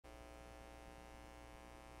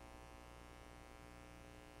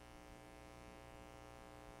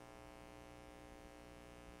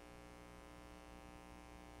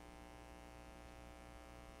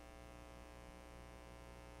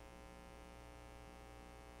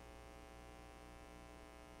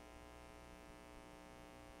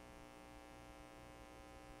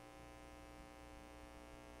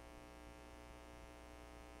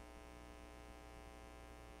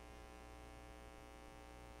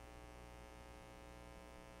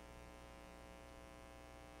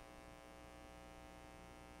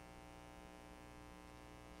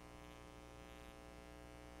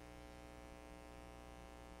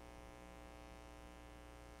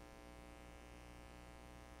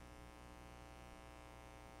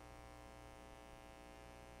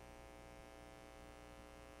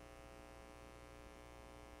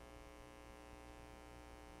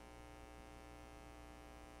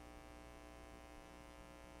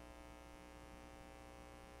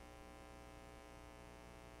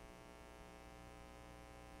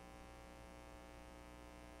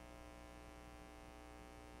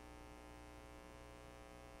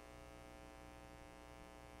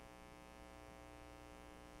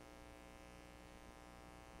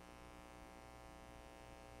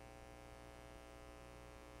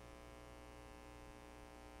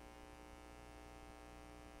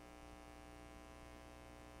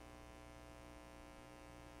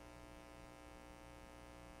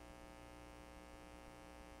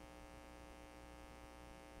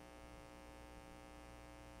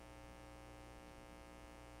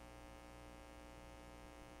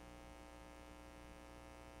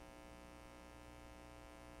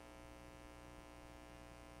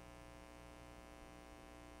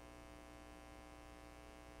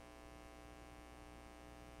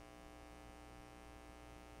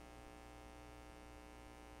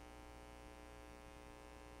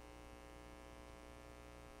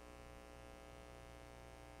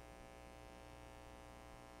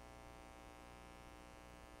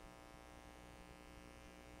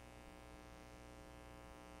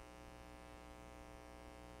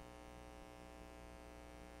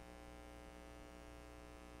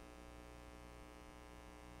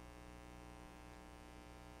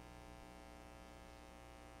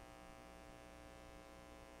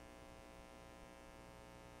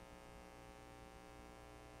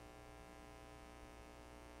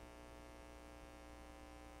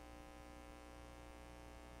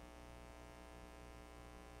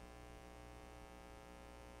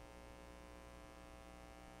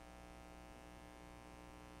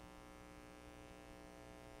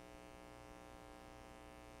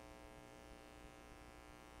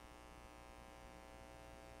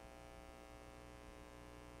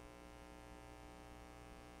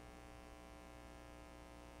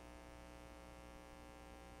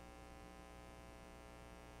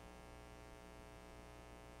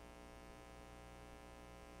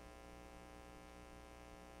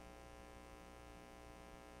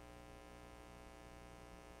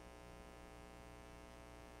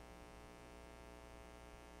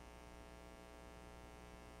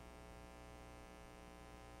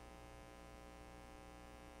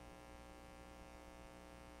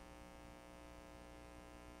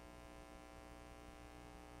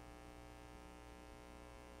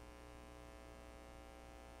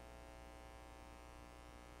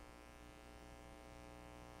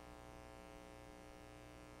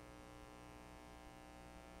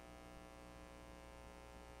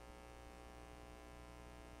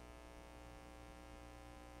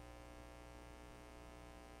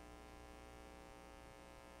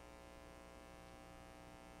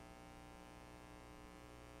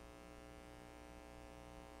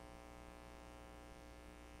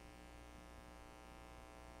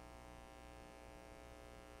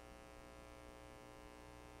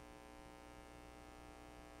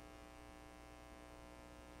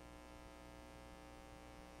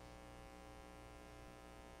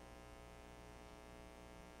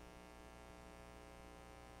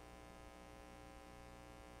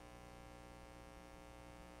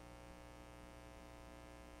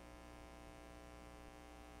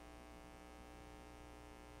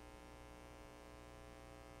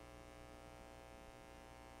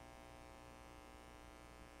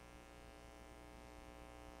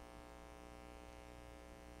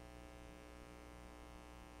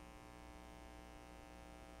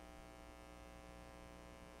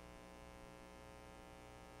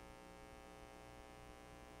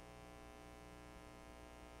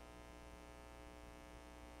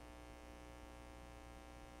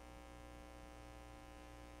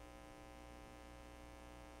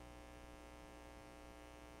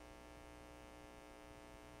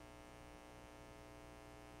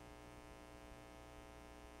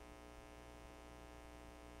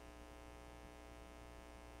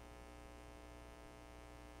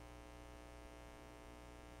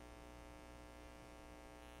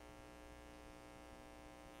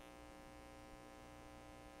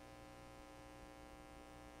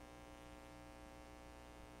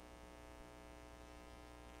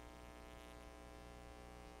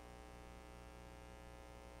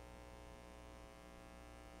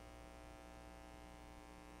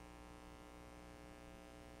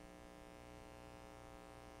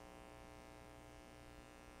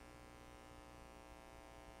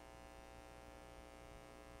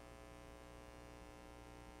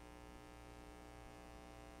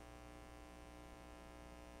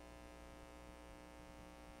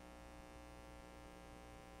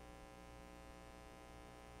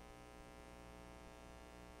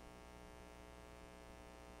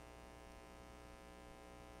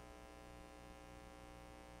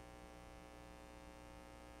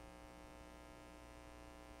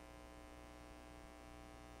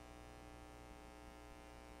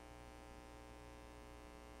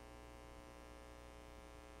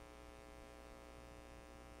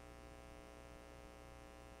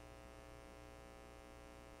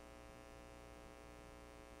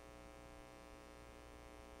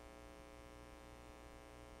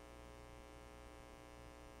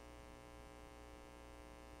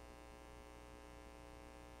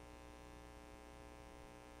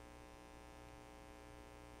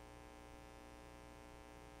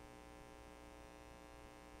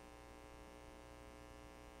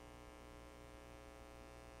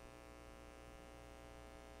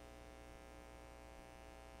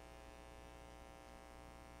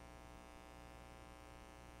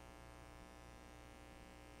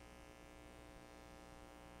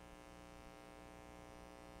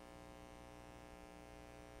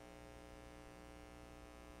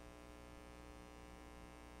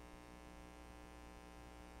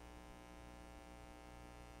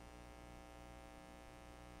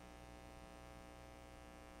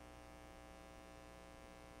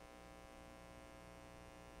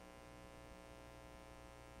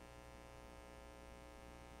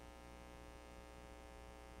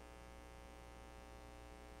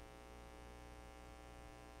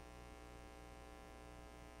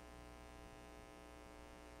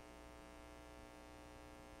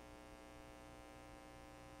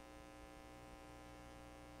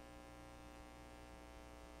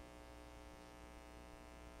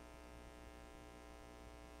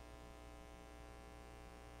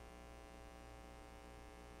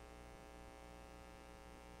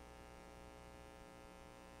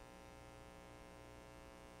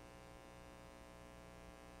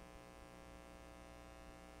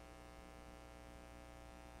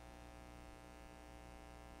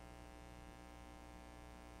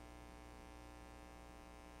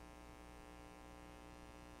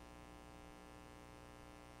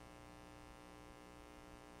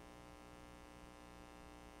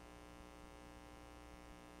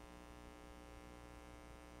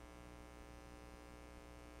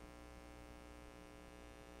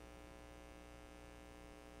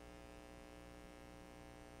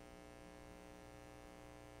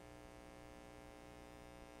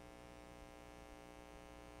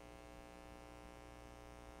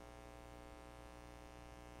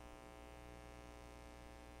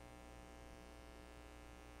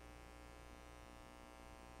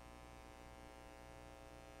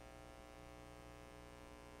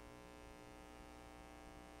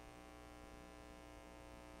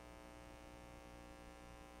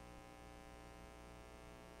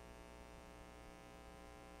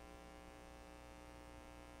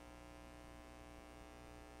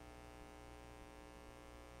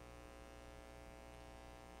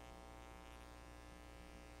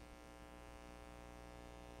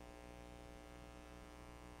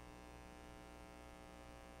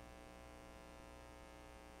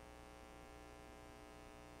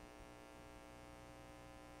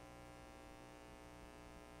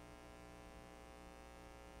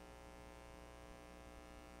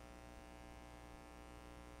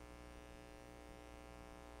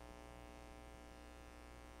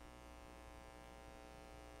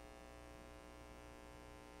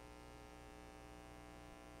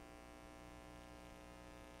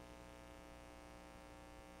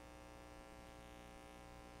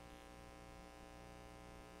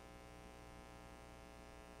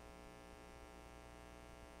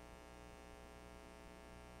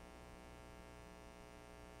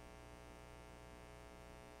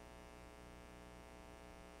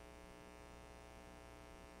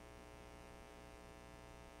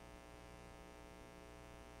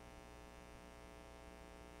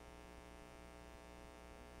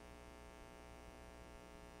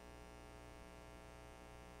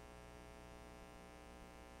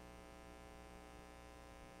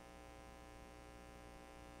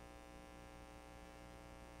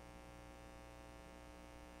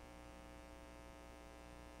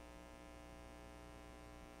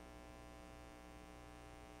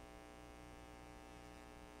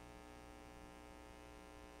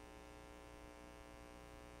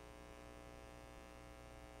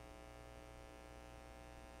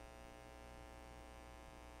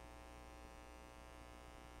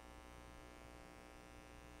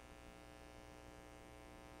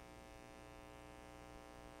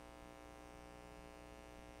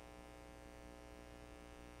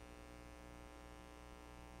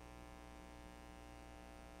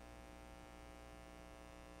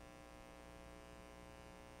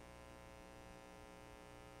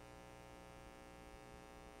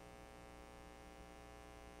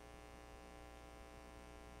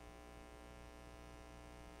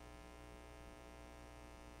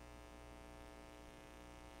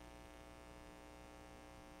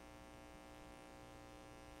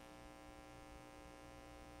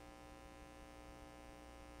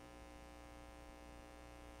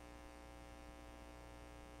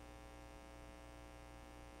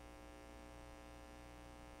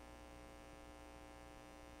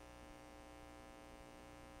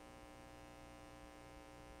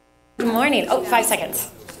Good morning. Oh, 5 seconds.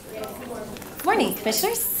 Good morning,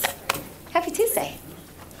 commissioners. Happy Tuesday.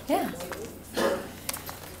 Yeah.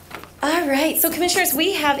 All right, so commissioners,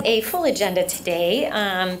 we have a full agenda today.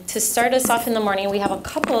 To start us off in the morning, we have a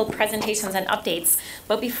couple presentations and updates.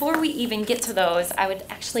 But before we even get to those, I would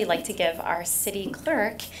actually like to give our city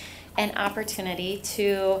clerk an opportunity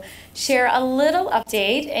to share a little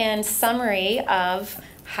update and summary of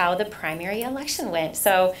how the primary election went.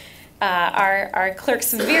 So our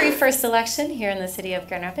clerk's very first election here in the city of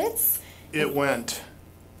Grand Rapids. It went.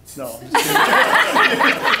 No.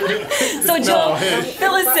 So Joel,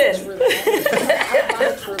 fill us in.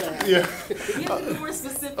 Yeah. You have to be more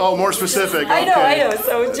specific. Oh, more specific. I know, okay. I know.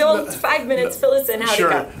 So Joel, 5 minutes, fill us in. How'd it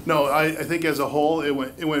go? No, I think as a whole it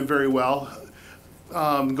went very well.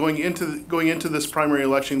 Going into this primary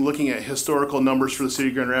election, looking at historical numbers for the city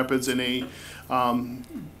of Grand Rapids in a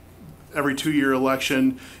every 2-year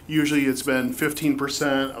election, usually it's been 15%,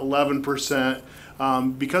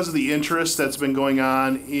 11%. Because of the interest that's been going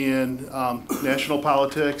on in national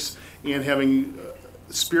politics and having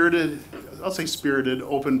spirited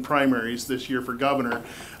open primaries this year for governor,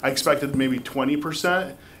 I expected maybe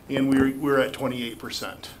 20%, and we were at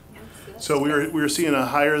 28%. So we were seeing a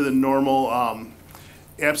higher than normal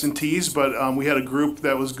absentees, but we had a group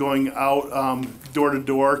that was going out door to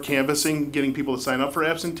door canvassing, getting people to sign up for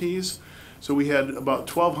absentees. So we had about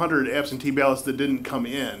 1,200 absentee ballots that didn't come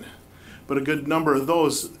in. But a good number of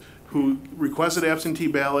those who requested absentee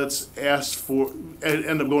ballots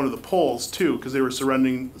ended up going to the polls too, because they were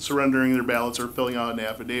surrendering their ballots or filling out an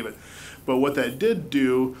affidavit. But what that did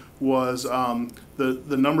do was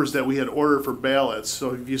the numbers that we had ordered for ballots.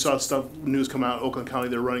 So if you saw news come out, Oakland County,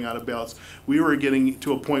 they're running out of ballots. We were getting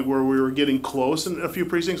to a point where we were getting close in a few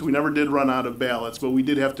precincts. We never did run out of ballots, but we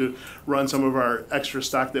did have to run some of our extra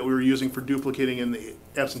stock that we were using for duplicating in the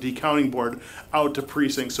absentee counting board out to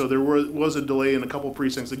precincts. So there was a delay in a couple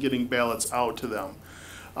precincts of getting ballots out to them.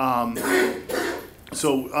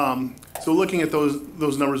 So looking at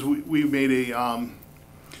those numbers, we made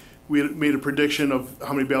we had made a prediction of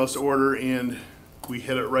how many ballots to order, and we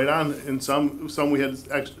hit it right on. And some we had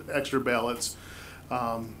extra ballots.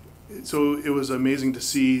 So it was amazing to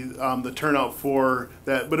see the turnout for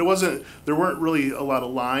that. But there weren't really a lot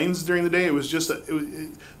of lines during the day. It was just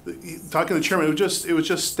talking to the chairman. It was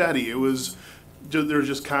just steady. There was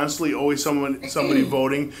just constantly always somebody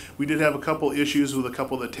voting. We did have a couple issues with a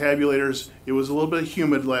couple of the tabulators. It was a little bit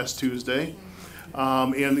humid last Tuesday.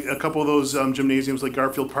 And a couple of those gymnasiums like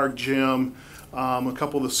Garfield Park Gym, a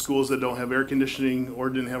couple of the schools that don't have air conditioning or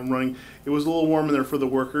didn't have them running, it was a little warm in there for the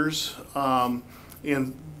workers.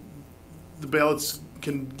 And the ballots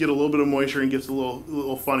can get a little bit of moisture and gets a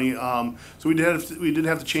little funny. So we did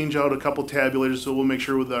have to change out a couple tabulators, so we'll make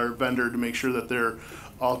sure with our vendor to make sure that they're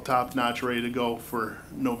all top notch ready to go for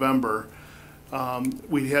November.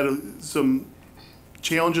 We had some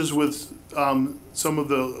challenges with some of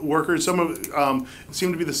the workers. It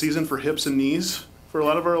seemed to be the season for hips and knees for a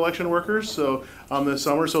lot of our election workers. So this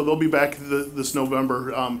summer, so they'll be back this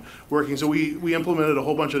November working. So we implemented a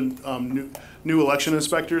whole bunch of new election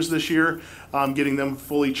inspectors this year. Getting them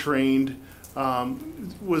fully trained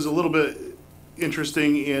was a little bit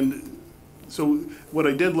interesting. And so what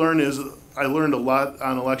I did learn is I learned a lot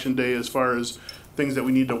on election day as far as things that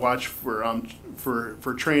we need to watch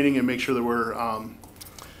for training and make sure that we're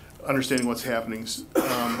understanding what's happening.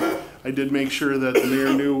 I did make sure that the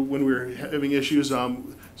mayor knew when we were having issues,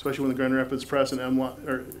 especially when the Grand Rapids Press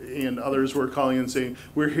and others were calling and saying,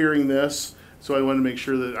 we're hearing this. So I wanted to make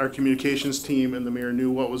sure that our communications team and the mayor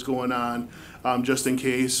knew what was going on, just in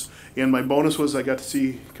case. And my bonus was I got to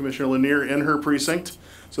see Commissioner Lanier in her precinct.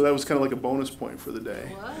 So that was kind of like a bonus point for the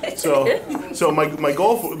day. What? So my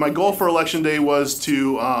goal for election day was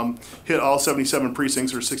to hit all 77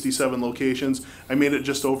 precincts or 67 locations. I made it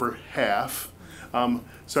just over half.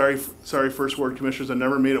 Sorry, First Ward Commissioners, I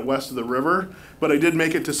never made it west of the river, but I did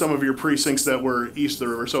make it to some of your precincts that were east of the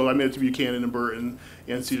river. So I made it to Buchanan and Burton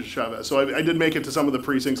and Cedar Chavez. So I did make it to some of the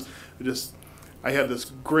precincts. I had this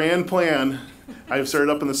grand plan. I started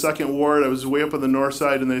up in the 2nd Ward. I was way up on the north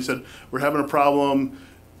side, and they said, we're having a problem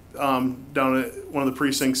down at one of the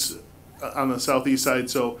precincts on the southeast side.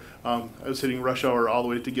 So I was hitting rush hour all the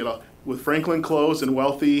way to get up. With Franklin closed and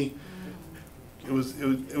Wealthy, it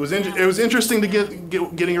was interesting to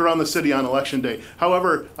getting around the city on election day.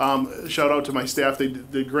 However, shout out to my staff. They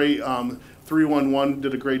did great. 311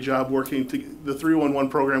 did a great job working. The 311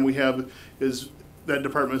 program we have that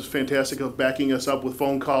department is fantastic of backing us up with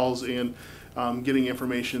phone calls and getting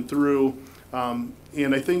information through.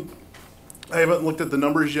 And I think I haven't looked at the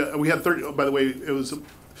numbers yet. We had by the way, it was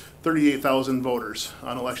 38,000 voters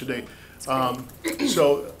on election day.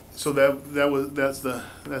 So so that's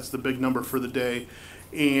the big number for the day,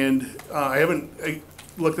 and I haven't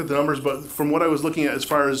looked at the numbers, but from what I was looking at as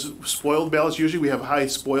far as spoiled ballots, usually we have high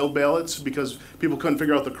spoiled ballots because people couldn't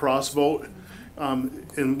figure out the cross vote.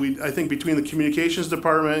 And I think between the communications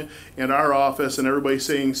department and our office and everybody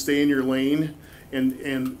saying stay in your lane,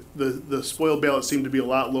 and the spoiled ballots seem to be a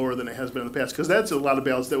lot lower than it has been in the past, because that's a lot of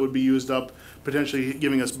ballots that would be used up, potentially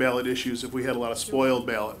giving us ballot issues if we had a lot of spoiled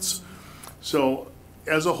ballots. So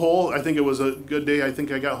as a whole, I think it was a good day. I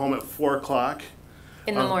think I got home at 4 o'clock.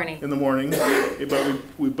 In the morning. In the morning,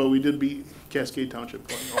 but we did beat Cascade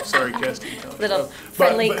Township. Oh, sorry, Cascade Township. Little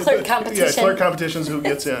friendly clerk competition. Yeah, clerk competitions, who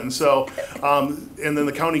gets in. So, and then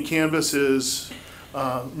the county canvas is,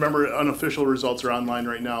 remember, unofficial results are online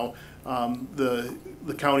right now.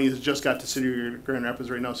 The county has just got to City of Grand Rapids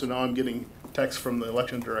right now, so now I'm getting texts from the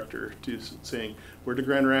election director saying we're to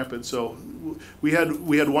Grand Rapids. So we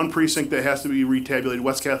had one precinct that has to be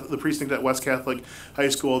retabulated. The precinct at West Catholic High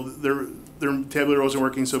School, their tabulator wasn't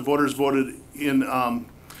working, so voters voted in.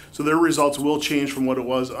 So their results will change from what it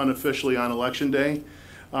was unofficially on election day,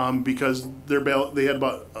 because they had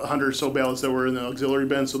about 100 or so ballots that were in the auxiliary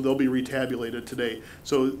bin, so they'll be retabulated today.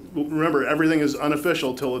 So remember, everything is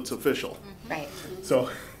unofficial till it's official. Right. So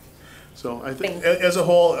I think as a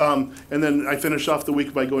whole, and then I finished off the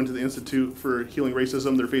week by going to the Institute for Healing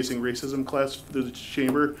Racism. They're facing racism class through the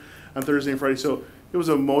chamber on Thursday and Friday. So it was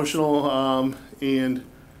an emotional and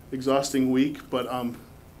exhausting week, but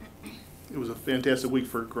it was a fantastic week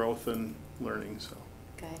for growth and learning. So.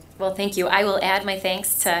 Good. Well, thank you. I will add my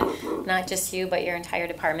thanks to not just you, but your entire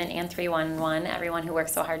department and 311, everyone who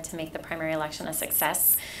worked so hard to make the primary election a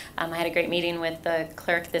success. I had a great meeting with the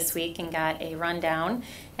clerk this week and got a rundown,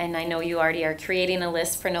 and I know you already are creating a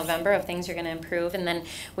list for November of things you're going to improve, and then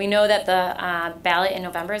we know that the ballot in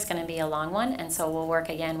November is going to be a long one, and so we'll work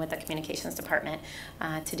again with the communications department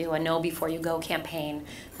to do a Know Before You Go campaign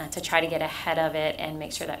to try to get ahead of it and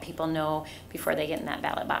make sure that people know before they get in that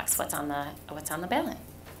ballot box what's on the ballot.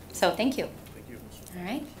 So thank you. Thank you. All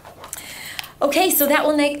right. Okay, so that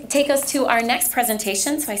will take us to our next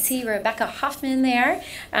presentation. So I see Rebecca Hoffman there.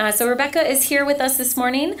 So Rebecca is here with us this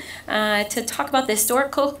morning to talk about the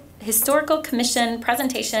Historical Commission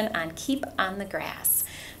presentation on Keep on the Grass.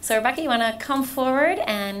 So Rebecca, you want to come forward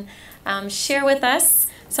and share with us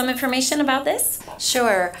some information about this?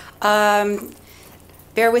 Sure.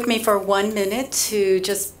 Bear with me for 1 minute to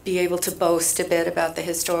just be able to boast a bit about the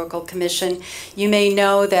Historical Commission. You may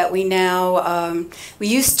know that we now, we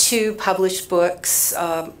used to publish books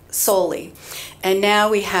solely, and now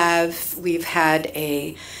we've had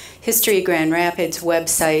a History of Grand Rapids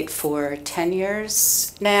website for 10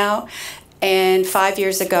 years now, and 5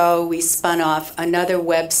 years ago we spun off another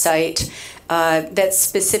website that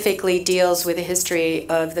specifically deals with the history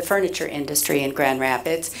of the furniture industry in Grand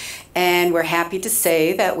Rapids. And we're happy to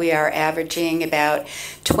say that we are averaging about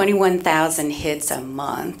 21,000 hits a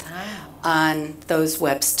month on those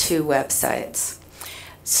two websites.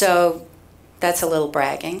 So that's a little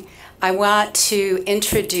bragging. I want to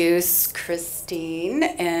introduce Christine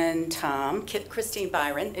and Tom, Christine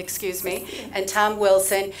Byron, excuse me, and Tom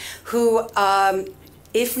Wilson, who,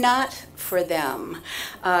 if not for them,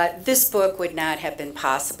 this book would not have been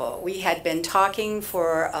possible. We had been talking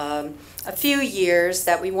for a few years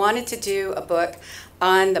that we wanted to do a book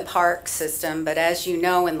on the park system, but as you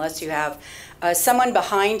know, unless you have someone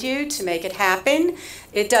behind you to make it happen,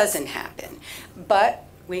 it doesn't happen. But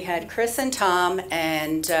we had Chris and Tom,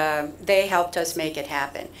 and they helped us make it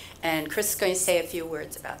happen. And Chris is going to say a few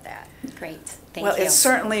words about that. Great, thank you. Well, it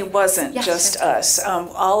certainly wasn't just us.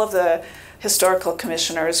 All of the historical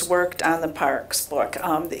commissioners worked on the parks book.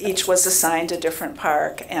 Each was assigned a different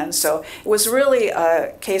park, and so it was really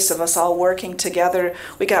a case of us all working together.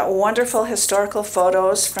 We got wonderful historical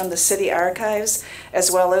photos from the city archives as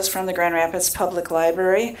well as from the Grand Rapids Public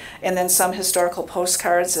Library, and then some historical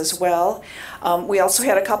postcards as well. We also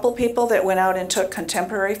had a couple people that went out and took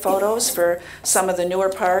contemporary photos for some of the newer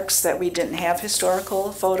parks that we didn't have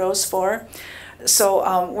historical photos for.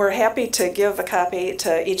 So we're happy to give a copy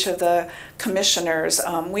to each of the commissioners.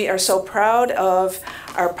 We are so proud of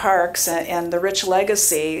our parks and the rich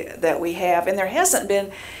legacy that we have. And there hasn't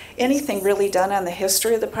been anything really done on the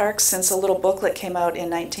history of the parks since a little booklet came out in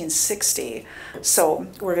 1960. So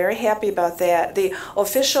we're very happy about that. The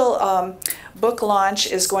official book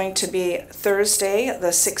launch is going to be Thursday, the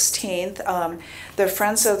 16th.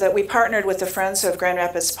 We partnered with the Friends of Grand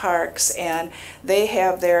Rapids Parks, and they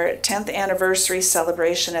have their 10th anniversary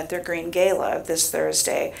celebration at their Green Gala this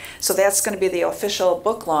Thursday. So that's going to be the official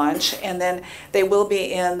book launch, and then they will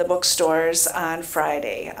be in the bookstores on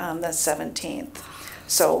Friday, the 17th.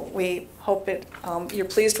 So we hope you're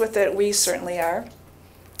pleased with it. We certainly are.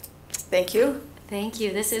 Thank you. Thank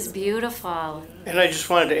you. This is beautiful. And I just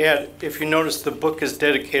wanted to add, if you notice, the book is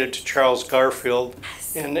dedicated to Charles Garfield,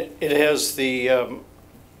 and it has the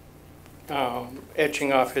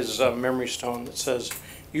etching off his memory stone that says,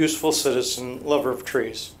 "Useful citizen, lover of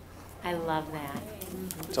trees." I love that.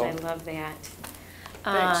 So, I love that.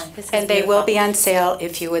 Thanks. This is And they will beautiful. be on sale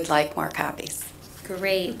if you would like more copies.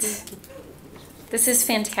 Great. This is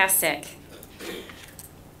fantastic.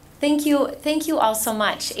 Thank you all so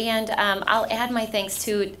much. And I'll add my thanks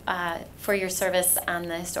to for your service on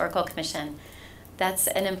the Historical Commission. That's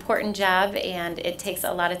an important job, and it takes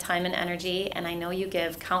a lot of time and energy, and I know you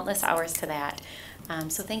give countless hours to that.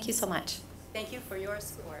 So thank you so much. Thank you for your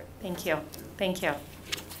support. Thank you. Thank you.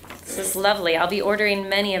 This is lovely. I'll be ordering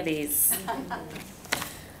many of these.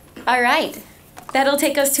 All right. That'll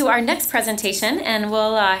take us to our next presentation, and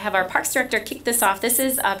we'll have our Parks Director kick this off. This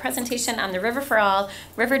is a presentation on the River for All,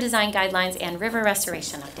 River Design Guidelines, and River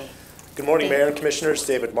Restoration Update. Good morning, Mayor and Commissioners.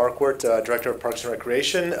 David Markwart, Director of Parks and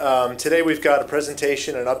Recreation. Today we've got a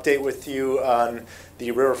presentation, an update with you on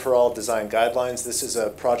the River for All Design Guidelines. This is a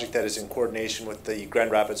project that is in coordination with the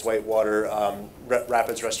Grand Rapids Whitewater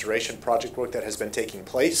Rapids Restoration project work that has been taking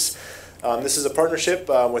place. This is a partnership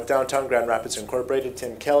with Downtown Grand Rapids Incorporated,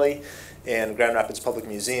 Tim Kelly, and Grand Rapids Public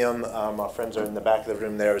Museum. Our friends are in the back of the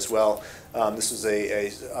room there as well. This was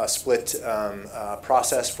a split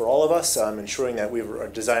process for all of us, ensuring that we are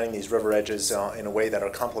designing these river edges in a way that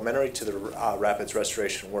are complementary to the Rapids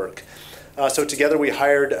restoration work. So together we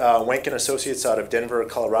hired Wenck & Associates out of Denver,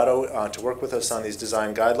 Colorado to work with us on these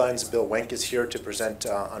design guidelines. Bill Wenck is here to present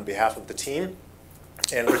on behalf of the team,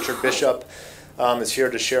 and Richard Bishop is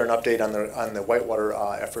here to share an update on the Whitewater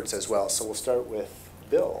efforts as well. So we'll start with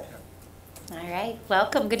Bill. All right.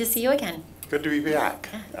 Welcome. Good to see you again. Good to be back.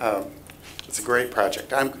 It's a great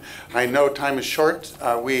project. I know time is short.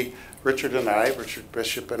 Richard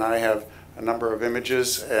Bishop and I have a number of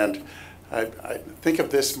images, and I think of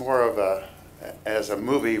this more as a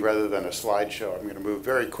movie rather than a slideshow. I'm going to move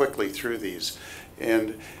very quickly through these.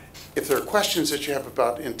 And if there are questions that you have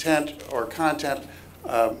about intent or content,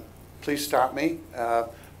 please stop me.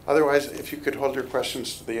 Otherwise, if you could hold your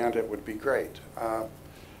questions to the end, it would be great.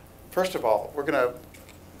 First of all, we're going to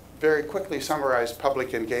very quickly summarize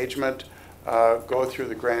public engagement, go through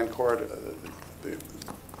the Grand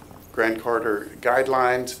Corridor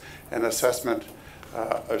guidelines and assessment.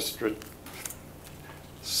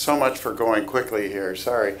 So much for going quickly here,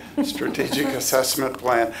 sorry. Strategic assessment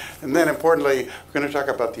plan. And then importantly, we're going to talk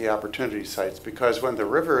about the opportunity sites, because when the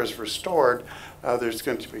river is restored, there's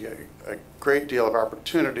going to be a great deal of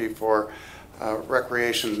opportunity for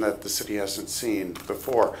recreation that the city hasn't seen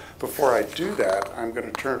before. Before I do that, I'm going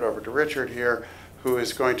to turn it over to Richard here, who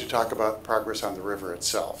is going to talk about progress on the river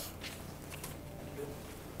itself.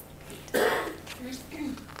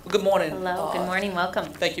 Good morning. Hello. Good morning. Welcome.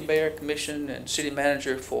 Thank you, Mayor, Commission, and City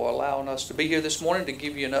Manager for allowing us to be here this morning to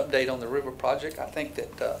give you an update on the river project. I think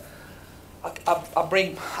that I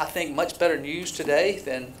bring, I think, much better news today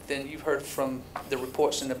than you've heard from the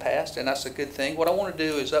reports in the past, and that's a good thing. What I want to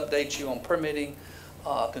do is update you on permitting,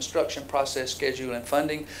 construction process, schedule, and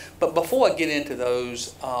funding. But before I get into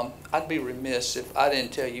those, I'd be remiss if I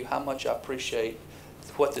didn't tell you how much I appreciate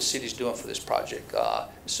what the city's doing for this project.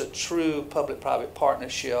 It's a true public-private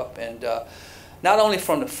partnership, and not only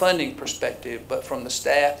from the funding perspective, but from the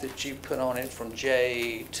staff that you put on it, from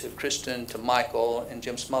Jay to Kristen to Michael and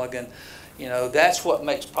Jim Smulligan. You know, that's what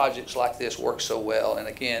makes projects like this work so well. And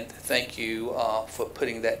again, thank you for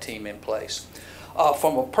putting that team in place.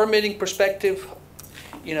 From a permitting perspective,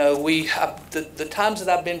 you know, the times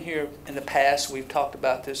that I've been here in the past, we've talked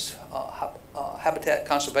about this habitat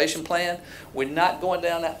conservation plan. We're not going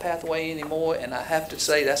down that pathway anymore, and I have to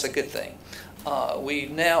say that's a good thing. We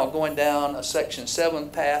now are going down a Section 7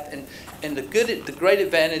 path, and the great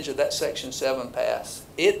advantage of that Section 7 path,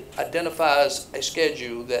 it identifies a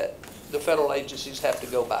schedule that the federal agencies have to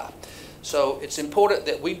go by. So it's important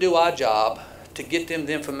that we do our job to get them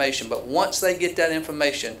the information, but once they get that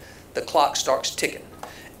information, the clock starts ticking.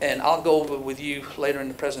 And I'll go over with you later in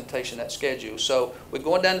the presentation that schedule. So we're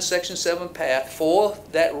going down the Section 7 path for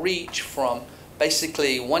that reach from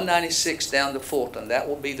basically 196 down to Fulton. That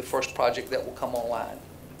will be the first project that will come online.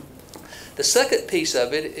 The second piece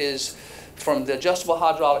of it is from the adjustable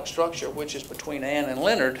hydraulic structure, which is between Ann and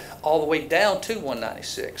Leonard, all the way down to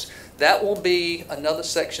 196. That will be another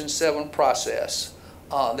Section 7 process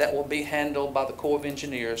that will be handled by the Corps of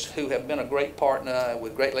Engineers, who have been a great partner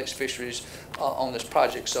with Great Lakes Fisheries on this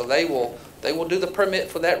project. So they will do the permit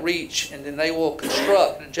for that reach, and then they will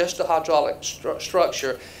construct just a hydraulic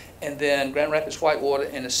structure, and then Grand Rapids Whitewater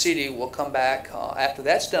and the city will come back after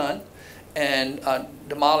that's done and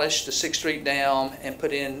demolish the 6th Street Dam and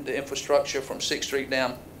put in the infrastructure from 6th Street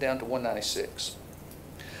down to 196.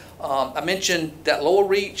 I mentioned that lower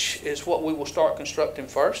reach is what we will start constructing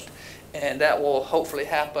first, and that will hopefully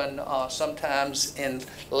happen sometimes in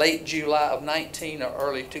late July of 19 or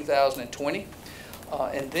early 2020.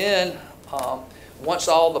 And then once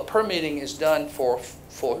all the permitting is done for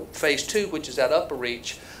phase 2, which is that upper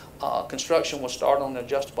reach, construction will start on the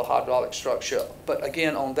adjustable hydraulic structure. But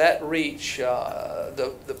again, on that reach,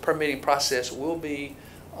 the permitting process will be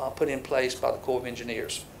put in place by the Corps of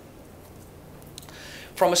Engineers.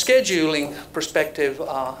 From a scheduling perspective,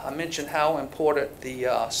 I mentioned how important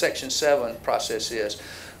the Section 7 process is.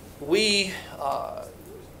 We,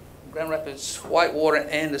 Grand Rapids Whitewater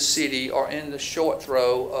and the city are in the short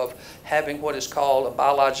throw of having what is called a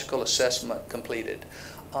biological assessment completed.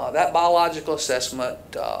 That biological assessment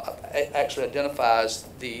actually identifies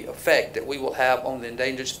the effect that we will have on the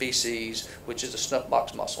endangered species, which is the snuff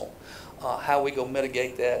box mussel. How we go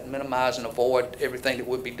mitigate that, minimize and avoid everything that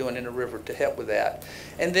we'll be doing in the river to help with that.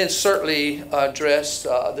 And then certainly address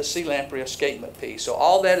the sea lamprey escapement piece. So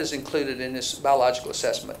all that is included in this biological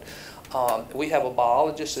assessment. We have a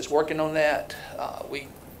biologist that's working on that. We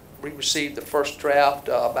received the first draft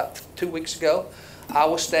about 2 weeks ago.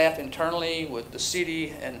 Our staff internally with the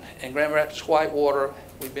city and Grand Rapids Whitewater,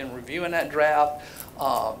 we've been reviewing that draft.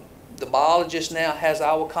 The biologist now has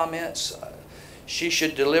our comments. She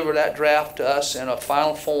should deliver that draft to us in a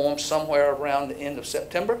final form somewhere around the end of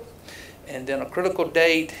September. And then a critical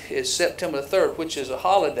date is September the 3rd, which is a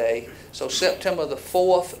holiday. So September the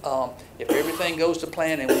 4th, if everything goes to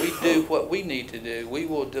plan and we do what we need to do, we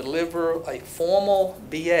will deliver a formal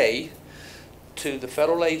BA to the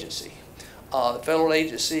federal agency. The federal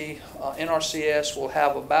agency, NRCS, will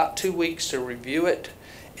have about 2 weeks to review it,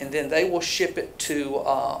 and then they will ship it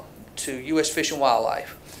to U.S. Fish and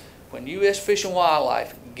Wildlife. When U.S. Fish and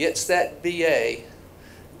Wildlife gets that BA,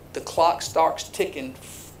 the clock starts ticking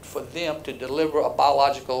for them to deliver a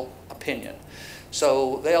biological opinion.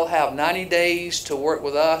 So they'll have 90 days to work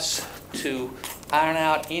with us to iron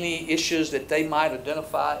out any issues that they might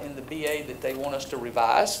identify in the BA that they want us to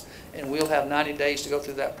revise, and we'll have 90 days to go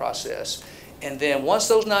through that process. And then once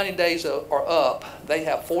those 90 days are up, they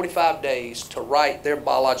have 45 days to write their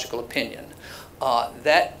biological opinion.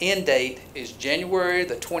 That end date is January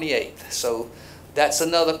the 28th. So that's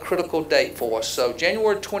another critical date for us. So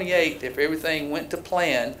January 28th, if everything went to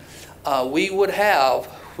plan, we would have,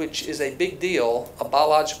 which is a big deal, a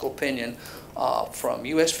biological opinion from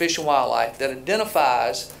U.S. Fish and Wildlife that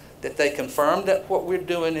identifies that they confirm that what we're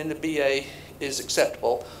doing in the BA is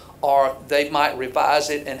acceptable, or they might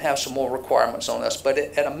revise it and have some more requirements on us. But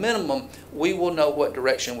at a minimum, we will know what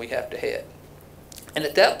direction we have to head. And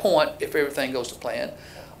at that point, if everything goes to plan,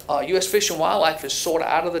 U.S. Fish and Wildlife is sort of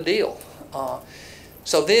out of the deal.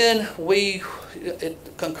 So then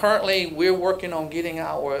concurrently, we're working on getting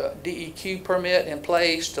our DEQ permit in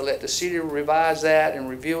place to let the city revise that and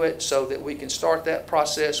review it so that we can start that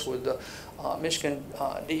process with the Michigan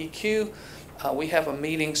DEQ. We have a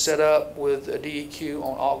meeting set up with the DEQ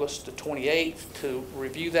on August the 28th to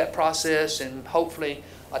review that process and hopefully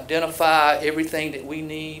identify everything that we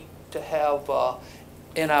need to have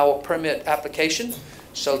in our permit application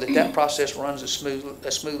so that that process runs as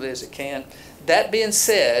smoothly as it can. That being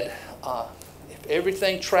said, if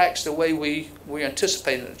everything tracks the way we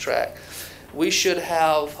anticipated it to track, we should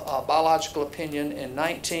have a biological opinion in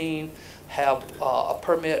 19, have a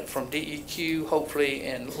permit from DEQ hopefully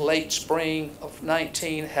in late spring of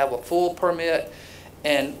 19, have a full permit,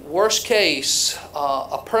 and worst case,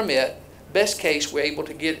 a permit. Best case, we're able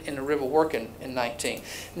to get in the river working in 19.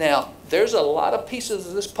 Now, there's a lot of pieces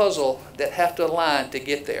of this puzzle that have to align to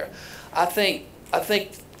get there. I think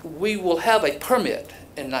we will have a permit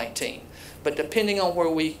in 19, but depending on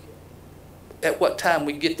at what time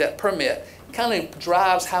we get that permit, kind of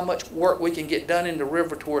drives how much work we can get done in the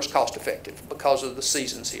river to where it's cost effective because of the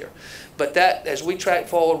seasons here. But that, as we track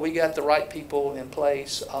forward, we got the right people in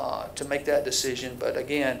place to make that decision. But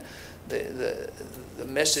again, the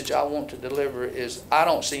message I want to deliver is I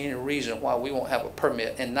don't see any reason why we won't have a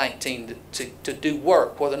permit in 19 to do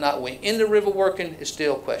work. Whether or not we're in the river working is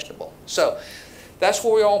still questionable. So that's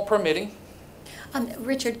where we are on permitting.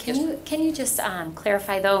 Richard, can you just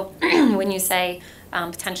clarify though, when you say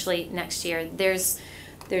potentially next year, there's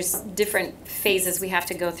different phases we have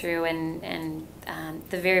to go through, and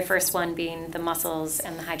the very first one being the mussels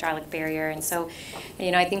and the hydraulic barrier. And so,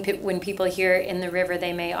 I think when people hear in the river,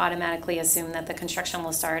 they may automatically assume that the construction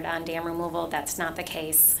will start on dam removal. That's not the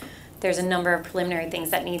case. there's a number of preliminary things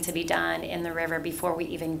that need to be done in the river before we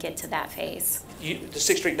even get to that phase. The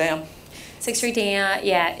 6th Street Dam? 6th Street Dam,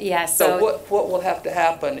 yeah. So what will have to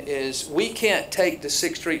happen is we can't take the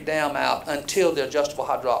 6th Street Dam out until the adjustable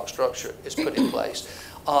hydraulic structure is put in place.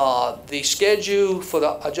 The schedule for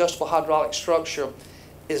the adjustable hydraulic structure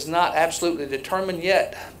is not absolutely determined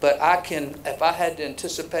yet, but I can, if I had to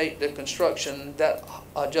anticipate the construction, that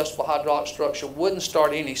adjustable hydraulic structure wouldn't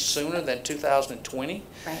start any sooner than 2020,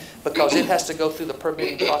 right, because it has to go through the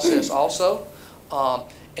permitting process also.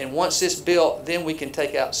 And once it's built, then we can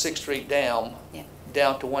take out 6th Street Dam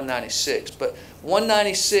down to 196. But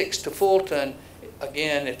 196 to Fulton,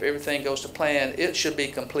 again, if everything goes to plan, it should be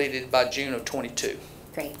completed by June of 22.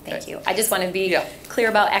 Great, thank you. I just want to be clear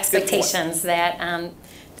about expectations that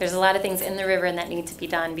there's a lot of things in the river and that need to be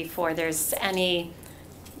done before there's any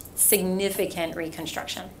significant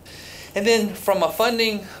reconstruction. And then from a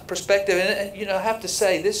funding perspective, and you know, I have to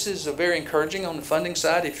say this is very encouraging on the funding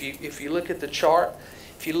side. If you look at the chart,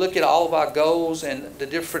 if you look at all of our goals and the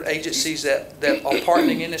different agencies that are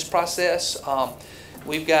partnering in this process,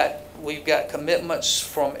 we've got commitments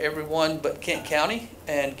from everyone but Kent County.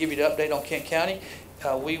 And give you the update on Kent County,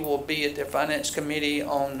 we will be at their finance committee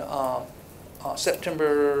on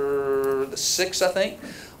September the 6th, I think.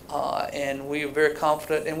 And we are very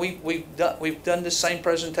confident, and we've done the same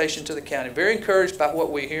presentation to the county. Very encouraged by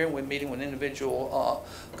what we're hearing. We're meeting with individual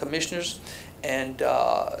commissioners, and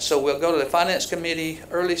so we'll go to the finance committee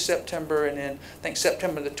early September, and then I think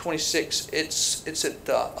September the 26th, it's at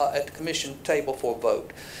the commission table for a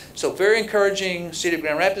vote. So very encouraging. City of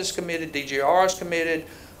Grand Rapids is committed. DGR is committed.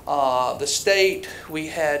 The state, we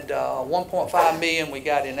had 1.5 million. We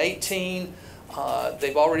got in 18.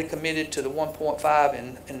 They've already committed to the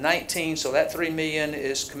 1.5 in 19, so that 3 million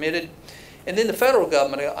is committed. And then the federal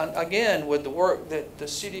government, again, with the work that the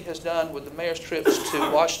city has done with the mayor's trips to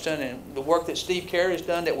Washington and the work that Steve Carey has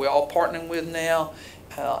done that we're all partnering with now,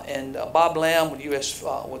 and Bob Lamb with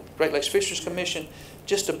with Great Lakes Fisheries Commission,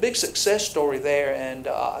 just a big success story there. And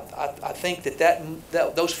I think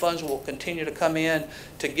that those funds will continue to come in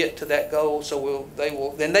to get to that goal. So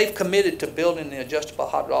then they've committed to building the adjustable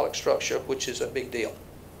hydraulic structure, which is a big deal.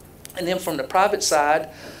 And then from the private side,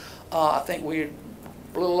 I think we're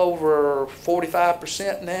a little over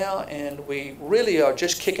 45% now, and we really are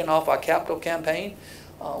just kicking off our capital campaign.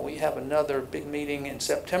 We have another big meeting in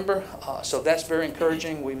September, so that's very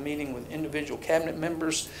encouraging. We're meeting with individual cabinet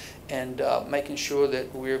members and making sure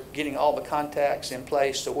that we're getting all the contacts in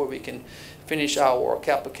place so where we can finish our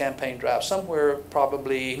capital campaign drive somewhere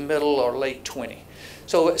probably middle or late 20.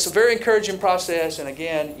 So it's a very encouraging process, and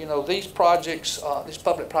again, you know, these projects, these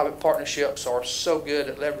public-private partnerships are so good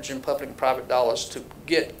at leveraging public and private dollars to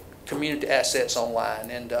get community assets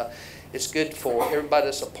online, and it's good for everybody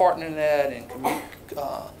that's a partner in that, and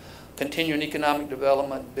continuing economic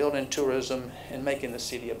development, building tourism, and making the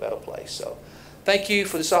city a better place. So thank you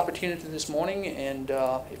for this opportunity this morning, and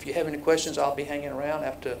if you have any questions, I'll be hanging around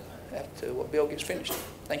after what Bill gets finished.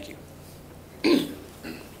 Thank you.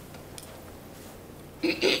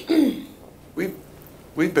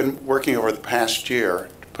 We've been working over the past year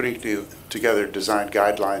putting together design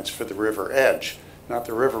guidelines for the river edge, not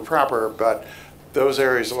the river proper, but those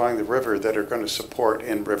areas along the river that are going to support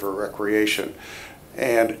in-river recreation.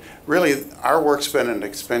 And really, our work's been an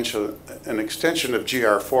extension of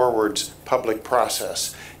GR Forward's public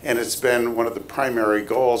process. And it's been one of the primary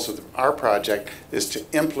goals of our project is to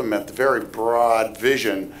implement the very broad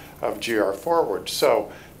vision of GR Forward.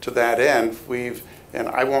 So to that end, and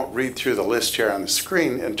I won't read through the list here on the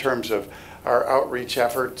screen in terms of our outreach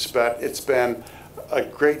efforts, but it's been a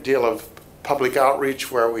great deal of public outreach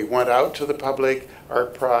where we went out to the public,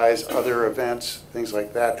 Art Prize, other events, things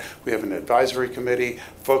like that. We have an advisory committee,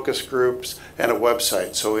 focus groups, and a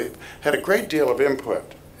website. So we've had a great deal of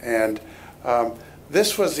input. And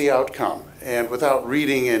this was the outcome. And without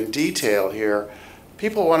reading in detail here,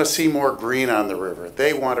 people want to see more green on the river.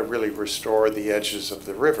 They want to really restore the edges of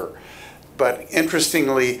the river. But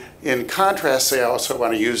interestingly, in contrast, they also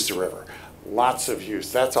want to use the river. Lots of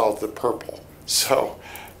use. That's all the purple. So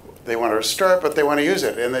they want to restore it, but they want to use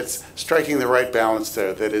it. And it's striking the right balance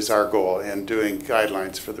there that is our goal in doing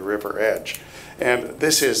guidelines for the river edge. And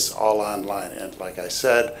this is all online. And like I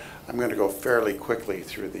said, I'm going to go fairly quickly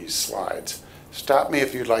through these slides. Stop me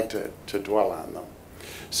if you'd like to dwell on them.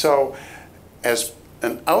 So as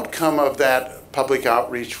an outcome of that public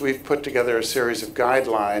outreach, we've put together a series of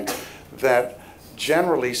guidelines that,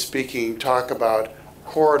 generally speaking, talk about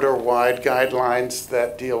corridor-wide guidelines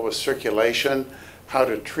that deal with circulation, how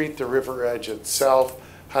to treat the river edge itself,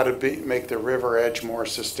 how to make the river edge more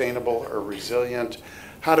sustainable or resilient,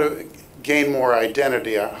 how to gain more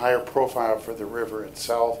identity, a higher profile for the river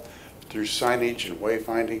itself through signage and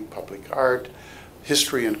wayfinding, public art,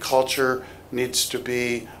 history and culture needs to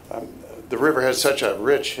be, the river has such a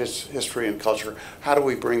rich history and culture. How do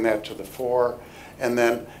we bring that to the fore? And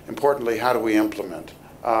then, importantly, how do we implement?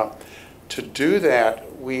 To do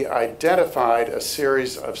that, we identified a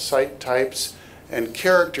series of site types and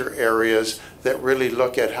character areas that really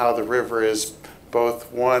look at how the river is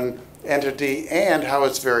both one entity and how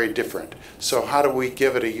it's very different. So how do we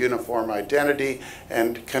give it a uniform identity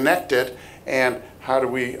and connect it, and how do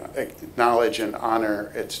we acknowledge and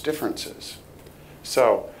honor its differences?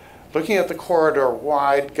 So looking at the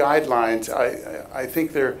corridor-wide guidelines, I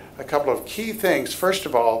think there are a couple of key things. First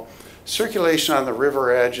of all, circulation on the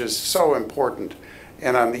river edge is so important.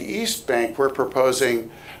 And on the east bank, we're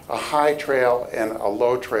proposing a high trail and a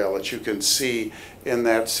low trail that you can see in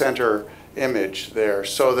that center image there,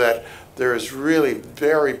 so that there is really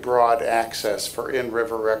very broad access for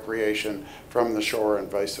in-river recreation from the shore and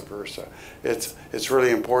vice versa. It's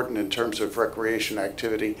really important in terms of recreation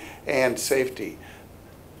activity and safety.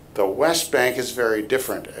 The west bank is very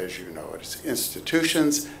different, as you know. It's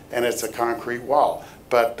institutions and it's a concrete wall,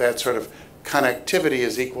 but that sort of connectivity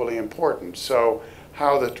is equally important. So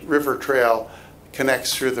how the river trail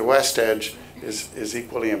connects through the west edge is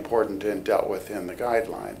equally important and dealt with in the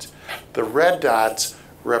guidelines. The red dots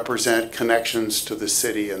represent connections to the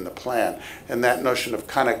city and the plan, and that notion of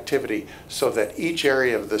connectivity so that each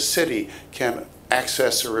area of the city can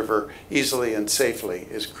access the river easily and safely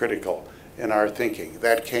is critical in our thinking.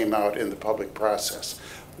 That came out in the public process.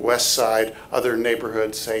 West side, other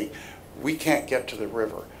neighborhoods say, we can't get to the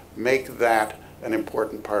river. Make that an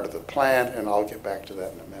important part of the plan, and I'll get back to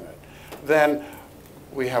that in a minute. Then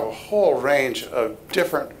we have a whole range of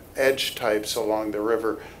different edge types along the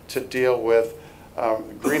river to deal with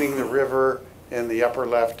greening the river in the upper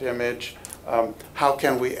left image. How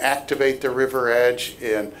can we activate the river edge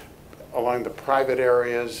along the private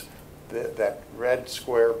areas, that red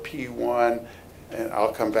square P1, and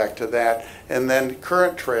I'll come back to that. And then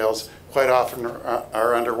current trails quite often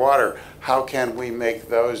are underwater. How can we make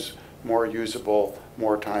those more usable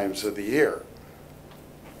more times of the year?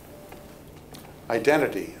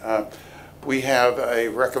 Identity. We have a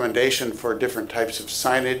recommendation for different types of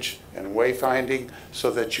signage and wayfinding so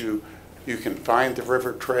that you can find the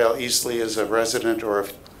river trail easily as a resident or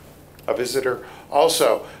a visitor.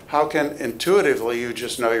 Also, how can intuitively you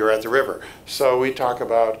just know you're at the river? So we talk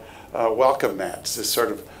about welcome mats, this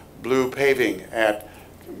sort of blue paving at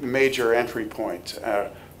major entry points,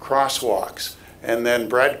 crosswalks, and then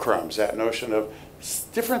breadcrumbs, that notion of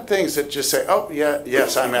different things that just say, oh, yeah,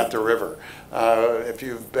 yes, I'm at the river. If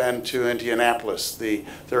you've been to Indianapolis,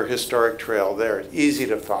 their historic trail there, easy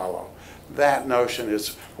to follow. That notion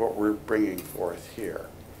is what we're bringing forth here.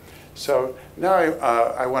 So now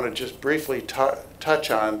I want to just briefly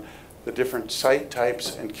touch on the different site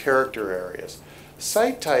types and character areas.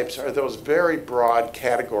 Site types are those very broad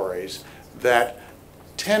categories that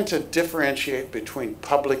tend to differentiate between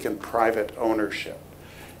public and private ownership.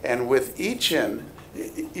 And with each of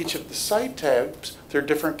the site types, there are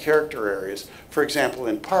different character areas. For example,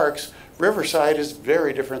 in parks, Riverside is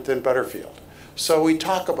very different than Butterfield. So we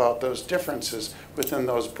talk about those differences within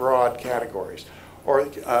those broad categories. Or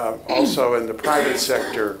also in the private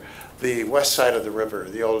sector, the west side of the river,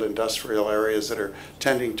 the old industrial areas that are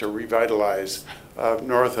tending to revitalize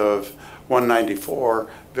north of 194,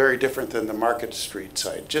 very different than the Market Street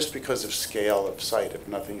site, just because of scale of site, if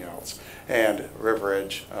nothing else, and river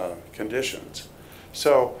edge conditions.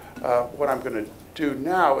 So what I'm going to do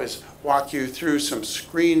now is walk you through some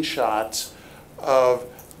screenshots of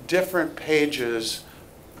different pages,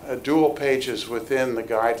 dual pages within the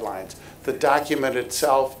guidelines. The document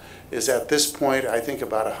itself is at this point, I think,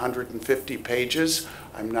 about 150 pages.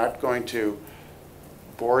 I'm not going to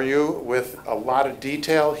bore you with a lot of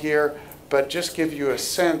detail here, but just give you a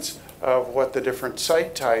sense of what the different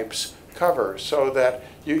site types cover so that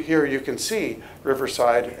here you can see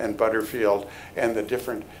Riverside and Butterfield and the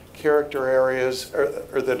different character areas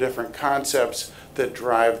or the different concepts that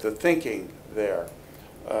drive the thinking there.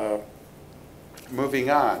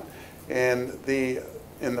 Moving on, in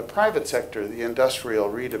the private sector, the industrial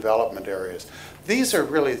redevelopment areas, these are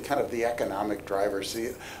really kind of the economic drivers.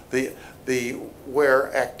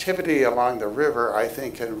 Where activity along the river, I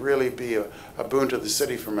think, can really be a boon to the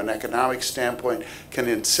city from an economic standpoint, can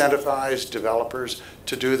incentivize developers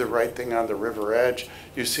to do the right thing on the river edge.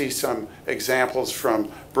 You see some examples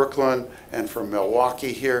from Brooklyn and from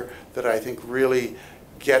Milwaukee here that I think really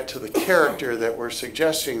get to the character that we're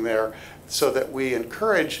suggesting there, so that we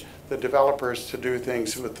encourage the developers to do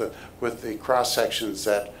things with the cross sections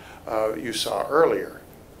that you saw earlier.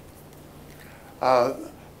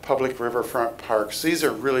 Public riverfront parks, these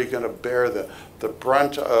are really going to bear the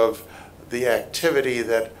brunt of the activity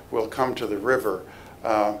that will come to the river.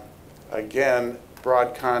 Again,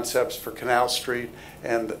 broad concepts for Canal Street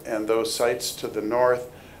and those sites to the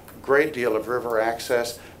north. Great deal of river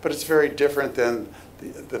access, but it's very different than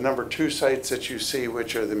the number 2 sites that you see,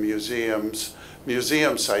 which are the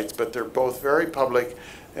museum sites, but they're both very public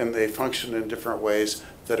and they function in different ways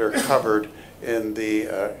that are covered in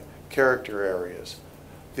the character areas.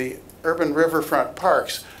 The urban riverfront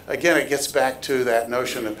parks, again, it gets back to that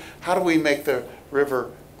notion of how do we make the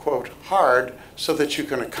river, quote, hard, so that you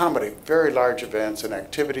can accommodate very large events and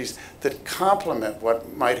activities that complement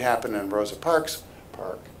what might happen in Rosa Parks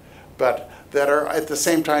Park, but that are at the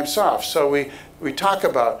same time soft. So we talk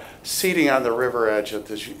about seating on the river edge at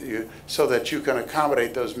this, so that you can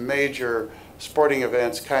accommodate those major sporting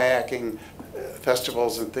events, kayaking,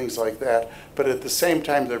 festivals and things like that, but at the same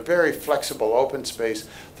time they're very flexible open space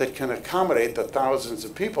that can accommodate the thousands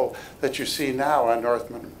of people that you see now on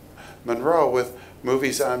North Monroe with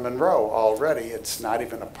movies on Monroe already. It's not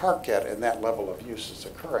even a park yet and that level of use is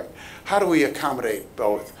occurring. How do we accommodate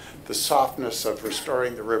both the softness of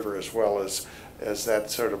restoring the river as well as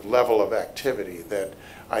that sort of level of activity that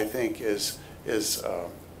I think is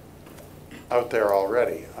out there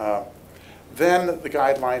already? Then the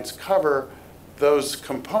guidelines cover those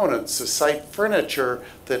components, the site furniture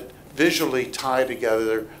that visually tie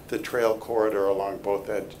together the trail corridor along both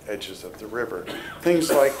edges of the river.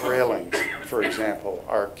 Things like railings, for example,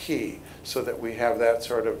 are key so that we have that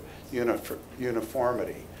sort of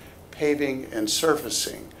uniformity. Paving and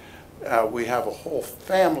surfacing. We have a whole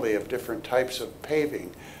family of different types of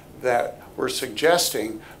paving that we're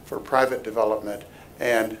suggesting for private development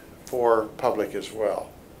and for public as well,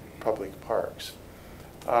 public parks.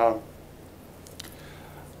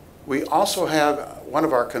 We also have one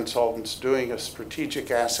of our consultants doing a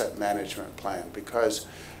strategic asset management plan because,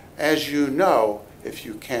 as you know, if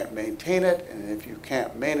you can't maintain it and if you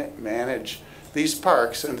can't manage these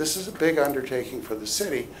parks, and this is a big undertaking for the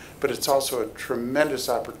city, but it's also a tremendous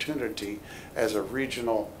opportunity as a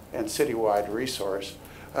regional and citywide resource.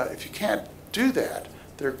 If you can't do that,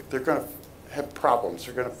 they're going to have problems.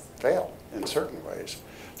 They're going to fail in certain ways.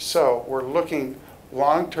 So we're looking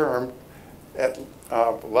long-term at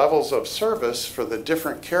levels of service for the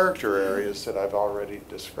different character areas that I've already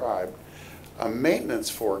described, a maintenance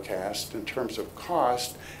forecast in terms of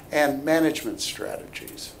cost, and management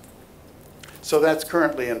strategies. So that's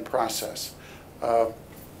currently in process.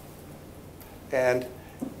 And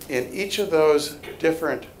in each of those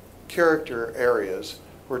different character areas,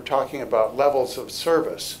 we're talking about levels of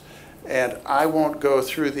service. And I won't go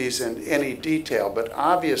through these in any detail, but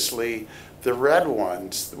obviously the red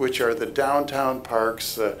ones, which are the downtown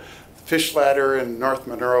parks, the Fish Ladder in North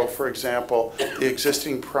Monroe, for example, the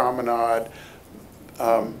existing promenade,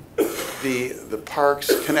 the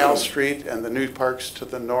parks, Canal Street and the new parks to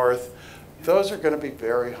the north, those are going to be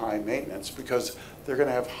very high maintenance because they're going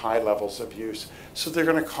to have high levels of use. So they're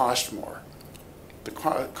going to cost more. The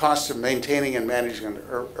cost of maintaining and managing an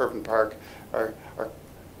urban park are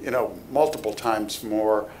multiple times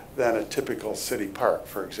more than a typical city park,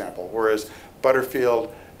 for example. Whereas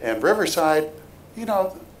Butterfield and Riverside,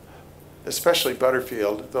 especially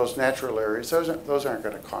Butterfield, those natural areas, those aren't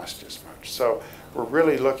going to cost as much. So we're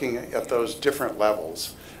really looking at those different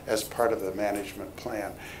levels as part of the management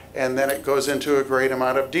plan. And then it goes into a great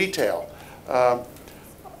amount of detail.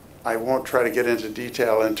 I won't try to get into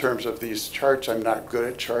detail in terms of these charts. I'm not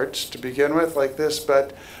good at charts to begin with like this,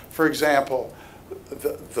 but for example,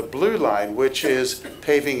 the blue line, which is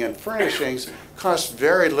paving and furnishings, costs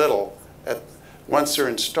very little once they're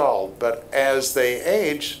installed, but as they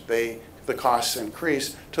age, the costs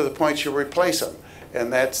increase to the point you replace them.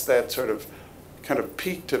 And that's that sort of kind of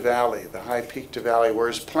peak to valley, the high peak to valley,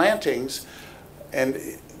 whereas plantings, and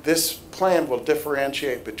this plan will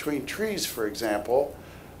differentiate between trees, for example,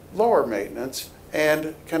 lower maintenance,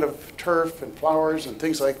 and kind of turf and flowers and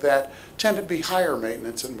things like that tend to be higher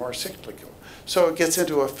maintenance and more cyclical. So it gets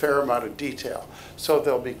into a fair amount of detail. So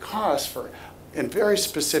there'll be costs for, in very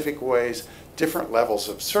specific ways, different levels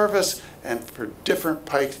of service and for different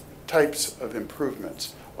types of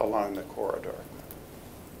improvements along the corridor.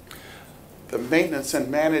 The maintenance and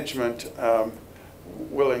management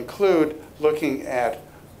will include looking at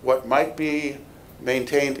what might be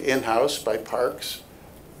maintained in-house by parks,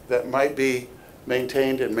 that might be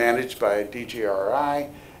maintained and managed by DGRI,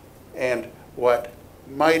 and what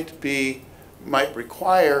might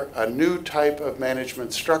require a new type of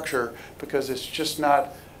management structure because it's just not,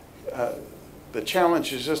 the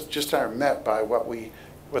challenges just aren't met by what we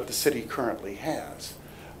what the city currently has.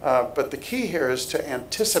 But the key here is to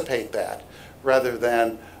anticipate that rather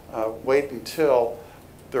than wait until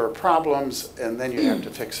there are problems and then you have to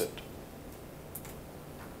fix it.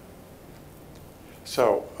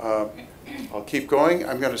 So I'll keep going.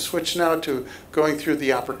 I'm going to switch now to going through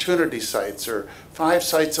the opportunity sites, or 5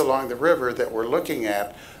 sites along the river that we're looking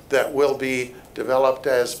at that will be developed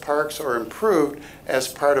as parks or improved as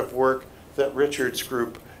part of work that Richard's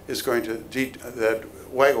group is going to, that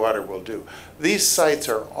Whitewater will do. These sites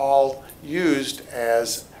are all used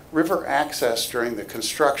as river access during the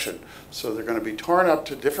construction. So they're going to be torn up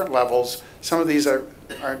to different levels. Some of these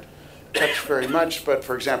aren't touched very much, but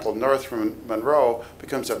for example, North from Monroe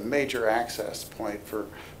becomes a major access point for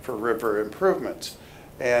river improvements.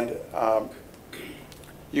 And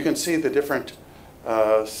you can see the different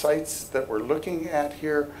sites that we're looking at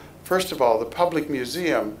here. First of all, the public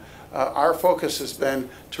museum, our focus has been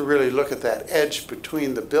to really look at that edge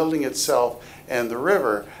between the building itself and the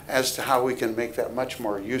river as to how we can make that much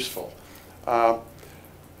more useful.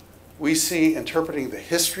 We see interpreting the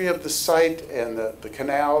history of the site and the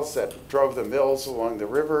canals that drove the mills along the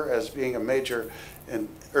river as being a major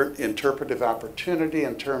interpretive opportunity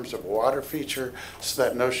in terms of water feature, so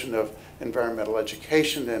that notion of environmental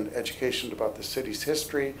education and education about the city's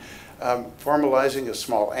history, formalizing a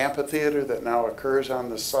small amphitheater that now occurs on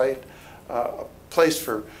the site, a place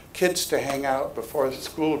for kids to hang out before the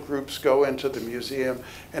school groups go into the museum,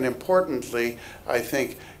 and importantly, I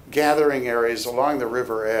think, gathering areas along the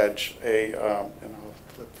river edge, and I'll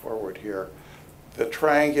flip forward here, the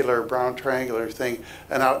triangular, brown triangular thing,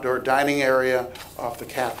 an outdoor dining area off the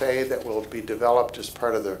cafe that will be developed as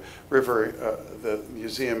part of the river, the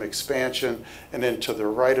museum expansion, and then to the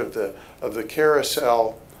right of the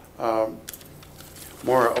carousel,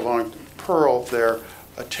 more along Pearl there,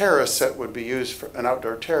 a terrace that would be used for an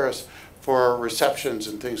outdoor terrace for receptions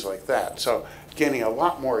and things like that. So gaining a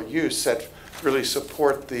lot more use that really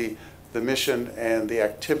support the mission and the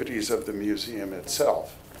activities of the museum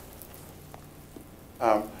itself.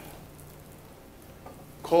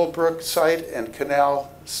 Coldbrook site and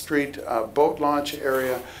Canal Street boat launch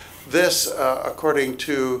area. This, according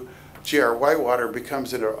to G.R. Whitewater,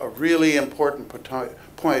 becomes a really important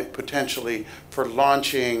point potentially for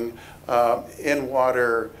launching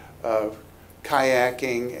in-water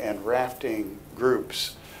kayaking and rafting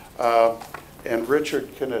groups. And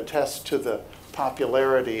Richard can attest to the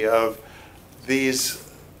popularity of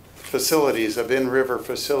these facilities, of in-river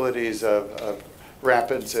facilities of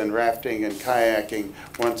rapids and rafting and kayaking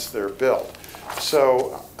once they're built.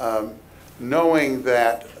 So knowing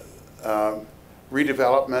that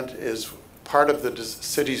redevelopment is part of the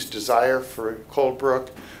city's desire for Coldbrook,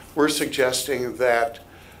 we're suggesting that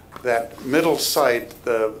that middle site,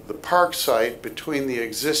 the park site between the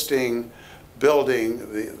existing building,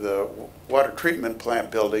 the water treatment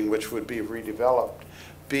plant building, which would be redeveloped,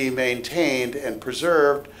 be maintained and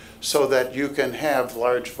preserved so that you can have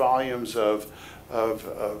large volumes of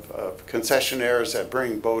concessionaires that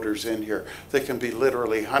bring boaters in here. There can be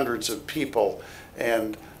literally hundreds of people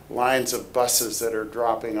and lines of buses that are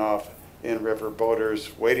dropping off in-river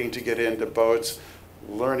boaters, waiting to get into boats,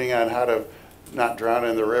 learning on how to not drown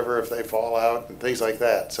in the river if they fall out, and things like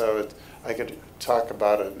that. So I could talk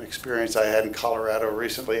about an experience I had in Colorado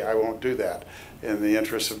recently. I won't do that in the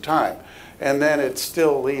interest of time. And then it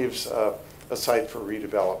still leaves a site for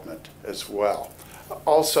redevelopment as well.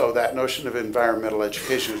 Also, that notion of environmental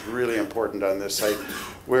education is really important on this site.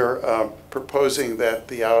 We're proposing that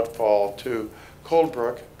the outfall to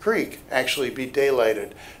Coldbrook Creek actually be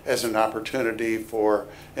daylighted as an opportunity for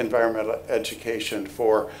environmental education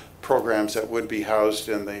for programs that would be housed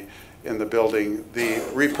in the building. The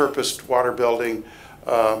repurposed water building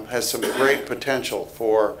has some great potential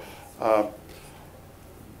for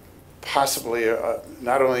possibly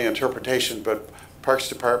not only interpretation, but Parks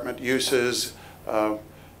Department uses,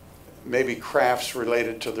 maybe crafts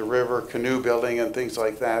related to the river, canoe building and things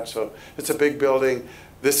like that. So it's a big building.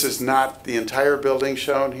 This is not the entire building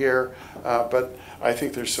shown here, but I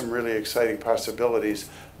think there's some really exciting possibilities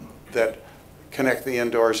that connect the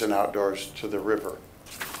indoors and outdoors to the river.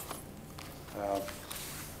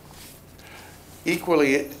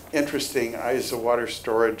 Equally interesting is the water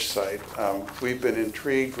storage site. We've been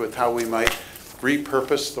intrigued with how we might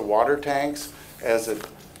repurpose the water tanks as a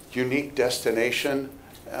unique destination.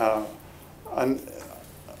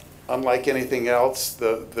 Unlike anything else,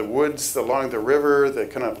 the woods along the river, the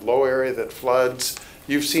kind of low area that floods,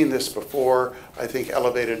 you've seen this before, I think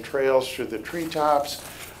elevated trails through the treetops.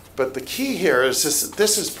 But the key here is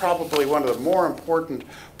this is probably one of the more important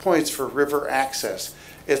points for river access.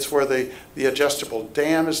 It's where the adjustable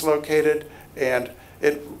dam is located, and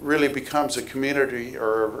it really becomes a community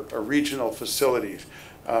or a regional facility.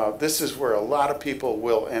 This is where a lot of people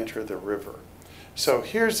will enter the river. So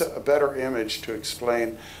here's a better image to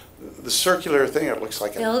explain the circular thing. It looks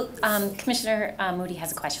like Bill, Commissioner Moody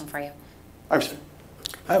has a question for you. I'm sorry.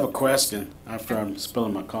 I have a question after I'm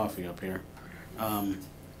spilling my coffee up here.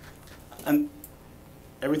 And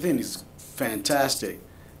everything is fantastic.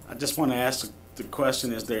 I just want to ask the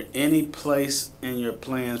question, is there any place in your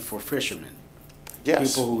plans for fishermen?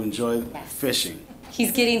 Yes. People who enjoy Yes. fishing?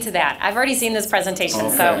 He's getting to that. I've already seen this presentation,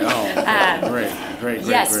 Okay. so. Oh, great.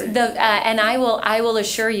 Yes, great. and I will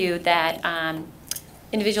assure you that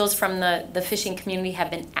individuals from the fishing community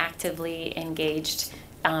have been actively engaged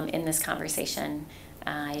in this conversation.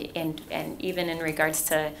 And even in regards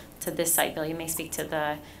to this site, Bill, you may speak to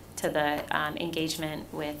the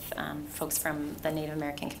engagement with folks from the Native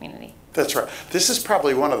American community. That's right. This is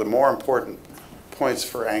probably one of the more important points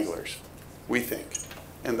for anglers, we think,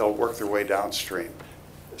 and they'll work their way downstream,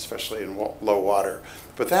 especially in low water.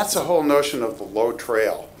 But that's the whole notion of the low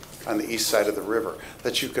trail on the east side of the river,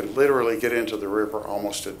 that you can literally get into the river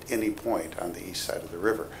almost at any point on the east side of the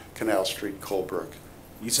river, Canal Street, Colebrook.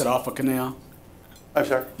 You said off of Canal? I'm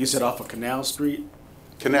sorry? You said off of Canal Street?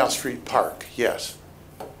 Canal Street Park, yes.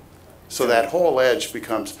 So that whole edge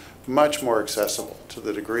becomes much more accessible to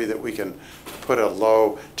the degree that we can put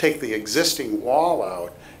take the existing wall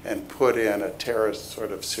out and put in a terraced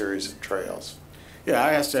sort of series of trails. Yeah,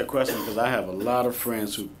 I asked that question because I have a lot of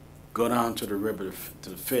friends who go down to the river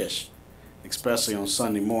to fish, especially on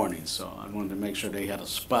Sunday mornings. So I wanted to make sure they had a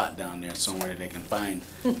spot down there somewhere they can find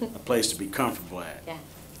a place to be comfortable at. Yeah.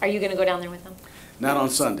 Are you going to go down there with them? Not on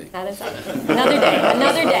Sunday. Not on Sunday.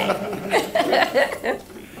 Another day.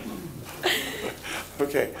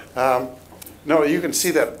 Okay. No, you can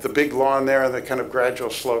see that the big lawn there, the kind of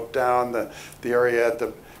gradual slope down, the area at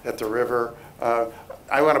the river.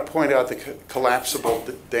 I want to point out the collapsible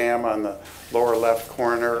dam on the lower left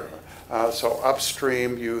corner. So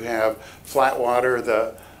upstream you have flat water.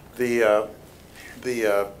 The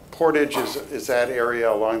portage is that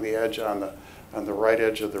area along the edge on the right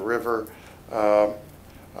edge of the river. A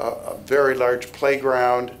very large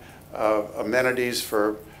playground, amenities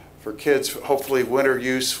for kids. Hopefully winter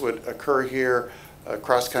use would occur here,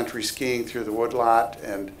 cross-country skiing through the woodlot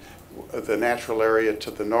and the natural area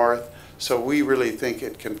to the north. So we really think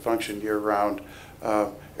it can function year-round.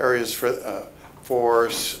 Areas for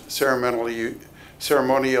ceremonial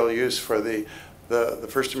use for the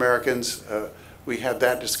First Americans. We had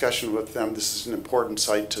that discussion with them. This is an important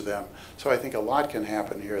site to them. So I think a lot can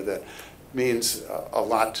happen here that means a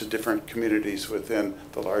lot to different communities within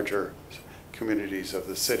the larger communities of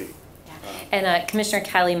the city. Yeah. And Commissioner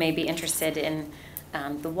Kelly may be interested in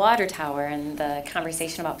the water tower and the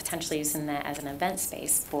conversation about potentially using that as an event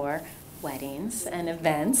space for weddings and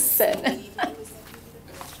events. And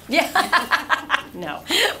yeah, no,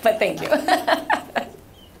 but thank you.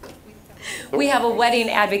 We have a wedding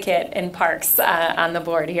advocate in parks on the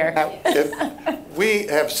board here. We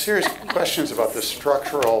have serious questions about the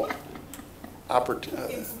structural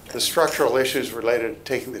issues related to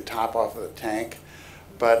taking the top off of the tank,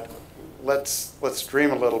 but let's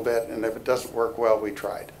dream a little bit, and if it doesn't work well, we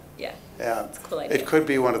tried. Yeah, It's a cool idea. It could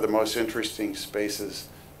be one of the most interesting spaces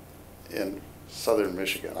in southern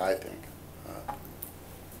Michigan, I think.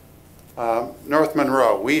 North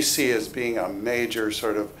Monroe, we see as being a major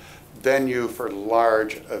sort of venue for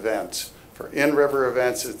large events. For in-river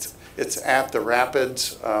events, it's at the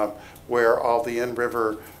rapids where all the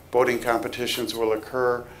in-river boating competitions will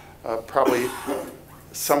occur, probably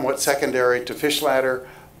somewhat secondary to fish ladder,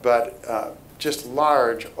 but just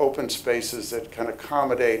large open spaces that can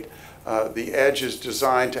accommodate. The edge is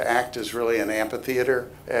designed to act as really an amphitheater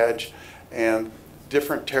edge, and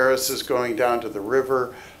different terraces going down to the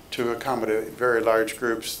river to accommodate very large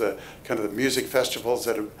groups. The kind of the music festivals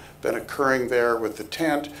that have been occurring there with the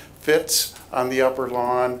tent fits on the upper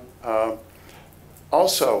lawn.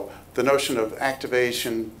 Also, the notion of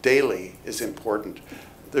activation daily is important.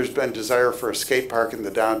 There's been desire for a skate park in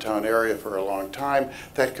the downtown area for a long time.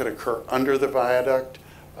 That could occur under the viaduct.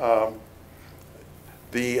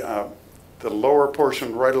 The lower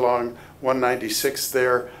portion right along 196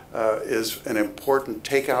 there is an important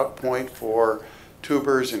takeout point for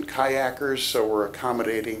tubers and kayakers, so we're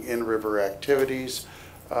accommodating in-river activities.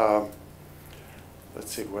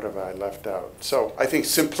 Let's see, what have I left out? So I think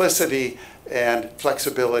simplicity and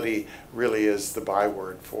flexibility really is the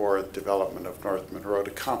byword for development of North Monroe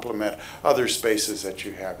to complement other spaces that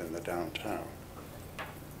you have in the downtown.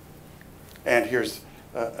 And here's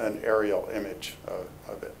an aerial image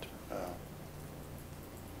of it.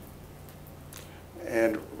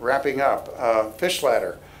 And wrapping up, fish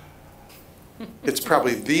ladder. It's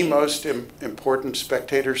probably the most important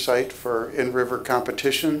spectator site for in-river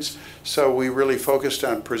competitions, so we really focused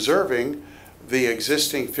on preserving the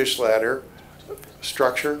existing fish ladder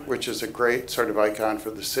structure, which is a great sort of icon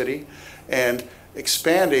for the city, and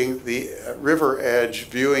expanding the river edge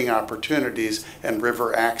viewing opportunities and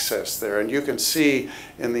river access there. And you can see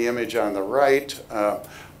in the image on the right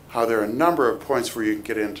how there are a number of points where you can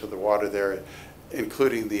get into the water there,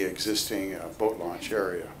 including the existing boat launch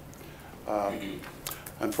area.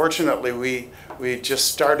 Unfortunately, we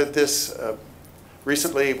just started this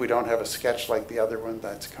recently. We don't have a sketch like the other one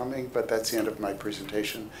that's coming, but that's the end of my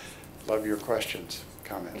presentation. Love your questions,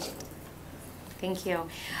 comments. Thank you.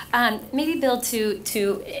 Maybe Bill,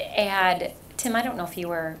 to add, Tim, I don't know if you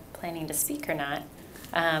were planning to speak or not.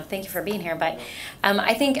 Thank you for being here, but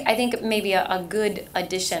I think maybe a good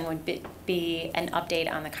addition would be an update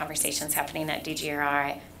on the conversations happening at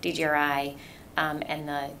DGRI, and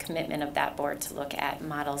the commitment of that board to look at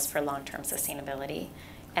models for long-term sustainability,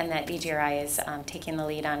 and that DGRI is taking the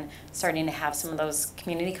lead on starting to have some of those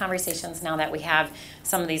community conversations now that we have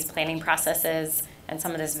some of these planning processes and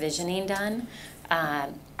some of this visioning done.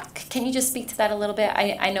 Can you just speak to that a little bit?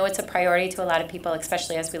 I know it's a priority to a lot of people,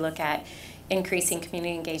 especially as we look at increasing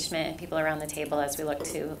community engagement and people around the table as we look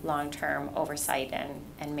to long-term oversight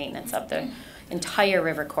and maintenance of the entire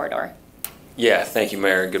river corridor. Yeah, thank you,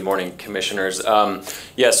 Mayor. Good morning, Commissioners.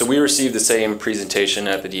 Yeah, so we received the same presentation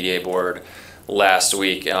at the DDA board last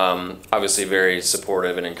week. Obviously very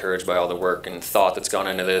supportive and encouraged by all the work and thought that's gone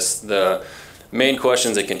into this. The main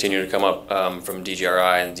questions that continue to come up from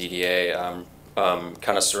DGRI and DDA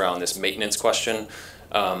kind of surround this maintenance question.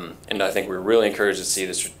 And I think we're really encouraged to see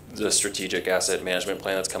the strategic asset management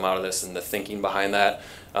plan that's come out of this and the thinking behind that.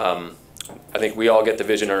 I think we all get the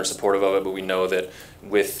vision and are supportive of it, but we know that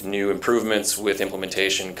with new improvements, with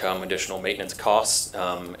implementation come additional maintenance costs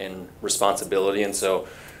and responsibility. And so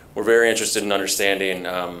we're very interested in understanding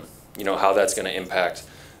how that's going to impact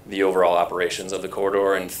the overall operations of the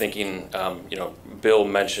corridor, and thinking, Bill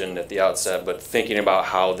mentioned at the outset, but thinking about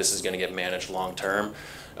how this is going to get managed long term,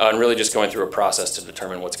 and really just going through a process to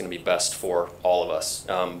determine what's going to be best for all of us,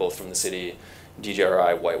 both from the city,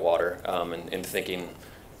 DGRI, Whitewater, and thinking,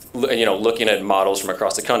 looking at models from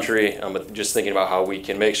across the country, but just thinking about how we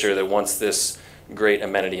can make sure that once this great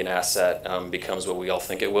amenity and asset becomes what we all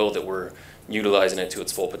think it will, that we're utilizing it to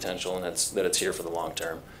its full potential, and that it's here for the long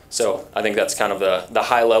term. So I think that's kind of the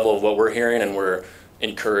high level of what we're hearing, and we're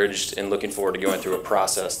encouraged and looking forward to going through a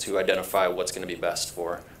process to identify what's going to be best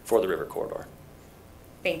for the river corridor.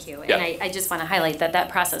 Thank you. Yeah. And I just want to highlight that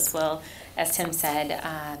process will, as Tim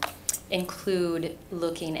said, include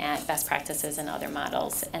looking at best practices and other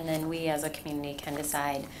models, and then we as a community can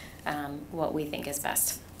decide what we think is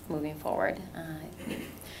best moving forward.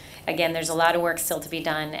 Again, there's a lot of work still to be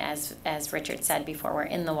done, as Richard said, before we're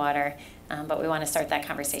in the water, but we want to start that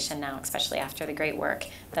conversation now, especially after the great work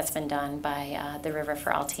that's been done by the River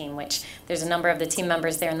for All team, which there's a number of the team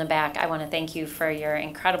members there in the back. I want to thank you for your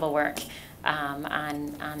incredible work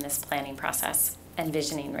on this planning process and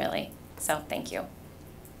visioning, really. So thank you.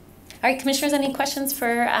 All right, Commissioners, any questions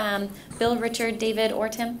for Bill, Richard, David, or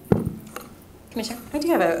Tim? Commissioner? I do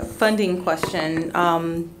have a funding question.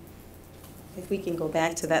 If we can go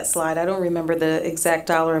back to that slide, I don't remember the exact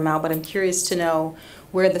dollar amount, but I'm curious to know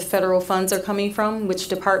where the federal funds are coming from, which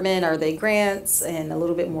department, are they grants, and a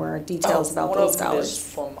little bit more details about those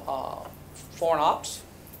dollars. One of them is from Foreign Ops,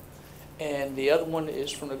 and the other one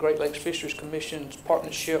is from the Great Lakes Fisheries Commission's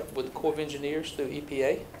partnership with the Corps of Engineers through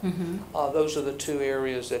EPA. Mm-hmm. Those are the two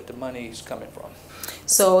areas that the money is coming from.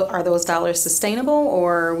 So are those dollars sustainable,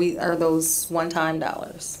 or are those one-time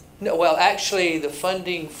dollars? No, well, actually, the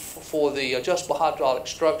funding for the adjustable hydraulic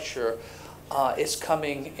structure is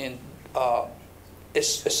coming in. It's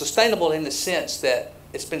sustainable in the sense that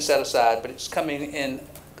it's been set aside, but it's coming in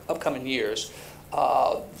upcoming years.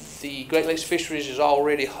 The Great Lakes Fisheries is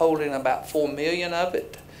already holding about $4 million of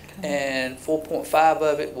it, okay, and 4.5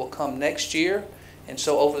 of it will come next year. And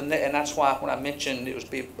so and that's why when I mentioned it was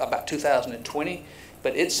be about 2020,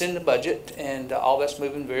 but it's in the budget, and all that's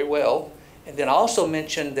moving very well. And then I also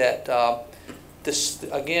mentioned that this,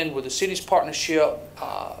 again, with the city's partnership,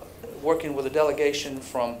 working with a delegation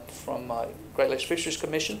from Great Lakes Fisheries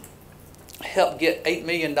Commission, helped get $8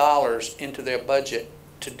 million into their budget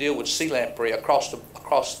to deal with sea lamprey across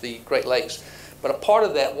the Great Lakes. But a part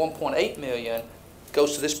of that $1.8 million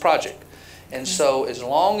goes to this project. And so as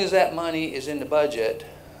long as that money is in the budget,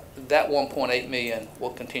 that $1.8 million will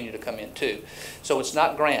continue to come in too. So it's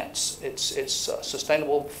not grants, it's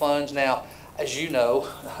sustainable funds. Now, as you know,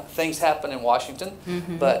 things happen in Washington,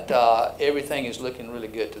 but everything is looking really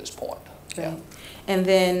good to this point. Yeah. And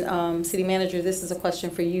then, City Manager, this is a question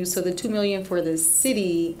for you. So the $2 million for the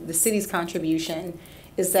city's contribution,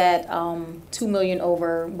 is that $2 million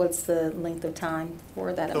over, what's the length of time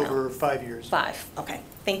for that amount? Over 5 years. 5, okay,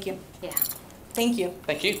 thank you. Yeah. Thank you.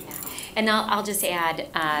 Thank you. Yeah. And I'll just add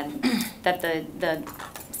that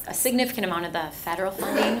a significant amount of the federal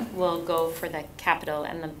funding will go for the capital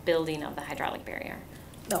and the building of the hydraulic barrier.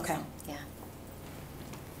 Okay. Yeah.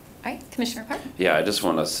 All right, Commissioner Park. Yeah, I just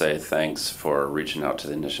want to say thanks for reaching out to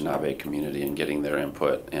the Anishinaabe community and getting their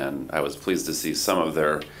input. And I was pleased to see some of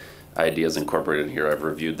their ideas incorporated here. I've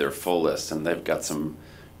reviewed their full list, and they've got some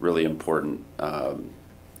really important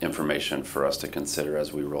information for us to consider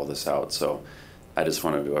as we roll this out. So I just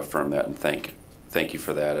wanted to affirm that and thank you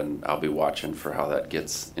for that. And I'll be watching for how that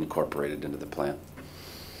gets incorporated into the plan.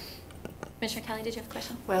 Commissioner Kelly, did you have a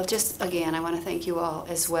question? Well, just again, I want to thank you all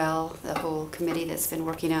as well, the whole committee that's been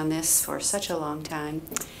working on this for such a long time.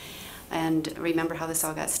 And remember how this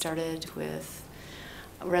all got started with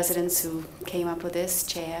residents who came up with this,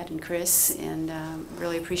 Chad and Chris, and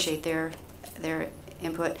really appreciate their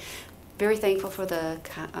input. Very thankful for the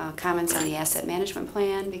comments on the asset management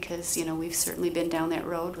plan, because you know we've certainly been down that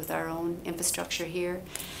road with our own infrastructure here.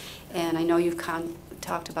 And I know you've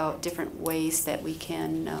talked about different ways that we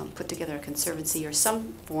can put together a conservancy or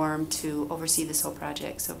some form to oversee this whole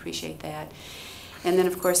project, so appreciate that. And then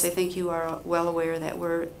of course I think you are well aware that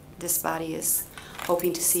this body is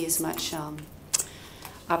hoping to see as much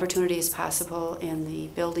opportunity as possible in the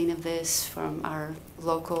building of this from our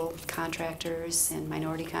local contractors and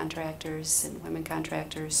minority contractors and women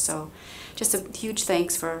contractors. So just a huge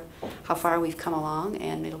thanks for how far we've come along,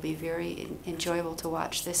 and it'll be very enjoyable to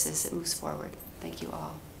watch this as it moves forward. Thank you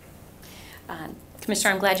all.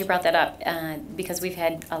 Commissioner, I'm glad you brought that up because we've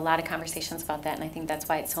had a lot of conversations about that, and I think that's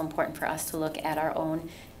why it's so important for us to look at our own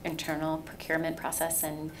internal procurement process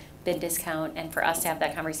and bid discount, and for us to have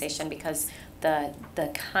that conversation, because the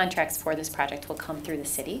contracts for this project will come through the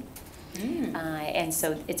city. And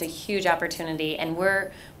so it's a huge opportunity, and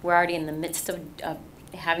we're already in the midst of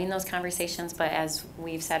having those conversations, but as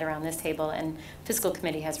we've said around this table, and fiscal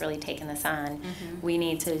committee has really taken this on, we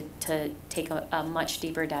need to take a much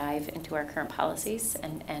deeper dive into our current policies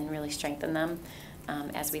and really strengthen them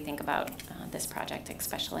as we think about this project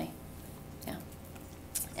especially. Yeah.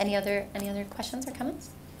 Any other questions or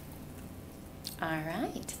comments? All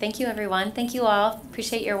right. Thank you, everyone. Thank you all.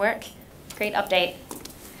 Appreciate your work. Great update.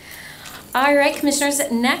 All right, Commissioners,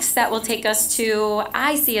 next that will take us to,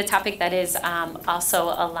 I see a topic that is also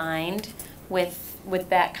aligned with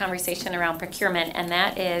that conversation around procurement, and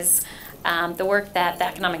that is the work that the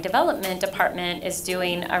Economic Development Department is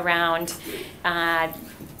doing around an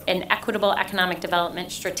equitable economic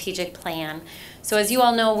development strategic plan. So as you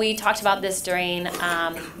all know, we talked about this during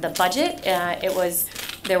the budget.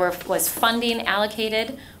 There was funding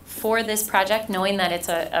allocated for this project, knowing that it's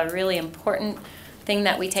a really important thing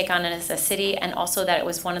that we take on as a city, and also that it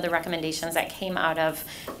was one of the recommendations that came out of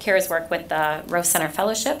Kara's work with the Rose Center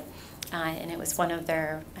Fellowship. And it was one of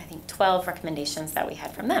their, I think, 12 recommendations that we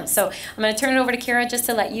had from them. So I'm going to turn it over to Kara just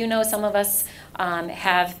to let you know some of us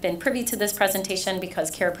have been privy to this presentation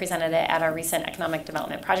because Kara presented it at our recent Economic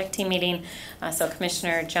Development Project Team meeting. So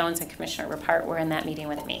Commissioner Jones and Commissioner Rapart were in that meeting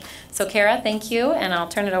with me. So Kara, thank you, and I'll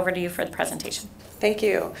turn it over to you for the presentation. Thank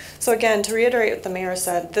you. So again, to reiterate what the mayor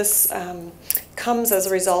said, this comes as a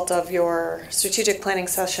result of your strategic planning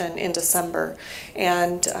session in December.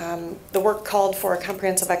 And the work called for a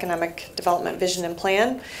comprehensive economic development vision and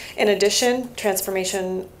plan. In addition,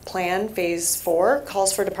 Transformation Plan Phase 4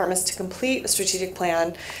 calls for departments to complete a strategic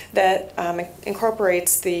plan that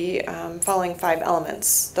incorporates the following 5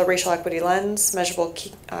 elements: the racial equity lens, measurable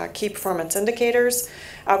key performance indicators,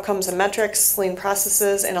 outcomes and metrics, lean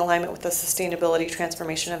processes, in alignment with the sustainability,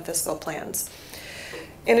 transformation, and fiscal plans.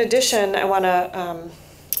 In addition, I want to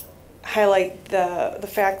highlight the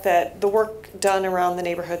fact that the work done around the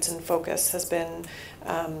neighborhoods in focus has been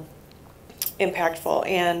impactful,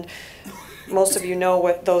 and most of you know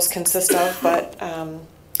what those consist of, but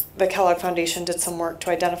the Kellogg Foundation did some work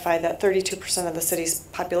to identify that 32% of the city's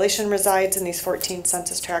population resides in these 14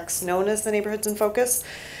 census tracts known as the neighborhoods in focus,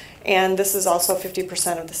 and this is also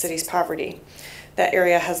 50% of the city's poverty. That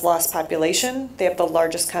area has lost population, they have the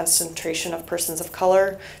largest concentration of persons of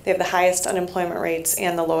color, they have the highest unemployment rates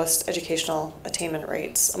and the lowest educational attainment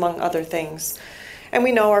rates, among other things. And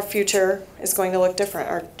we know our future is going to look different.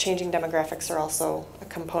 Our changing demographics are also a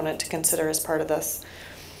component to consider as part of this.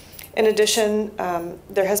 In addition,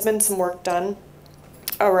 there has been some work done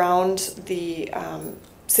around the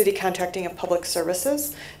city contracting of public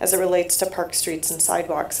services as it relates to park streets and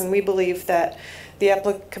sidewalks. And we believe that the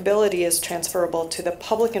applicability is transferable to the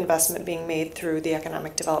public investment being made through the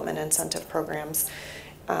economic development incentive programs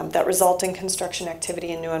that result in construction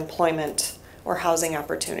activity and new employment or housing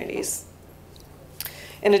opportunities.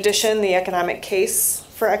 In addition, the economic case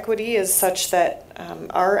for equity is such that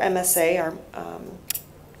our MSA, our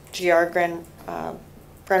GR Grand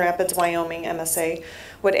Rapids, Wyoming MSA,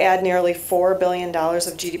 would add nearly $4 billion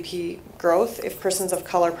of GDP growth if persons of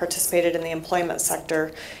color participated in the employment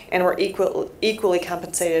sector and were equally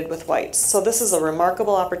compensated with whites. So this is a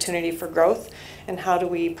remarkable opportunity for growth, and how do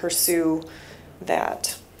we pursue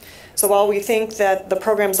that? So while we think that the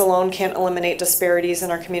programs alone can't eliminate disparities in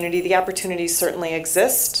our community, the opportunities certainly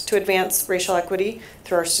exist to advance racial equity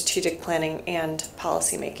through our strategic planning and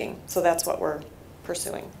policy making. So that's what we're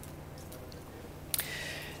pursuing.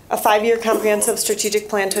 A 5-year comprehensive strategic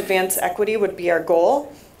plan to advance equity would be our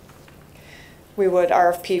goal. We would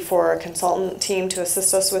RFP for a consultant team to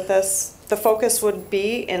assist us with this. The focus would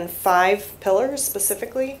be in 5 pillars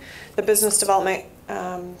specifically: the business development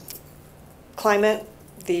climate,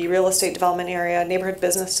 the real estate development area, neighborhood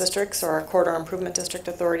business districts or our corridor improvement district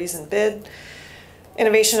authorities and bid,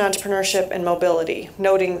 innovation, entrepreneurship, and mobility,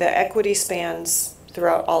 noting that equity spans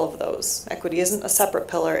throughout all of those. Equity isn't a separate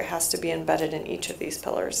pillar, it has to be embedded in each of these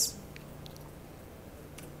pillars.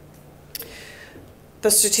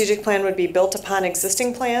 The strategic plan would be built upon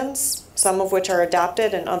existing plans, some of which are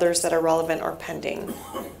adopted and others that are relevant or pending.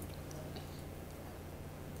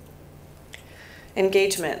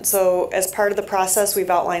 Engagement. So as part of the process, we've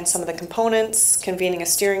outlined some of the components, convening a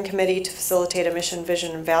steering committee to facilitate a mission,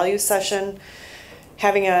 vision, and values session,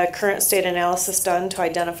 having a current state analysis done to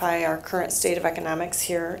identify our current state of economics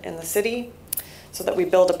here in the city so that we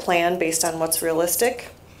build a plan based on what's realistic,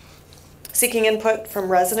 seeking input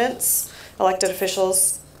from residents, elected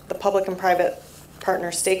officials, the public and private partner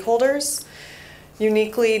stakeholders,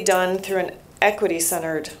 uniquely done through an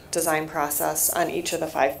equity-centered design process on each of the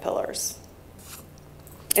 5 pillars.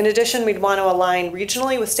 In addition, we'd want to align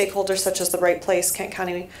regionally with stakeholders such as the Right Place, Kent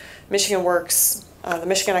County, Michigan Works, the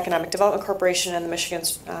Michigan Economic Development Corporation, and the Michigan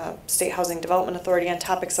State Housing Development Authority on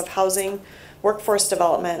topics of housing, workforce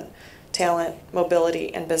development, talent,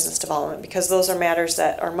 mobility, and business development, because those are matters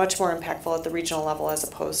that are much more impactful at the regional level as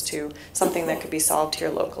opposed to something that could be solved here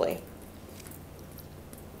locally.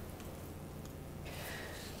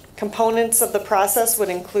 Components of the process would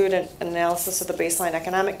include an analysis of the baseline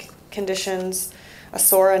economic conditions, a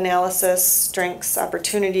SOAR analysis, strengths,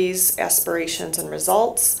 opportunities, aspirations, and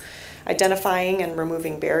results, identifying and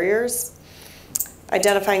removing barriers,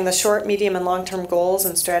 identifying the short, medium, and long-term goals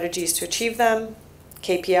and strategies to achieve them,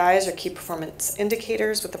 KPIs or key performance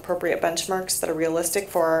indicators with appropriate benchmarks that are realistic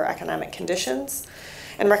for our economic conditions,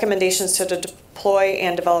 and recommendations to deploy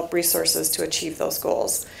and develop resources to achieve those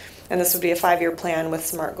goals. And this would be a 5-year plan with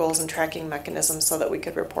SMART goals and tracking mechanisms so that we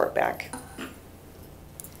could report back.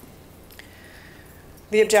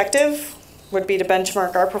 The objective would be to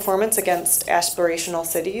benchmark our performance against aspirational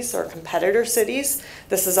cities or competitor cities.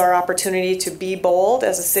 This is our opportunity to be bold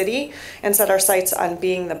as a city and set our sights on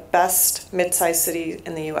being the best mid-sized city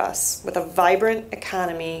in the U.S. with a vibrant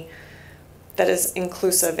economy that is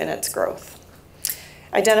inclusive in its growth.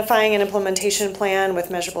 Identifying an implementation plan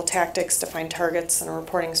with measurable tactics, defined targets, and a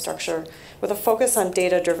reporting structure with a focus on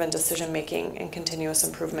data-driven decision-making and continuous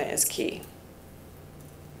improvement is key.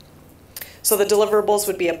 So the deliverables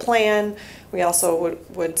would be a plan. We also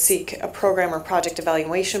would seek a program or project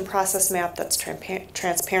evaluation process map that's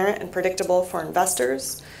transparent and predictable for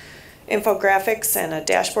investors, infographics and a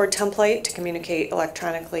dashboard template to communicate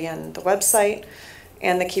electronically on the website,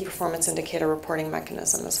 and the key performance indicator reporting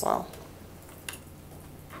mechanism as well.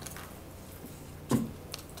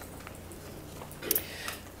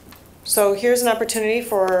 So here's an opportunity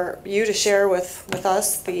for you to share with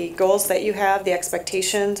us the goals that you have, the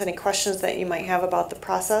expectations, any questions that you might have about the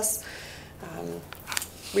process.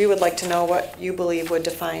 We would like to know what you believe would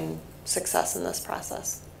define success in this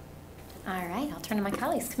process. All right, I'll turn to my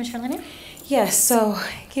colleagues. Commissioner Leonard? Yes, so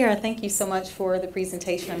Kara, thank you so much for the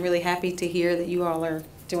presentation. I'm really happy to hear that you all are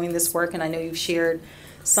doing this work, and I know you've shared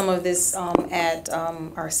some of this at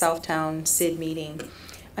our Southtown SID meeting.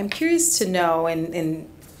 I'm curious to know and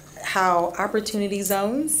how opportunity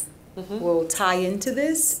zones will tie into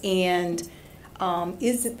this, and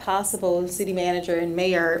is it possible, city manager and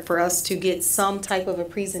mayor, for us to get some type of a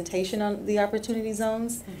presentation on the opportunity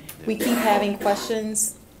zones? We keep having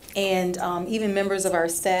questions, and even members of our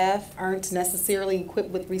staff aren't necessarily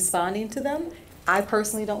equipped with responding to them. I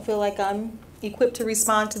personally don't feel like I'm equipped to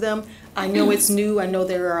respond to them. I know it's new. I know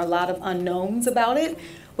there are a lot of unknowns about it.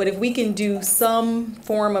 but if we can do some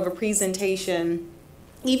form of a presentation,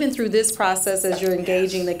 even through this process as you're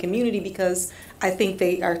engaging the community, because I think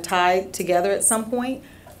they are tied together at some point.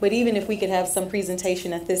 But even if we could have some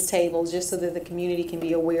presentation at this table, just so that the community can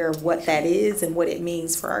be aware of what that is and what it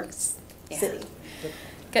means for our city.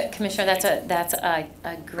 Good, Commissioner, that's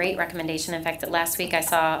a great recommendation. In fact, last week I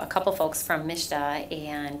saw a couple folks from MISHDA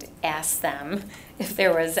and asked them if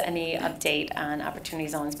there was any update on opportunity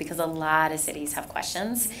zones, because a lot of cities have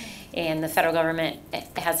questions, and the federal government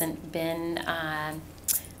hasn't been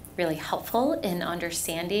really helpful in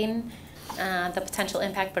understanding the potential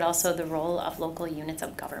impact, but also the role of local units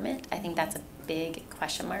of government. I think that's a big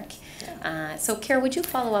question mark. Yeah. So Kara, would you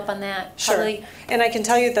follow up on that? Sure. Probably. And I can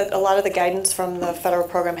tell you that a lot of the guidance from the federal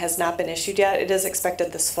program has not been issued yet. It is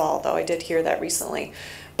expected this fall, though. I did hear that recently.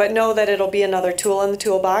 But know that it'll be another tool in the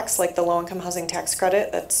toolbox, like the low-income housing tax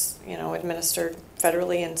credit that's, you know, administered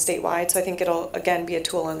federally and statewide. So I think it'll, again, be a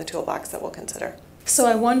tool in the toolbox that we'll consider. So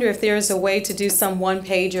I wonder if there's a way to do some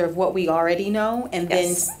one-pager of what we already know, and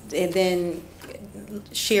then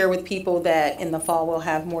share with people that in the fall we'll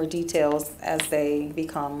have more details as they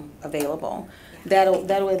become available.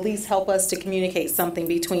 That'll at least help us to communicate something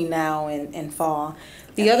between now and fall.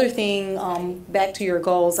 The other thing, back to your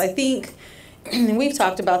goals, I think, and we've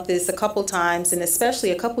talked about this a couple times, and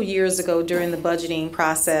especially a couple years ago during the budgeting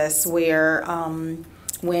process, where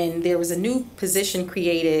when there was a new position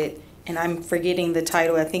created, and I'm forgetting the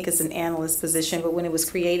title, I think it's an analyst position, but when it was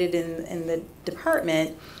created in the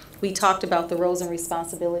department, we talked about the roles and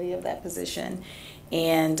responsibility of that position,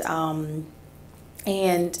 and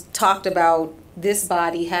talked about this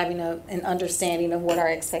body having an understanding of what our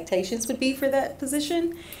expectations would be for that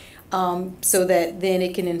position, so that then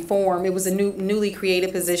it can inform. It was a newly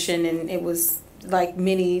created position, and it was like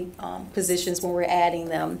many positions when we're adding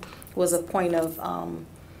them, was a point of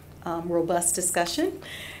robust discussion.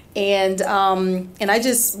 And I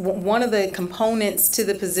just, one of the components to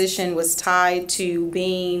the position was tied to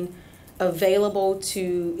being available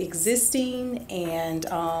to existing and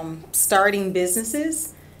starting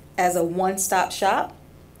businesses as a one-stop shop,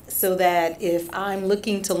 so that if I'm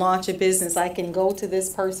looking to launch a business, I can go to this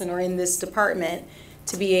person or in this department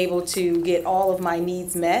to be able to get all of my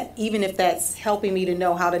needs met, even if that's helping me to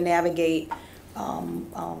know how to navigate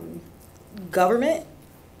government,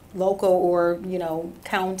 local or, you know,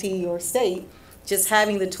 county or state, just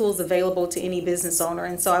having the tools available to any business owner.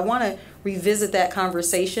 And so I want to revisit that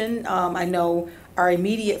conversation. I know our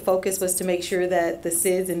immediate focus was to make sure that the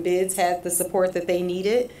SIDS and BIDs had the support that they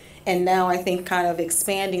needed. And now I think kind of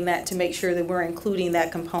expanding that to make sure that we're including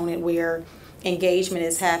that component where engagement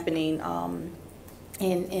is happening on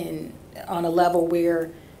a level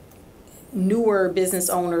where newer business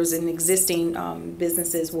owners and existing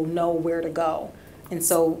businesses will know where to go. And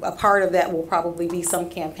so a part of that will probably be some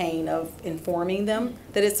campaign of informing them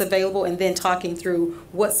that it's available, and then talking through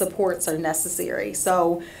what supports are necessary.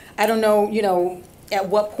 So I don't know, you know, at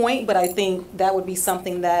what point, but I think that would be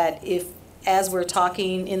something that if, as we're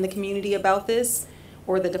talking in the community about this,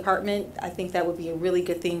 or the department, I think that would be a really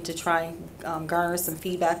good thing to try and garner some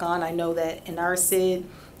feedback on. I know that in our SID,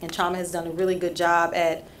 and Chama has done a really good job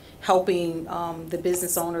at helping the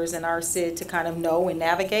business owners in our SID to kind of know and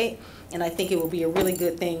navigate. And I think it will be a really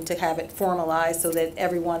good thing to have it formalized so that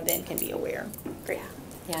everyone then can be aware. Great.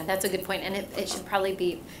 Yeah, that's a good point. And it should probably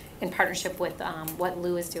be in partnership with what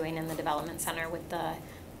Lou is doing in the Development Center with the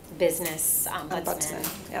business ombudsman.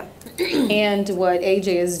 Yeah. And what AJ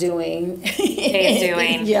is doing.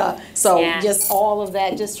 Yeah. So yeah. Just all of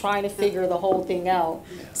that, just trying to figure the whole thing out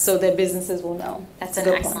so that businesses will know. That's an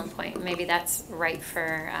excellent point. Maybe that's right for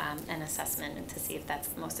an assessment, and to see if that's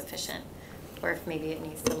the most efficient, or if maybe it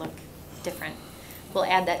needs to look different. We'll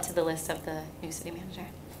add that to the list of the new city manager.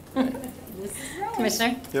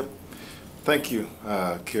 Commissioner? Yep. Thank you,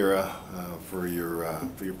 Kara, for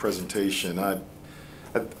your presentation.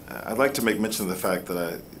 I'd like to make mention of the fact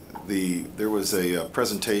that there was a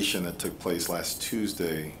presentation that took place last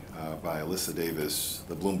Tuesday by Alyssa Davis,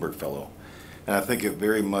 the Bloomberg Fellow, and I think it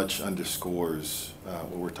very much underscores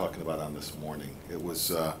what we're talking about on this morning. It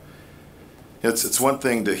was it's one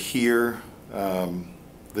thing to hear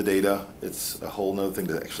the data; it's a whole nother thing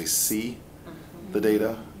to actually see the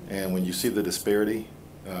data. And when you see the disparity,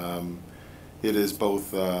 it is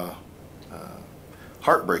both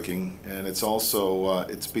heartbreaking, and it's also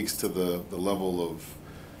it speaks to the level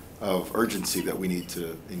of urgency that we need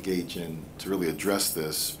to engage in to really address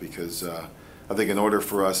this, because I think in order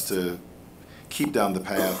for us to keep down the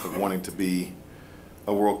path of wanting to be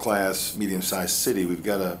a world-class, medium-sized city, we've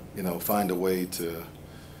got to find a way to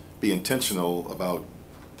be intentional about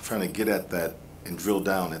trying to get at that and drill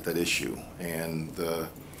down at that issue. And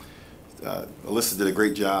Alyssa did a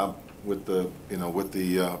great job with the, with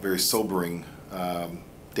the very sobering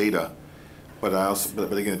data, but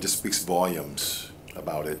but again, it just speaks volumes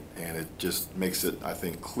about it, and it just makes it, I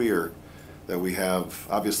think, clear that we have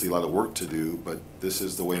obviously a lot of work to do, but this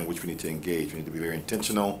is the way in which we need to engage. We need to be very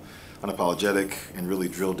intentional, unapologetic, and really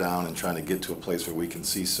drill down and trying to get to a place where we can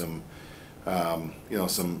see some,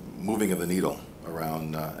 some moving of the needle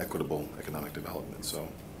around equitable economic development. So.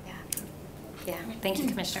 Yeah, thank you,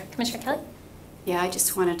 Commissioner. Commissioner Kelly? Yeah, I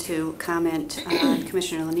just wanted to comment on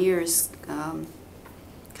Commissioner Lanier's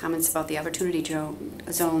comments about the opportunity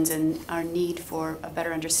zones and our need for a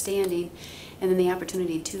better understanding, and then the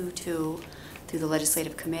opportunity through the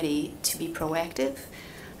legislative committee to be proactive.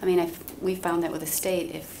 I mean, we found that with the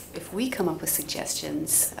state, if we come up with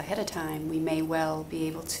suggestions ahead of time, we may well be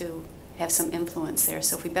able to have some influence there.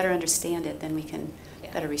 So if we better understand it, then we can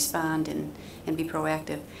better respond and be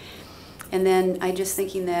proactive. And then I'm just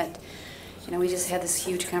thinking that, we just had this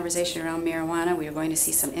huge conversation around marijuana. We are going to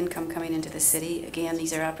see some income coming into the city. Again,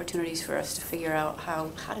 these are opportunities for us to figure out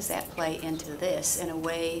how does that play into this in a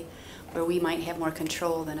way where we might have more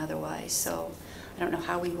control than otherwise. So I don't know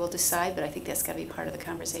how we will decide, but I think that's got to be part of the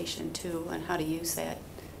conversation too, on how to use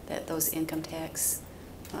those income tax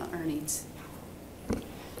earnings.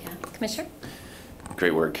 Yeah, Commissioner?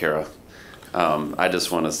 Great work, Kara. I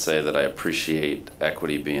just want to say that I appreciate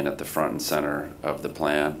equity being at the front and center of the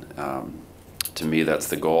plan. To me, that's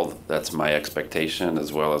the goal. That's my expectation,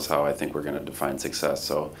 as well as how I think we're going to define success.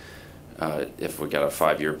 So if we got a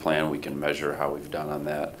 5-year plan, we can measure how we've done on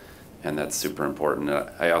that, and that's super important.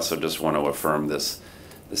 I also just want to affirm this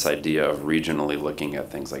idea of regionally looking at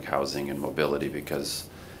things like housing and mobility, because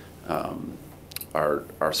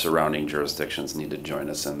our surrounding jurisdictions need to join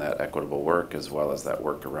us in that equitable work, as well as that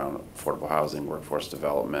work around affordable housing, workforce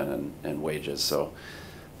development, and wages. So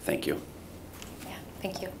thank you. Yeah,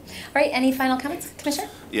 thank you. All right, any final comments, Commissioner?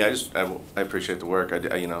 Yeah, I appreciate the work. I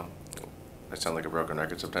sound like a broken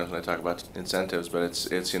record sometimes when I talk about incentives, but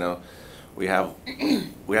it's we have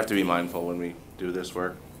to be mindful when we do this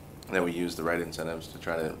work that we use the right incentives to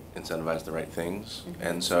try to incentivize the right things. Mm-hmm.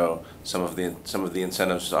 And so some of the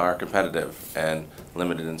incentives are competitive and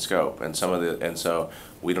limited in scope, and so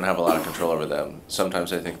we don't have a lot of control over them.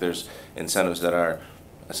 Sometimes I think there's incentives that are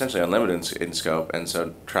essentially unlimited in scope, and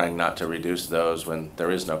so trying not to reduce those when there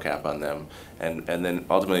is no cap on them, and then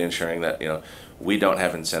ultimately ensuring that we don't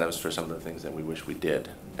have incentives for some of the things that we wish we did.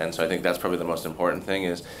 And so I think that's probably the most important thing,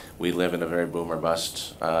 is we live in a very boom or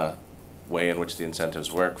bust way in which the incentives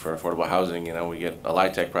work for affordable housing. We get a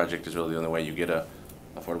LIHTC project is really the only way you get a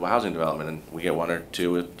affordable housing development, and we get 1 or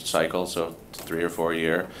 2 a cycle, so 3 or 4 a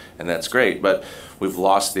year, and that's great. But we've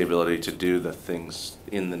lost the ability to do the things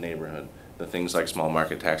in the neighborhood, the things like small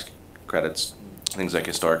market tax credits, things like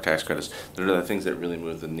historic tax credits. Those are the things that really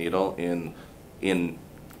move the needle in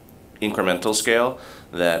incremental scale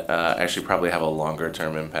that actually probably have a longer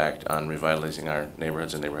term impact on revitalizing our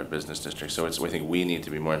neighborhoods and neighborhood business districts. So we think we need to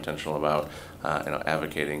be more intentional about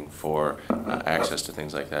advocating for access to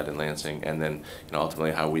things like that in Lansing, and then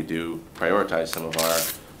ultimately how we do prioritize some of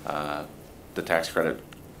our the tax credit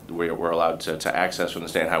we're allowed to access from the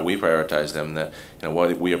state, and how we prioritize them. That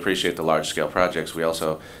while we appreciate the large scale projects, we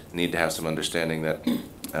also need to have some understanding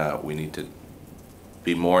that we need to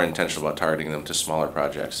be more intentional about targeting them to smaller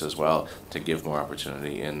projects as well, to give more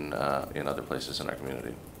opportunity in other places in our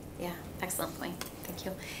community. Yeah, excellent point. Thank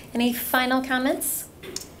you. Any final comments?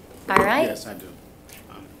 All right. Yes, I do.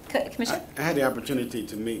 Commissioner? I had the opportunity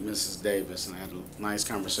to meet Mrs. Davis, and I had a nice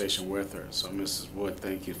conversation with her. So, Mrs. Wood,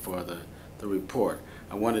 thank you for the report.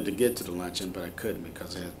 I wanted to get to the luncheon, but I couldn't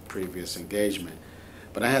because I had previous engagement.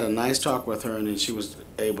 But I had a nice talk with her, and then she was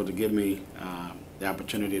able to give me the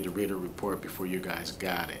opportunity to read a report before you guys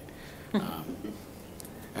got it.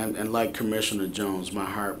 And like Commissioner Jones, my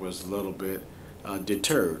heart was a little bit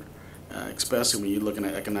deterred, especially when you're looking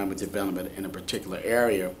at economic development in a particular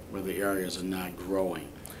area where the areas are not growing.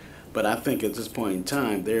 But I think at this point in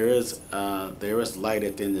time, there is light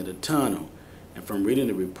at the end of the tunnel. And from reading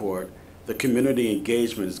the report, the community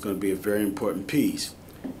engagement is going to be a very important piece.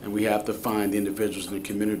 And we have to find the individuals in the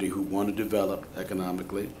community who want to develop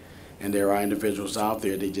economically. And there are individuals out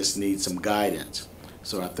there that just need some guidance.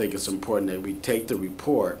 So I think it's important that we take the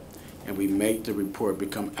report and we make the report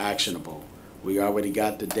become actionable. We already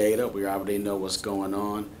got the data. We already know what's going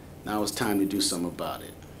on. Now it's time to do something about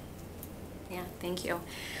it. Yeah, thank you.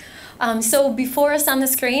 So before us on the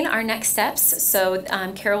screen are next steps. So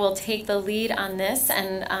Kara will take the lead on this.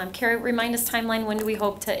 And Kara, remind us timeline. When do we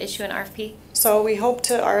hope to issue an RFP? So we hope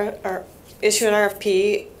to issue an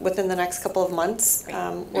RFP within the next couple of months.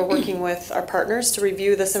 We're working with our partners to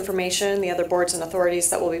review this information, the other boards and authorities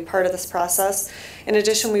that will be part of this process. In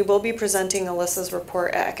addition, we will be presenting Alyssa's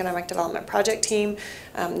report at Economic Development Project Team.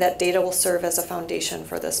 That data will serve as a foundation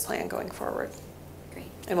for this plan going forward. Great.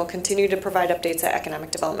 And we'll continue to provide updates at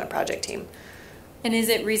Economic Development Project Team. And is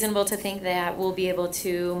it reasonable to think that we'll be able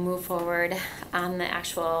to move forward on the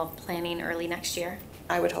actual planning early next year?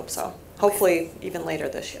 I would hope so. Hopefully even later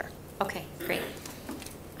this year. Okay, great.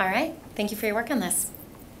 All right, thank you for your work on this.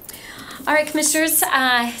 All right, commissioners,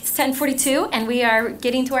 it's 10:42 and we are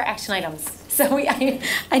getting to our action items. So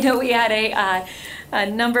I know we had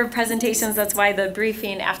a number of presentations, that's why the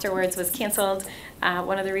briefing afterwards was canceled.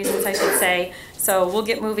 One of the reasons I should say. So we'll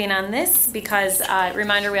get moving on this because,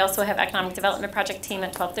 reminder, we also have Economic Development Project Team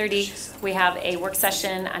at 12:30. We have a work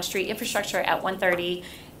session on street infrastructure at 1:30.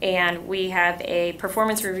 And we have a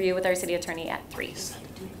performance review with our city attorney at 3.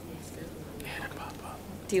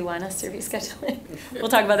 Do you want us to reschedule it? We'll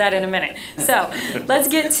talk about that in a minute. So let's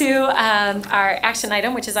get to our action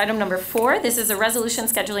item, which is item number 4. This is a resolution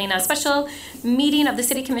scheduling a special meeting of the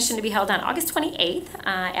City Commission to be held on August 28th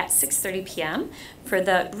at 6:30 p.m. for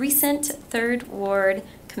the recent 3rd Ward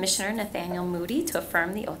Commissioner Nathaniel Moody to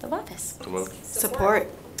affirm the oath of office. Support.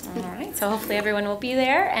 All right, so hopefully everyone will be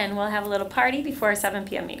there and we'll have a little party before our 7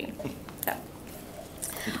 p.m. meeting. So,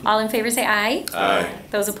 all in favor say aye. Aye.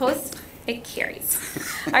 Those opposed? It carries.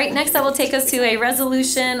 All right, next that will take us to a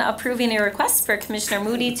resolution approving a request for Commissioner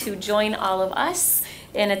Moody to join all of us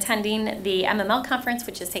in attending the MML conference,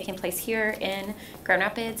 which is taking place here in Grand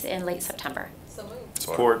Rapids in late September. So moved.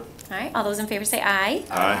 Support. All right, all those in favor say aye.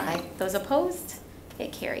 Aye. Those opposed?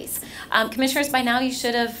 It carries. Commissioners, by now you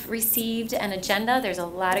should have received an agenda. There's a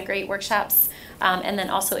lot of great workshops and then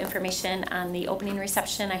also information on the opening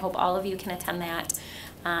reception. I hope all of you can attend that.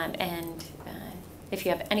 And if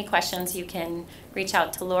you have any questions, you can reach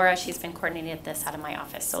out to Laura. She's been coordinating this out of my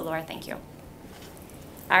office. So Laura, thank you.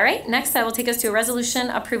 All right, next that will take us to a resolution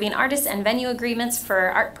approving artist and venue agreements for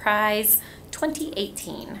Art Prize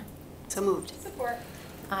 2018. So moved. Support.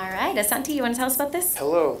 All right, Asante, you want to tell us about this?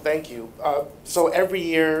 Hello, thank you. So every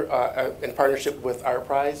year, in partnership with Art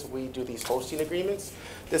Prize, we do these hosting agreements.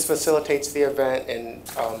 This facilitates the event and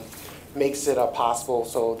makes it possible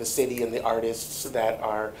so the city and the artists that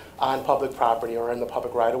are on public property or in the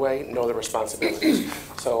public right-of-way know their responsibilities.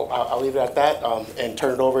 So I'll leave it at that and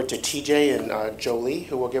turn it over to TJ and Jolie,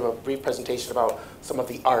 who will give a brief presentation about some of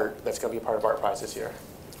the art that's going to be a part of Art Prize this year.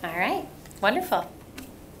 All right, wonderful.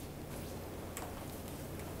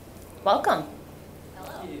 Welcome.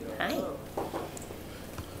 Hello. Hi.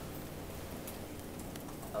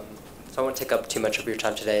 So I won't take up too much of your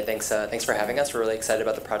time today. Thanks for having us. We're really excited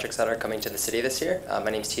about the projects that are coming to the city this year. My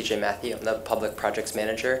name is TJ Matthew. I'm the Public Projects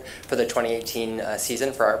Manager for the 2018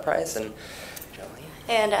 season for Art Prize. And Jolie.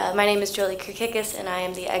 And my name is Jolie Kirkikis, and I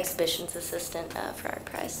am the Exhibitions Assistant for Art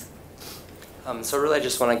Prize. So really I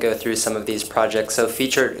just want to go through some of these projects. So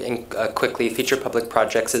quickly, Feature Public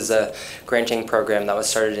Projects is a granting program that was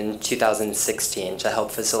started in 2016 to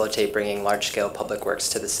help facilitate bringing large-scale public works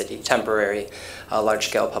to the city, temporary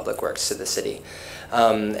large-scale public works to the city.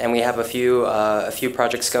 And we have a few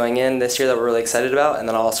projects going in this year that we're really excited about, and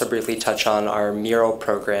then I'll also briefly touch on our mural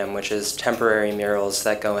program, which is temporary murals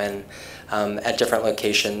that go in at different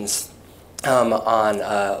locations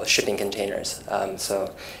on shipping containers.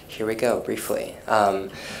 So here we go, briefly.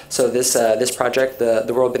 So this project,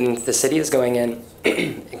 the World Beneath the City, is going in,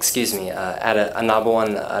 excuse me, at a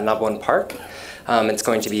Nabuan Park. It's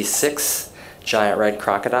going to be 6 giant red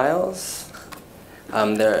crocodiles.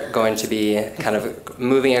 They're going to be kind of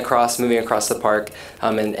moving across the park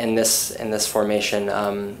in this formation.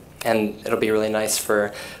 And it'll be really nice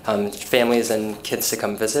for families and kids to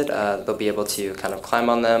come visit. They'll be able to kind of climb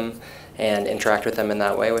on them and interact with them in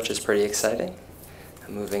that way, which is pretty exciting.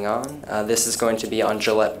 Moving on. This is going to be on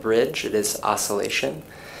Gillette Bridge. It is Oscillation.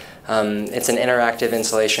 It's an interactive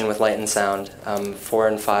installation with light and sound. 4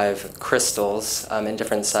 and 5 crystals in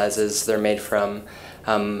different sizes. They're made from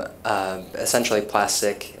essentially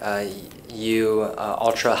plastic,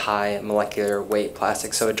 ultra high molecular weight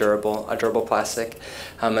plastic, so a durable plastic.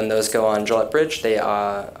 And those go on Gillette Bridge. They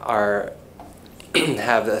have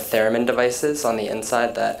the theremin devices on the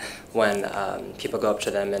inside that when people go up to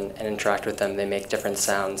them and interact with them, they make different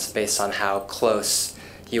sounds based on how close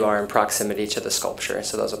you are in proximity to the sculpture.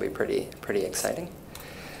 So those will be pretty exciting.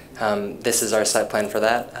 This is our site plan for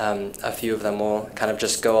that. A few of them will kind of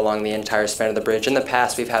just go along the entire span of the bridge. In the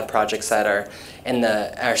past, we've had projects that are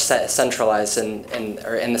centralized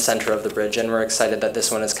or in the center of the bridge, and we're excited that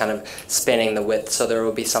this one is kind of spanning the width, so there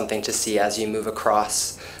will be something to see as you move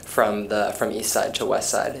across from east side to west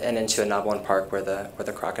side and into Anabuan Park where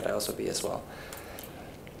the crocodiles will be as well.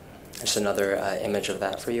 Just another image of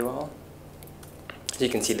that for you all. So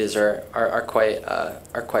you can see these are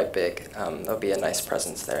quite big. There'll be a nice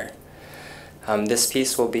presence there. This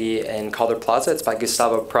piece will be in Calder Plaza. It's by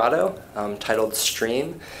Gustavo Prado, titled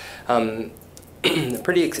Stream.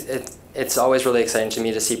 It's always really exciting to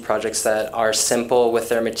me to see projects that are simple with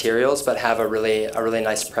their materials but have a really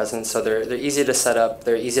nice presence. So they're easy to set up,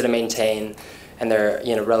 they're easy to maintain, and they're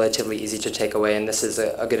relatively easy to take away. And this is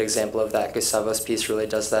a good example of that. Gustavo's piece really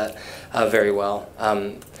does that very well.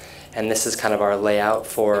 And this is kind of our layout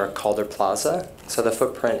for Calder Plaza. So the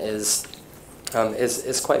footprint is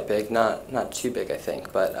quite big, not too big, I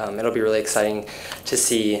think, but it'll be really exciting to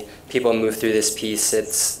see people move through this piece.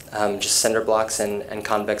 It's just cinder blocks and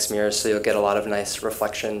convex mirrors, so you'll get a lot of nice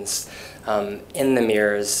reflections in the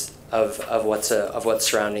mirrors of what's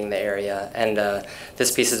surrounding the area. And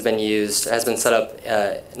this piece has been set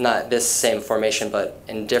up not this same formation, but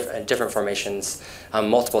in different formations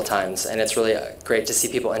multiple times, and it's really great to see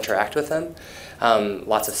people interact with them.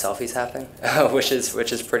 Lots of selfies happen, which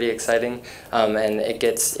is pretty exciting, and it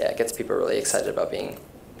gets people really excited about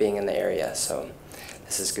being in the area. So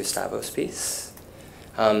this is Gustavo's piece.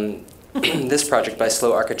 This project by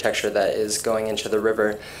Slow Architecture that is going into the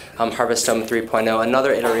river, Harvest Home 3.0,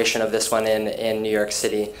 another iteration of this one in New York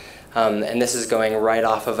City, and this is going right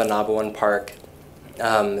off of Anabuan Park.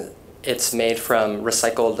 It's made from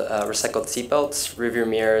recycled seatbelts, rearview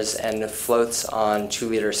mirrors, and floats on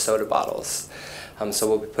 2-liter soda bottles. So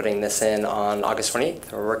we'll be putting this in on August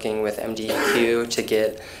 28th. We're working with MDEQ to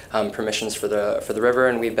get permissions for the river,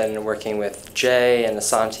 and we've been working with Jay and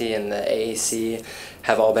Asante and the AAC.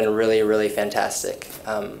 Have all been really fantastic.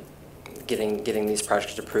 Getting these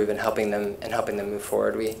projects approved and helping them move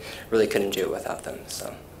forward. We really couldn't do it without them.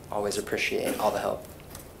 So always appreciate all the help.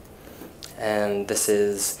 And this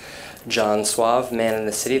is John Suave, Man in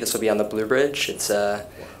the City. This will be on the Blue Bridge. It's a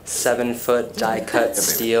 7-foot die-cut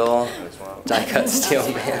steel man. I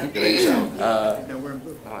don't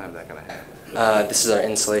have that kind of hat. This is our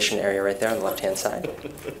installation area right there on the left-hand side.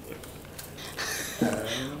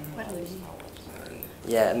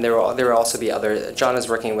 Yeah, and there will also be other. John is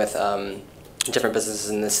working with different businesses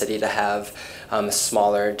in the city to have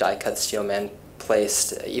smaller die-cut steel men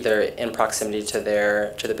placed either in proximity to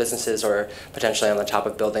the businesses or potentially on the top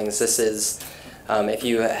of buildings. This is, if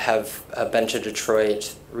you have been to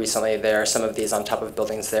Detroit recently, there are some of these on top of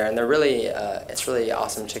buildings there, and they're really, it's really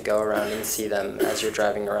awesome to go around and see them as you're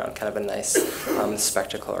driving around, kind of a nice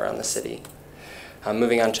spectacle around the city.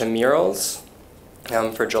 Moving on to murals.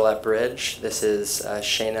 For Gillette Bridge, this is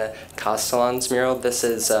Shayna Castellan's mural. This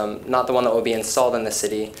is not the one that will be installed in the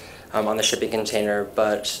city on the shipping container,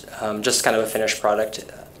 but just kind of a finished product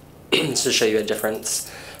to show you a difference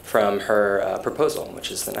from her proposal,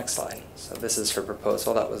 which is the next slide. So this is her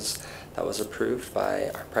proposal that was approved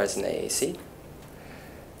by our president AAC.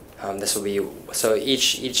 This will be, so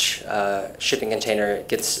each shipping container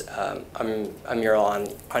gets a mural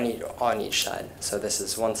on each side. So this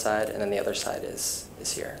is one side, and then the other side is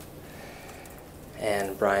here.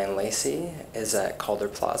 And Brian Lacey is at Calder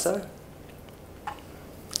Plaza.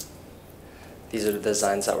 These are the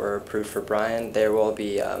designs that were approved for Brian. There will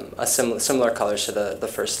be a similar colors to the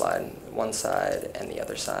first slide, one side and the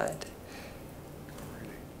other side.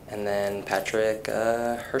 And then Patrick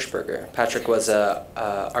Hirschberger. Patrick was a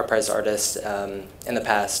Art Prize artist in the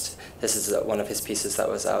past. This is one of his pieces that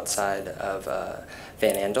was outside of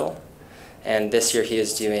Van Andel. And this year he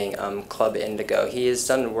is doing Club Indigo. He has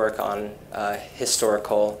done work on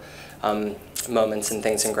historical moments and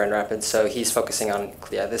things in Grand Rapids, so he's focusing on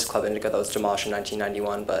this Club Indigo that was demolished in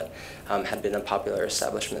 1991, but had been a popular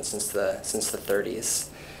establishment since the 30s.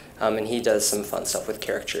 And he does some fun stuff with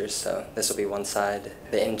characters, so this will be one side,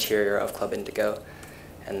 the interior of Club Indigo,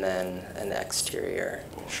 and then an exterior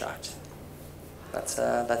shot. That's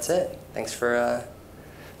it. Thanks for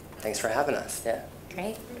having us. Yeah.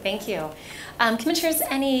 Great, thank you. Commissioners,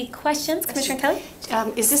 any questions? Commissioner Kelly?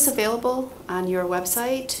 Is this available on your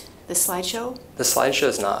website, the slideshow? The slideshow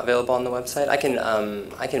is not available on the website. I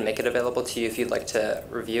can make it available to you if you'd like to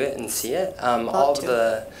review it and see it. All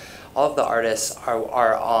of the artists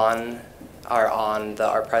are on the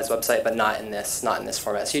Art Prize website, but not in this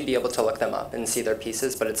format. So you'd be able to look them up and see their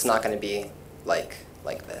pieces, but it's not going to be like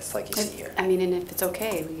this, like you see here. I mean, and if it's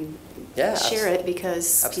okay, share it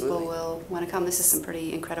because Absolutely. people will want to come. This is some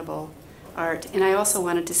pretty incredible art. And I also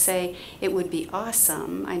wanted to say it would be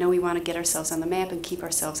awesome. I know we want to get ourselves on the map and keep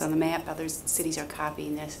ourselves on the map. Other cities are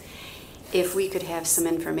copying this. If we could have some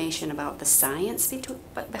information about the science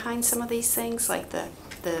behind some of these things, like the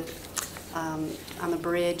on the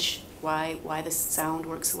bridge, why the sound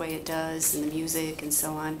works the way it does, and the music and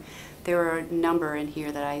so on. There are a number in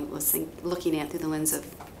here that I was looking at through the lens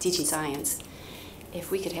of teaching science. If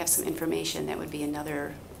we could have some information, that would be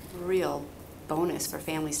another real bonus for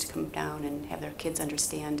families to come down and have their kids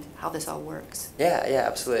understand how this all works. Yeah,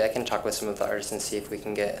 absolutely. I can talk with some of the artists and see if we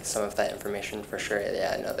can get some of that information for sure.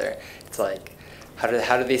 Yeah, no, it's like,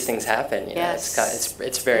 how do these things happen? You know,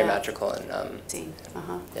 it's very magical and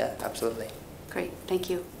yeah, absolutely. Great, thank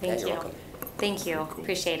you. Thank you're you. welcome. Thank you.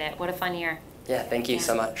 Appreciate it. What a fun year. Yeah, thank you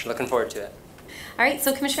so much. Looking forward to it. All right,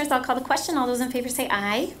 so commissioners, I'll call the question. All those in favor say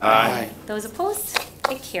aye. Aye. Those opposed?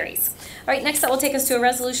 It carries. All right, next that will take us to a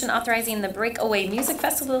resolution authorizing the Breakaway Music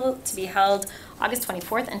Festival to be held August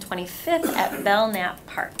 24th and 25th at Belknap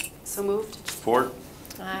Park. So moved. Support.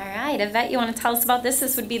 All right, Yvette, you want to tell us about this?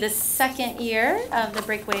 This would be the second year of the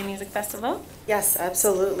Breakaway Music Festival. Yes,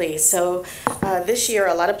 absolutely. So this year,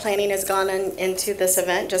 a lot of planning has gone into this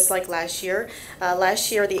event, just like last year.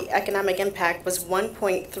 Last year, the economic impact was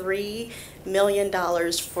 $1.3 million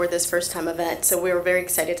for this first-time event. So we were very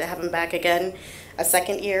excited to have them back again a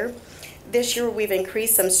second year. This year, we've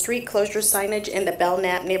increased some street closure signage in the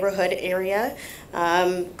Belknap neighborhood area.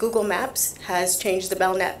 Google Maps has changed the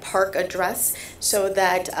Belknap Park address so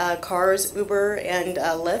that cars, Uber, and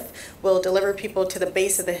Lyft will deliver people to the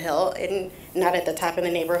base of the hill and not at the top of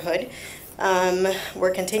the neighborhood.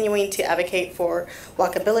 We're continuing to advocate for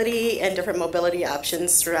walkability and different mobility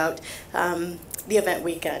options throughout the event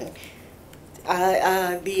weekend.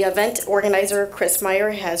 The event organizer, Chris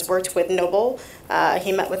Meyer, has worked with Noble.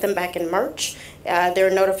 He met with them back in March.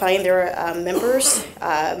 They're notifying their members.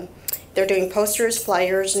 They're doing posters,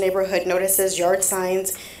 flyers, neighborhood notices, yard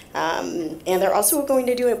signs, and they're also going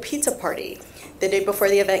to do a pizza party the day before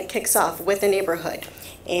the event kicks off with the neighborhood.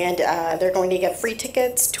 And they're going to get free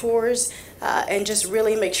tickets, tours, and just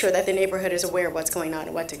really make sure that the neighborhood is aware of what's going on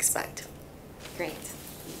and what to expect. Great.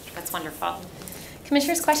 That's wonderful.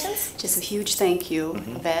 Commissioners, questions? Just a huge thank you,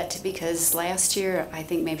 Yvette, because last year I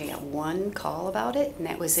think maybe I got one call about it, and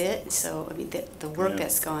that was it. So, I mean, the work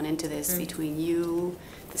that's gone into this between you,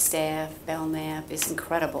 the staff, Belknap, is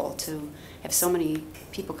incredible to have so many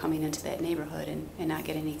people coming into that neighborhood and not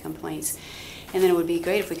get any complaints. And then it would be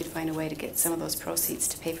great if we could find a way to get some of those proceeds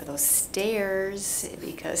to pay for those stairs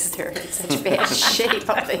because they're in such bad shape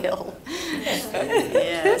up the hill.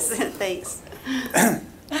 Yes, thanks.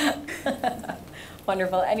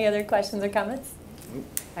 Wonderful. Any other questions or comments?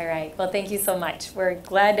 All right. Well, thank you so much. We're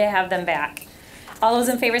glad to have them back. All those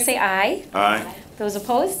in favor say aye. Aye. Those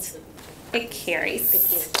opposed? It carries.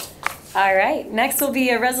 Thank you. All right. Next will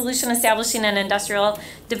be a resolution establishing an industrial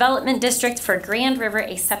development district for Grand River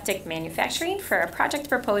Aseptic Manufacturing for a project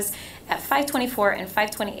proposed at 524 and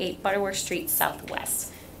 528 Butterworth Street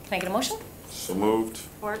Southwest. Can I get a motion? So moved.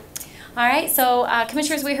 Support. All right, so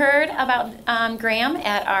Commissioners, we heard about Graham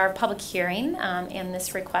at our public hearing in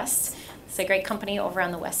this request. It's a great company over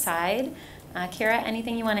on the west side. Kara,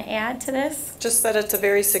 anything you want to add to this? Just that it's a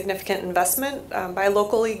very significant investment by a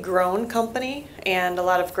locally grown company and a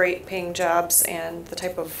lot of great paying jobs and the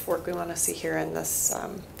type of work we want to see here in this,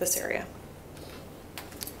 this area.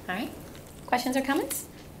 All right, questions or comments?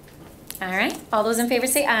 All right, all those in favor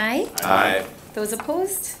say aye. Aye. Those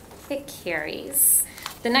opposed? It carries.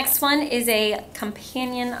 The next one is a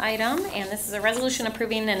companion item, and this is a resolution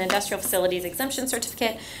approving an industrial facilities exemption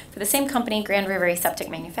certificate for the same company, Grand River Aseptic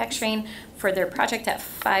Manufacturing, for their project at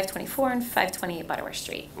 524 and 528 Butterworth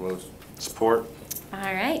Street. Support. All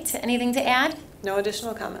right, anything to add? No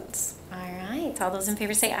additional comments. All right, all those in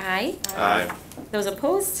favor say aye. Aye. Those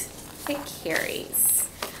opposed? It carries.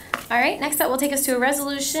 All right, next up will take us to a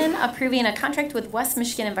resolution approving a contract with West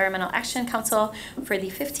Michigan Environmental Action Council for the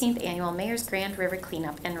 15th Annual Mayor's Grand River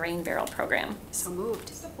Cleanup and Rain Barrel Program. So moved.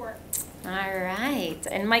 Support. All right,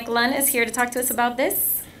 and Mike Lunn is here to talk to us about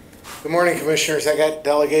this. Good morning, Commissioners. I got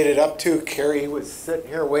delegated up to. Carrie was sitting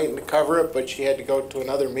here waiting to cover it, but she had to go to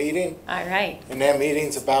another meeting. All right. And that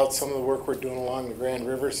meeting's about some of the work we're doing along the Grand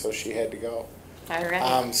River, so she had to go. All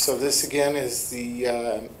right. So this again is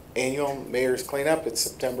the annual Mayor's Cleanup. It's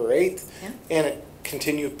September 8th, and a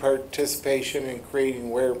continued participation in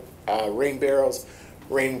creating rain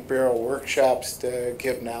barrel workshops to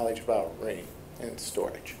give knowledge about rain and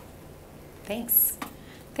storage. Thanks.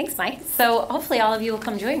 Thanks, Mike. So hopefully all of you will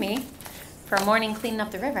come join me for a morning cleaning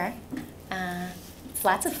up the river. It's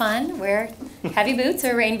lots of fun. Wear heavy boots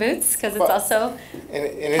or rain boots, because it's also And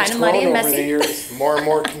kind it's of muddy grown and over the messy. years. More and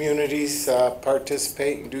more communities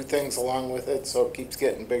participate and do things along with it, so it keeps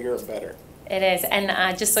getting bigger and better. It is,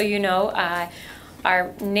 and just so you know,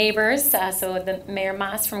 our neighbors, so the Mayor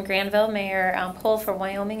Moss from Granville, Mayor Pohl from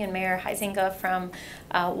Wyoming, and Mayor Huizinga from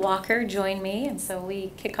Walker join me, and so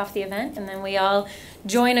we kick off the event, and then we all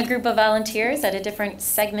join a group of volunteers at a different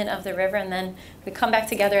segment of the river, and then we come back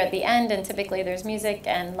together at the end, and typically there's music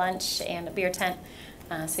and lunch and a beer tent,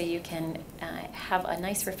 so you can have a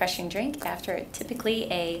nice refreshing drink after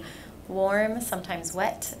typically a warm, sometimes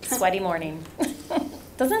wet, sweaty morning.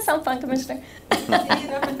 Doesn't it sound fun, Commissioner?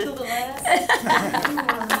 Up until the last.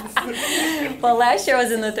 Well, last year I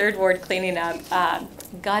was in the third ward cleaning up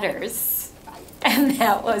gutters, and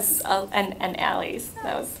that was and alleys.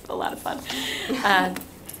 That was a lot of fun.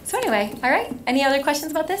 So anyway, all right. Any other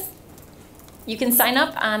questions about this? You can sign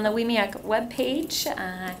up on the WEMIAC webpage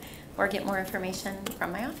or get more information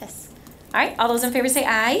from my office. All right. All those in favor say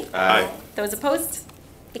aye. Aye. Those opposed?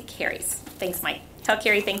 It carries. Thanks, Mike. Tell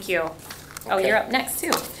Carrie thank you. Oh, Okay. you're up next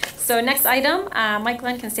too. So next item, Mike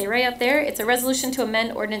Glenn can stay right up there. It's a resolution to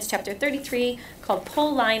amend ordinance chapter 33 called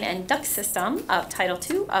Pole Line and Duct System of Title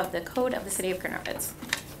II of the Code of the City of Grand Rapids.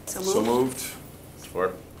 So moved.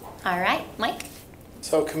 Support. All right, Mike?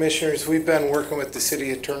 So Commissioners, we've been working with the City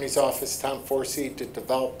Attorney's Office, Tom Forsey, to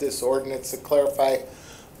develop this ordinance to clarify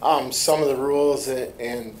some of the rules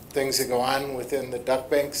and things that go on within the duct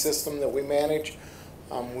bank system that we manage.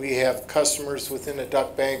 We have customers within the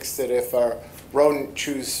duct banks that if a rodent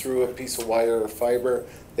chews through a piece of wire or fiber,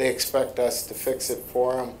 they expect us to fix it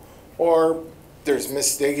for them. Or there's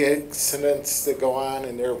misdig incidents that go on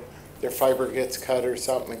and their fiber gets cut or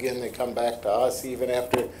something. Again, they come back to us even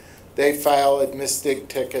after they file a misdig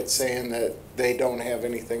ticket saying that they don't have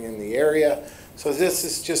anything in the area. So this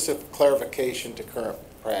is just a clarification to current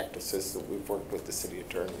practices that we've worked with the City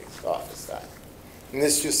Attorney's Office on. And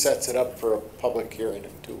this just sets it up for a public hearing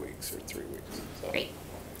in 2 weeks or 3 weeks. So. Great.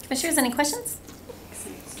 Commissioners, any questions?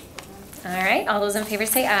 All right, all those in favor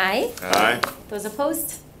say aye. Aye. Those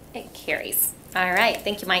opposed? It carries. All right,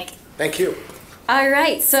 thank you, Mike. Thank you. All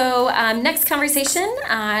right, so next conversation,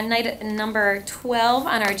 night number 12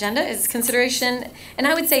 on our agenda is consideration, and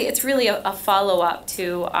I would say it's really a follow-up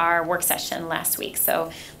to our work session last week.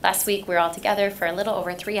 So last week we were all together for a little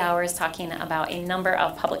over 3 hours talking about a number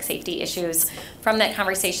of public safety issues. From that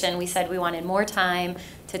conversation, we said we wanted more time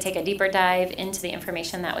to take a deeper dive into the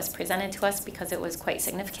information that was presented to us because it was quite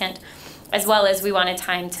significant, as well as we wanted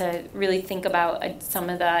time to really think about some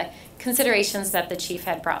of the considerations that the chief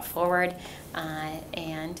had brought forward.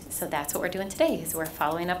 And so that's what we're doing today, is we're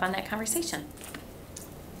following up on that conversation.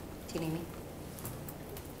 Do you need me?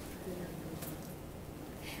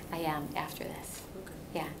 I am after this. Okay.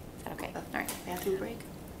 Yeah, is that okay? All right. Bathroom break?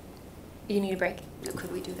 You need a break?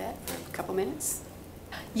 Could we do that for a couple minutes?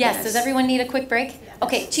 Yes, does everyone need a quick break?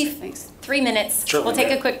 Okay, Chief, Thanks. 3 minutes. Sure, We'll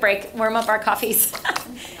take a quick break, warm up our coffees.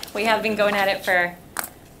 We have been going at it for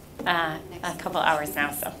a couple hours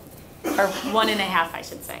now, so, or 1.5, I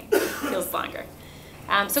should say. Feels longer.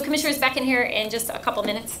 So Commissioners, back in here in just a couple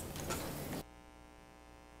minutes.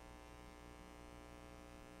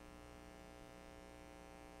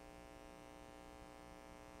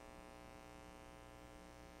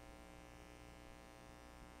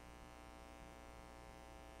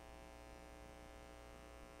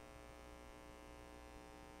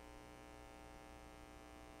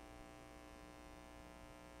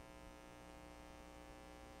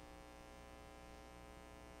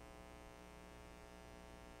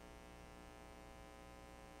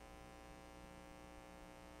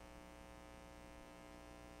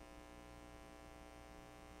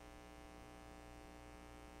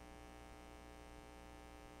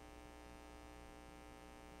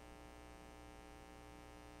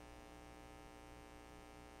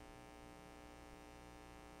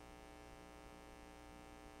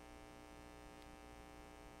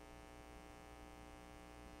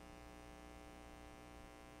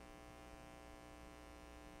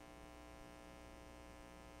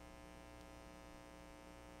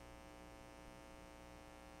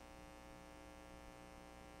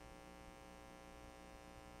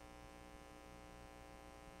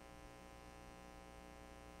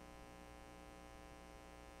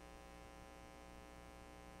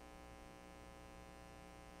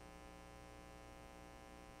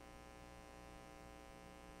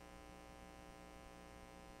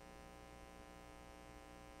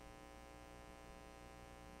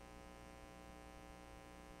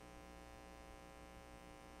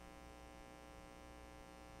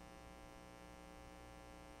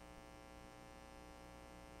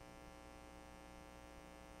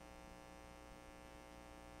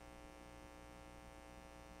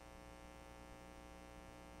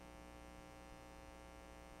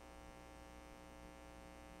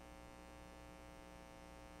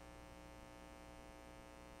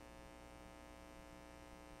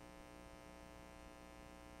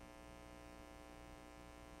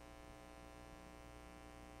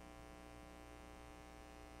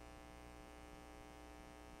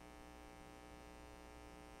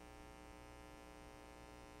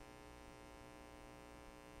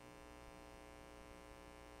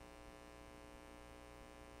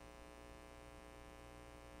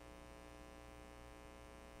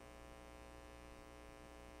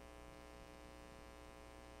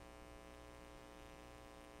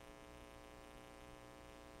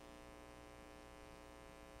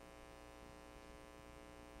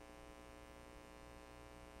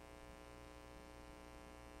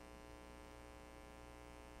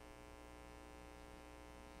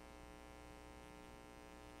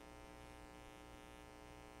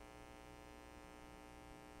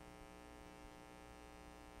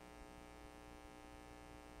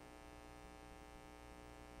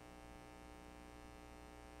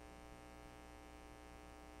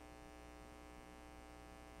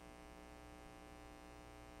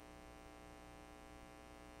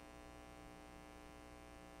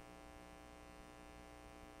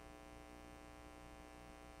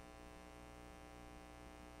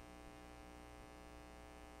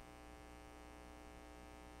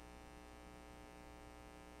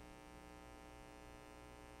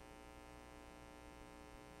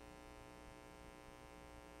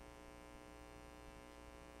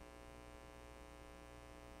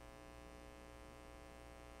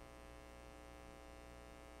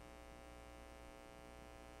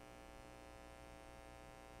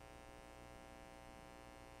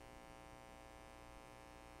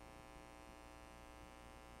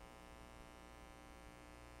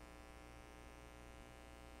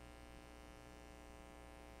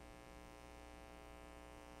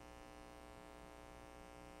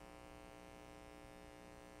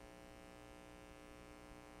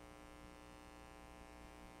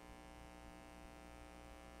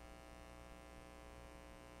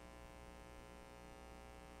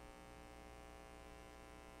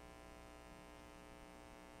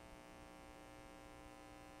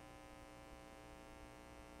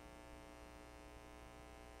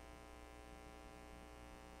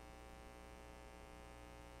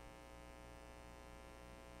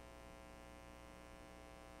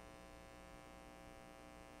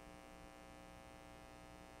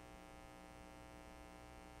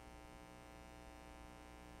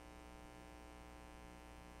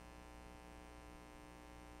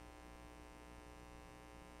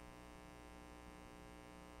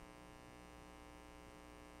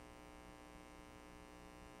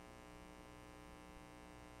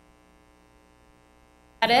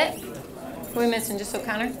 That it? Who are we missing? Just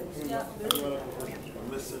O'Connor?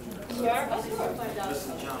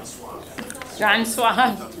 John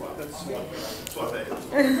Swab.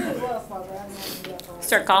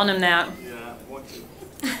 Start calling him that.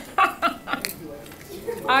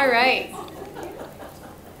 All right.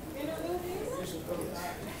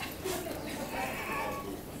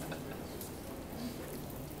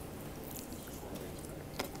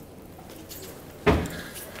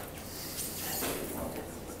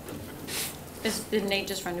 Did Nate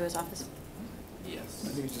just run to his office? Yes. I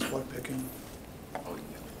think he's just blood picking. Oh,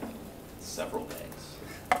 yeah. Several bags.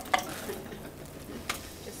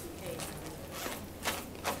 Just in case.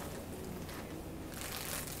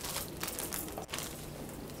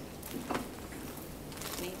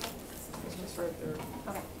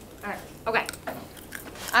 Okay. All right. Okay.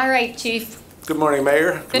 All right, Chief. Good morning,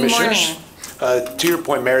 Mayor, Good Commissioners. morning. To your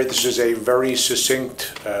point, Mary, this is a very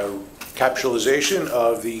succinct capsulization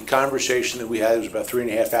of the conversation that we had. It was about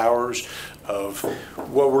 3.5 hours of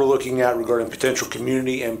what we're looking at regarding potential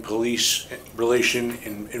community and police relation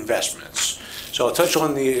investments. So I'll touch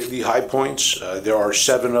on the high points. There are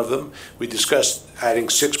 7 of them. We discussed adding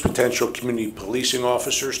 6 potential community policing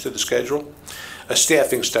officers to the schedule. A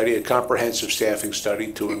staffing study, a comprehensive staffing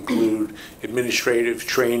study to include administrative,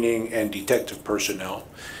 training, and detective personnel.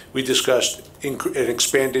 We discussed an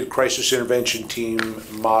expanded crisis intervention team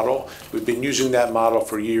model. We've been using that model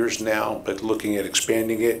for years now, but looking at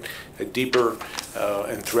expanding it deeper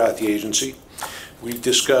and throughout the agency. We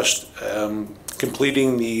discussed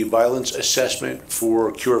completing the violence assessment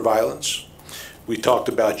for Cure Violence. We talked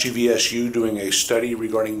about GVSU doing a study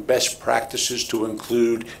regarding best practices to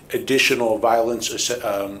include additional violence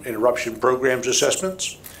interruption programs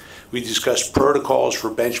assessments. We discussed protocols for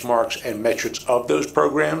benchmarks and metrics of those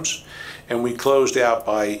programs. And we closed out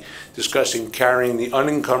by discussing carrying the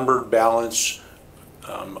unencumbered balance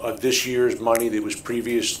of this year's money that was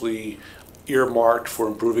previously earmarked for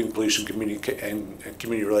improving police and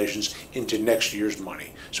community relations into next year's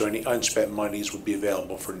money. So any unspent monies would be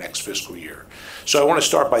available for next fiscal year. So I want to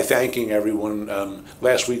start by thanking everyone.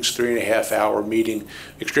 Last week's 3.5 hour meeting,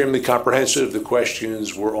 extremely comprehensive. The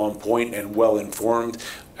questions were on point and well informed.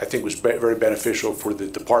 I think it was very beneficial for the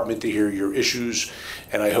department to hear your issues,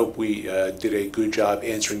 and I hope we did a good job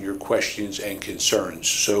answering your questions and concerns.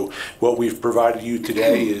 So what we've provided you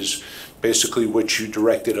today is basically what you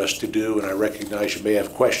directed us to do, and I recognize you may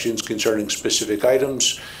have questions concerning specific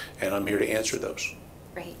items, and I'm here to answer those.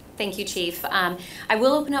 Great. Thank you, Chief. I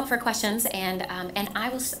will open up for questions, and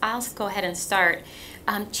I'll go ahead and start.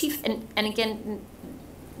 Chief, and again,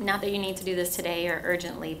 not that you need to do this today or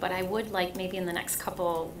urgently, but I would like maybe in the next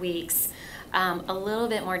couple weeks a little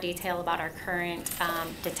bit more detail about our current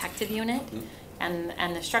detective unit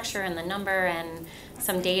and the structure and the number and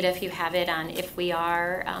some data if you have it on if we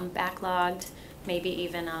are backlogged, maybe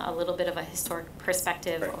even a little bit of a historic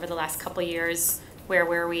perspective over the last couple years.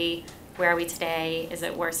 Where are we today? Is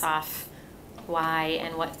it worse off? Why?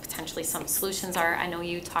 And what potentially some solutions are. I know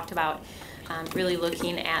you talked about really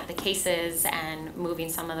looking at the cases and moving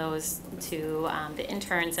some of those to the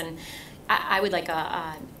interns, and I would like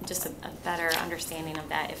just a better understanding of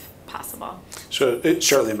that if possible. So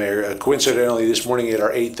certainly, Mayor. Coincidentally, this morning at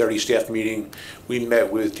our 8:30 staff meeting, we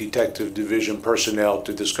met with Detective Division personnel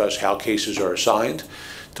to discuss how cases are assigned,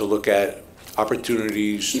 to look at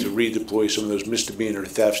opportunities to redeploy some of those misdemeanor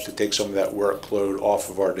thefts to take some of that workload off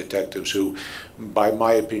of our detectives who, by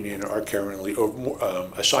my opinion, are currently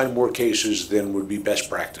assigned more cases than would be best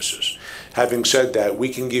practices. Having said that, we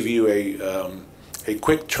can give you a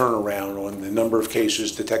quick turnaround on the number of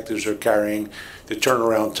cases detectives are carrying, the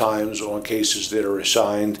turnaround times on cases that are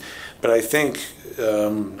assigned, but I think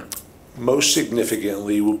most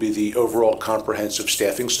significantly will be the overall comprehensive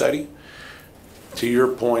staffing study. To your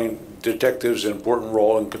point, detectives an important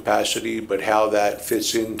role and capacity, but how that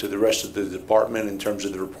fits into the rest of the department in terms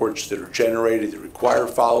of the reports that are generated that require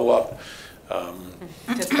follow-up.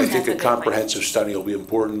 I think a comprehensive study will be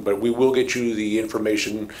important, but we will get you the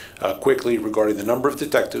information quickly regarding the number of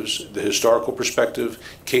detectives, the historical perspective,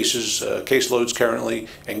 caseloads currently,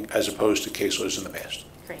 and as opposed to caseloads in the past.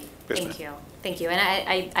 Great, Yes, thank ma'am. you. Thank you, and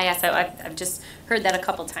I asked that, I've just heard that a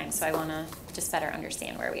couple times, so I want to just better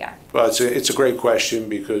understand where we are. Well, it's a great question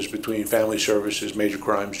because between family services, major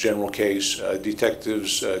crimes, general case,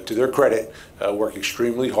 detectives, to their credit, work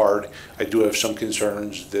extremely hard. I do have some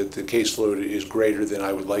concerns that the caseload is greater than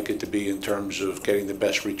I would like it to be in terms of getting the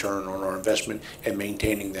best return on our investment and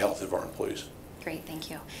maintaining the health of our employees. Great,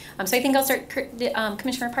 thank you. So I think I'll start,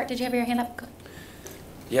 Commissioner Park, did you have your hand up?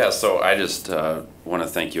 Yeah, so I just want to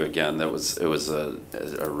thank you again. It was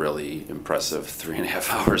a really impressive 3.5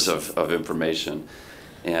 hours of information.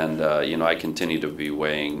 And, I continue to be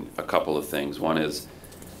weighing a couple of things. One is,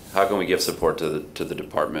 how can we give support to the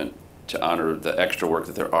department to honor the extra work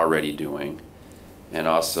that they're already doing, and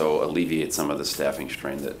also alleviate some of the staffing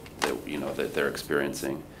strain that they're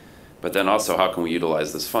experiencing. But then also, how can we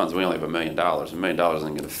utilize these funds? We only have $1 million. $1 million isn't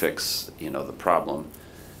going to fix, the problem.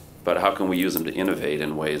 But how can we use them to innovate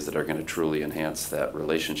in ways that are going to truly enhance that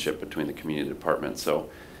relationship between the community department? So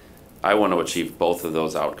I want to achieve both of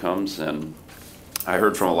those outcomes. And I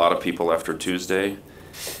heard from a lot of people after Tuesday.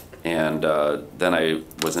 And then I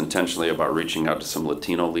was intentionally about reaching out to some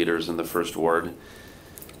Latino leaders in the First Ward.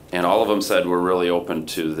 And all of them said we're really open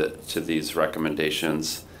to these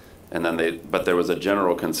recommendations. And then but there was a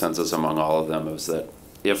general consensus among all of them is that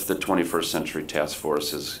if the 21st Century Task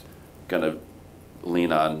Force is going to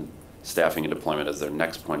lean on staffing and deployment as their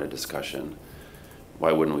next point of discussion,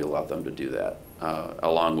 why wouldn't we allow them to do that?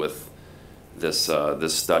 Along with this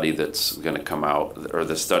study that's going to come out, or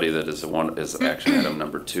the study that is action item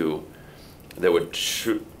number 2, that would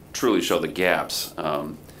truly show the gaps.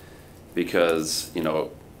 Because,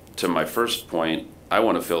 to my first point, I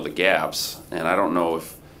want to fill the gaps, and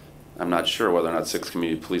I'm not sure whether or not 6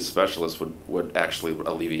 community police specialists would actually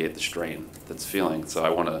alleviate the strain that's feeling. So I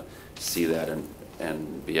want to see that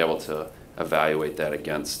and be able to evaluate that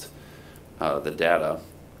against the data.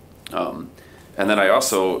 And then I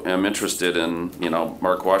also am interested in,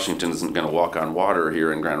 Mark Washington isn't going to walk on water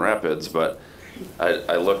here in Grand Rapids, but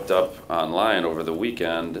I looked up online over the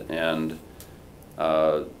weekend, and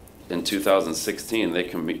in 2016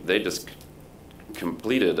 they just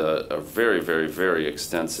completed a very, very, very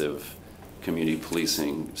extensive community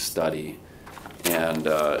policing study. And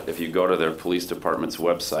if you go to their police department's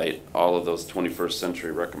website, all of those 21st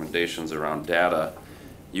century recommendations around data,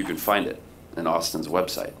 you can find it in Austin's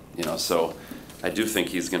website. So I do think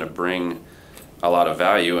he's going to bring a lot of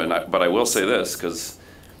value. But I will say this, because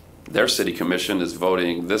their city commission is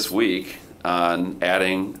voting this week on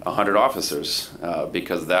adding 100 officers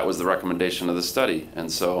because that was the recommendation of the study.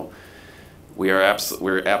 And so we're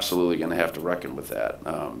absolutely going to have to reckon with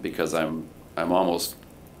that because I'm almost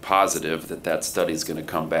positive that study is going to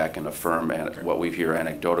come back and affirm what we hear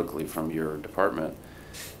anecdotally from your department.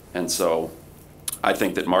 And so I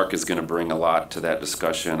think that Mark is going to bring a lot to that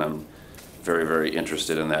discussion. I'm very, very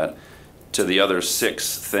interested in that. To the other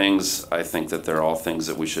 6 things, I think that they're all things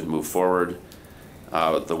that we should move forward.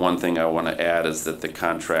 The one thing I want to add is that the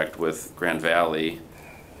contract with Grand Valley,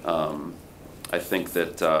 I think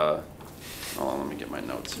that, hold on, let me get my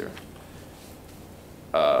notes here.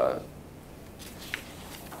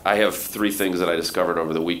 I have 3 things that I discovered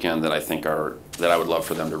over the weekend that I think that I would love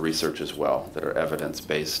for them to research as well, that are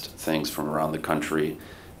evidence-based things from around the country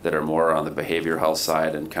that are more on the behavioral health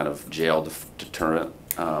side and kind of jail deterrent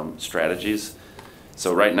strategies.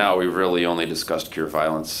 So right now, we really only discussed cure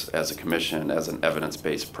violence as a commission, as an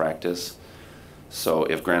evidence-based practice. So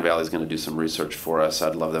if Grand Valley is going to do some research for us,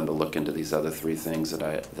 I'd love them to look into these other 3 things that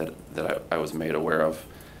I was made aware of.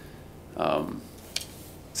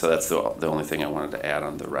 So that's the only thing I wanted to add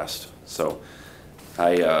on the rest. So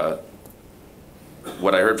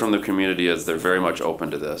what I heard from the community is they're very much open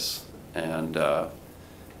to this, and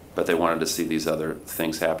but they wanted to see these other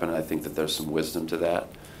things happen, and I think that there's some wisdom to that.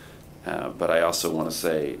 But I also want to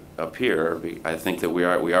say up here, I think that we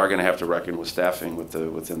are going to have to reckon with staffing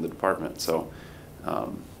within the department. So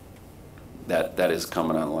that is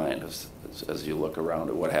coming online as you look around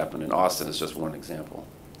at what happened in Austin is just one example.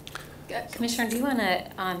 Commissioner, do you want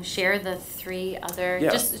to share the 3 other,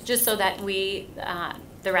 Yeah. just so that we,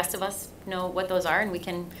 the rest of us know what those are and we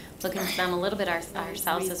can look into them a little bit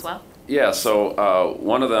ourselves as well? Yeah, so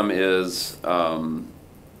one of them is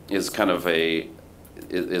kind of a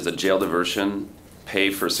jail diversion pay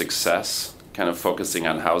for success, kind of focusing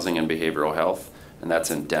on housing and behavioral health, and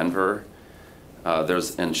that's in Denver.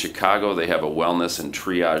 In Chicago, they have a wellness and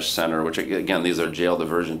triage center, which again, these are jail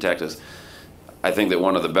diversion tactics. I think that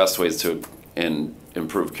one of the best ways to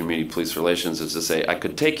improve community police relations is to say, I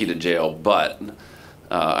could take you to jail, but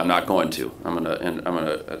I'm not going to. I'm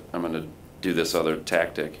gonna do this other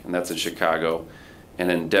tactic, and that's in Chicago. And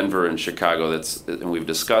in Denver and Chicago, and we've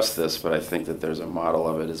discussed this, but I think that there's a model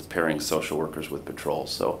of it is pairing social workers with patrols.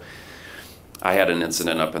 So I had an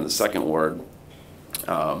incident up in the 2nd Ward,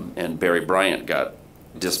 and Barry Bryant got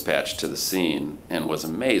dispatched to the scene and was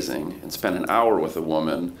amazing and spent an hour with a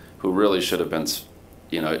woman who really should have been,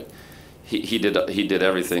 he did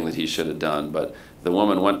everything that he should have done, but the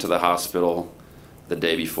woman went to the hospital the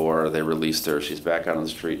day before, they released her, she's back out on the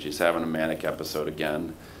street, she's having a manic episode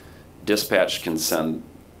again. Dispatch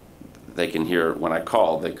they can hear, when I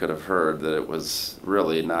called, they could have heard that it was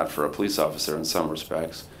really not for a police officer in some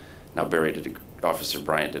respects. Now Barry did Officer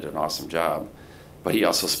Bryant did an awesome job, but he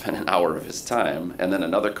also spent an hour of his time, and then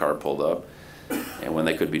another car pulled up, and when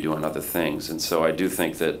they could be doing other things. And so I do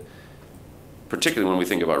think that, particularly when we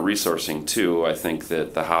think about resourcing too, I think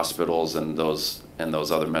that the hospitals and those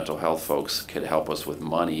other mental health folks could help us with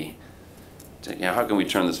money. How can we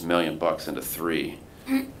turn this $1 million into 3?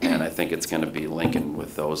 And I think it's going to be linking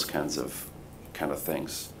with those kinds of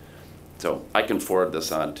things. So I can forward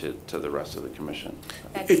this on to the rest of the commission.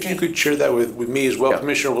 If you could share that with me as well, Yeah.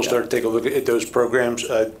 Commissioner, we'll start to take a look at those programs.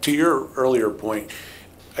 To your earlier point,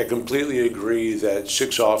 I completely agree that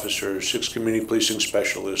 6 officers, 6 community policing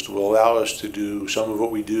specialists will allow us to do some of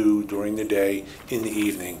what we do during the day in the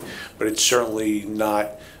evening, but it's certainly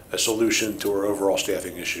not a solution to our overall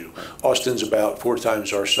staffing issue. Austin's about 4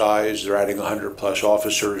 times our size. They're adding 100 plus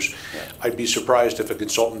officers. I'd be surprised if a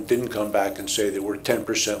consultant didn't come back and say that we're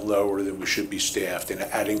 10% lower than we should be staffed, and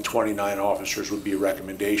adding 29 officers would be a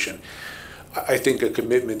recommendation. I think a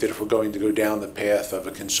commitment that if we're going to go down the path of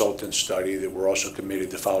a consultant study, that we're also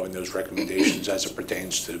committed to following those recommendations as it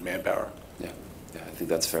pertains to manpower. Yeah, I think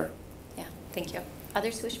that's fair. Yeah, thank you.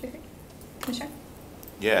 Others who wish to be heard? Commissioner?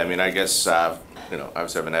 Yeah, I mean, I guess,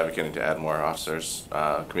 obviously I've been advocating to add more officers,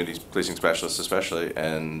 community policing specialists especially,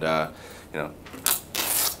 and,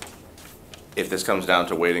 if this comes down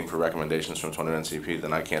to waiting for recommendations from 21 CP,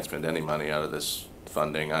 then I can't spend any money out of this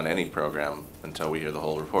funding on any program until we hear the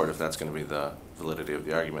whole report, if that's going to be the validity of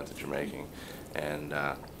the argument that you're making. And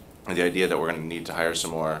the idea that we're going to need to hire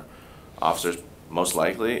some more officers, most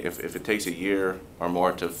likely, if it takes a year or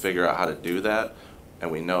more to figure out how to do that, and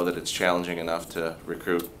we know that it's challenging enough to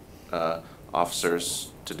recruit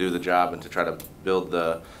officers to do the job and to try to build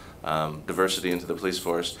the diversity into the police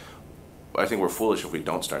force, I think we're foolish if we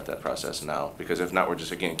don't start that process now, because if not, we're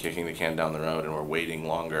just, again, kicking the can down the road and we're waiting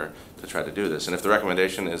longer to try to do this. And if the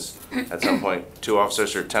recommendation is at some point 2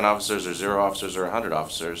 officers or 10 officers or 0 officers or 100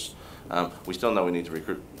 officers, we still know we need to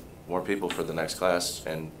recruit more people for the next class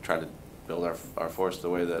and try to build our force the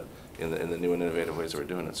way that in the new and innovative ways that we're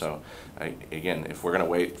doing it. So again, if we're going to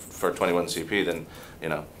wait for 21 CP, then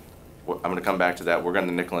I'm going to come back to that. We're going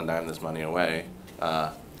to nickel and dime this money away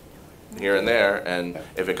here and there, and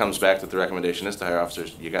if it comes back that the recommendation is to hire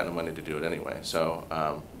officers, you got no money to do it anyway.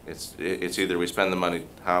 So it's either we spend the money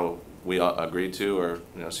how we agreed to, or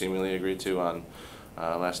seemingly agreed to on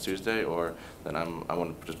last Tuesday, or then I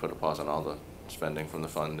want to just put a pause on all the spending from the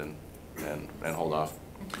fund and hold off.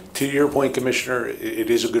 To your point, Commissioner,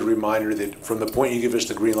 it is a good reminder that from the point you give us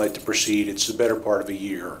the green light to proceed, it's the better part of a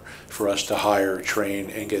year for us to hire,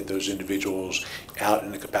 train, and get those individuals out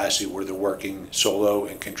in the capacity where they're working solo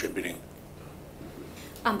and contributing.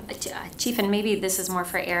 Chief, and maybe this is more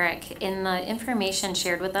for Eric. In the information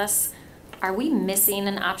shared with us, are we missing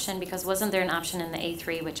an option? Because wasn't there an option in the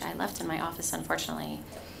A3, which I left in my office, unfortunately,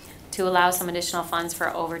 to allow some additional funds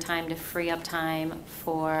for overtime to free up time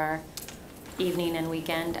for evening and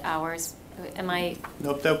weekend hours? Am I?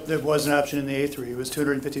 Nope, there was an option in the A3. It was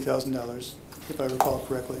 $250,000, if I recall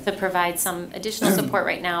correctly. To provide some additional support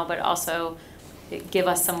right now, but also give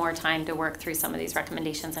us some more time to work through some of these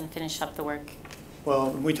recommendations and finish up the work.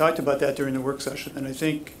 Well, we talked about that during the work session, and I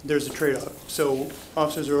think there's a trade-off. So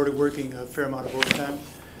officers are already working a fair amount of overtime,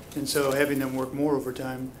 and so having them work more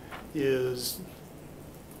overtime is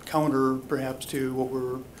counter, perhaps, to what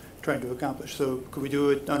we're trying to accomplish. So could we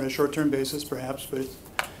do it on a short-term basis, perhaps, but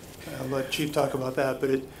I'll let Chief talk about that,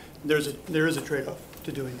 but there is a trade-off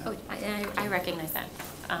to doing that. Oh, I recognize that.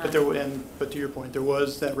 But to your point, there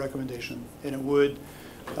was that recommendation, and it would,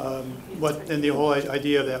 and the whole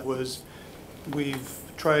idea of that was, we've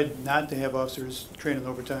tried not to have officers train in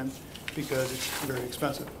overtime because it's very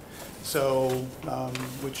expensive. So,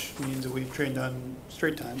 which means that we've trained on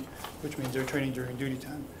straight time, which means they're training during duty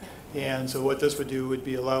time. And so what this would do would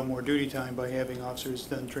be allow more duty time by having officers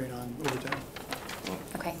then train on overtime.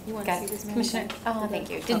 Okay, got it. Commissioner, thank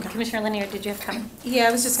you. Commissioner Lanier, did you have a comment? Yeah,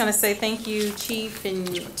 I was just going to say thank you, Chief,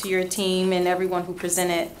 and to your team and everyone who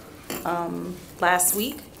presented last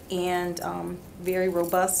week, and very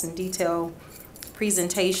robust and detailed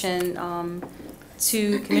presentation.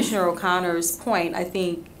 To Commissioner O'Connor's point, I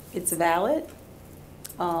think it's valid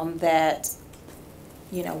that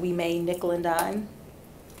we may nickel and dime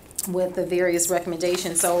with the various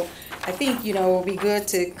recommendations. So I think it will be good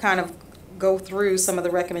to kind of go through some of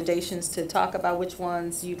the recommendations to talk about which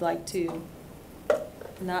ones you'd like to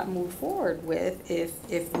not move forward with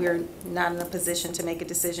if we're not in a position to make a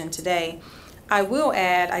decision today. I will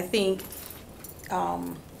add, I think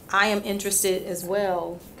I am interested as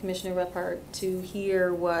well, Commissioner Reppert, to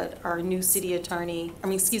hear what our new city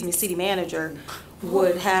manager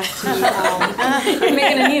would have to. You're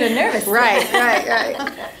making Anita nervous.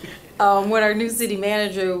 Right. what our new city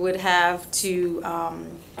manager would have to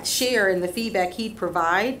share and the feedback he'd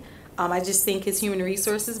provide. I just think his human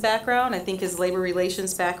resources background, I think his labor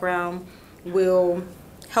relations background will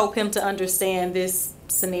help him to understand this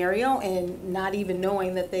scenario, and not even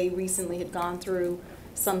knowing that they recently had gone through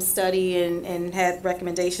some study and had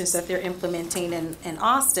recommendations that they're implementing in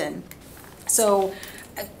Austin. So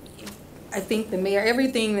I think the mayor,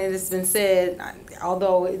 everything that has been said,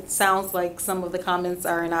 although it sounds like some of the comments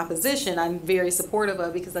are in opposition, I'm very supportive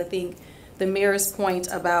of, because I think the mayor's point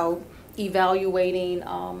about evaluating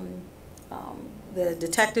the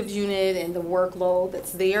detectives unit and the workload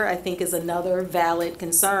that's there, I think is another valid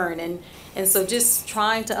concern. And so just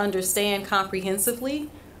trying to understand comprehensively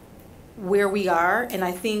where we are. And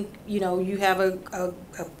I think, you know, you have a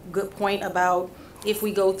good point about if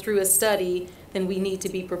we go through a study, then we need to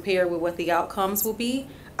be prepared with what the outcomes will be.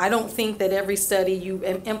 I don't think that every study you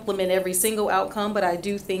implement every single outcome, but I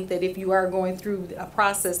do think that if you are going through a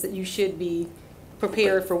process, that you should be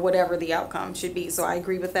prepared for whatever the outcome should be. So I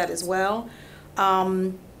agree with that as well.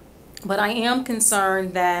 But I am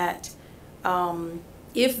concerned that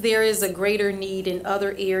if there is a greater need in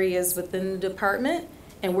other areas within the department,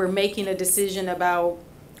 and we're making a decision about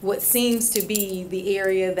what seems to be the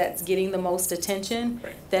area that's getting the most attention,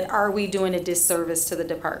 that are we doing a disservice to the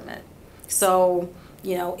department? So,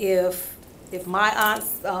 you know, if my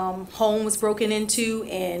aunt's home was broken into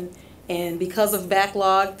and because of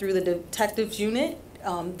backlog through the detectives unit,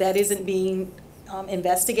 that isn't being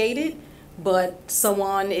investigated, but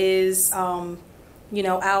someone is, you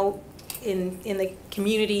know, out in the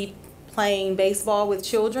community playing baseball with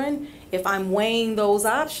children, if I'm weighing those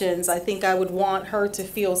options, I think I would want her to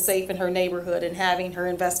feel safe in her neighborhood, and having her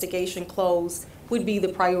investigation closed would be the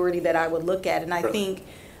priority that I would look at. And I think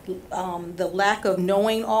the lack of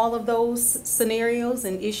knowing all of those scenarios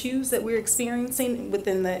and issues that we're experiencing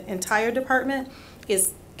within the entire department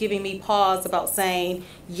is giving me pause about saying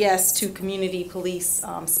yes to community police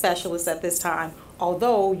specialists at this time.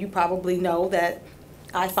 Although you probably know that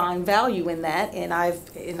I find value in that, and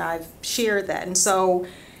I've shared that. And so,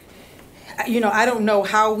 you know, I don't know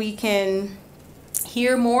how we can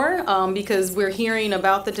hear more because we're hearing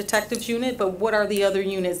about the detectives unit, but what are the other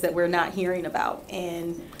units that we're not hearing about?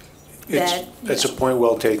 And that's a point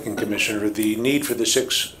well taken, Commissioner. The need for the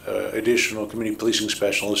 6 additional community policing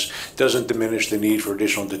specialists doesn't diminish the need for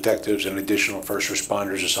additional detectives and additional first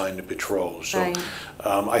responders assigned to patrols. So right.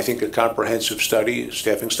 I think a comprehensive study,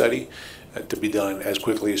 staffing study, to be done as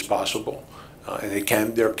quickly as possible. And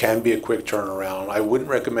there can be a quick turnaround. I wouldn't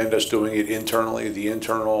recommend us doing it internally. The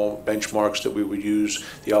internal benchmarks that we would use,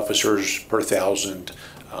 the officers per 1,000,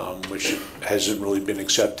 which hasn't really been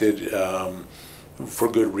accepted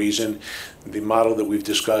for good reason. The model that we've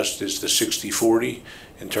discussed is the 60-40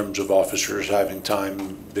 in terms of officers having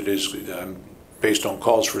time that is based on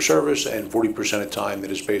calls for service, and 40% of time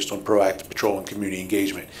that is based on proactive patrol and community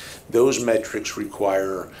engagement. Those metrics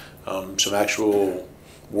require some actual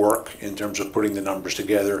work in terms of putting the numbers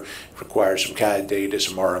together. It requires some CAD data,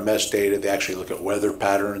 some RMS data. They actually look at weather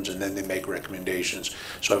patterns, and then they make recommendations.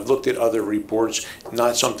 So I've looked at other reports,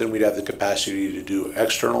 not something we'd have the capacity to do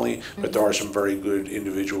externally, but there are some very good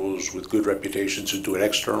individuals with good reputations who do it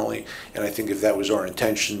externally. And I think if that was our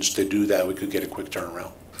intentions to do that, we could get a quick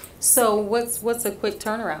turnaround. So what's a quick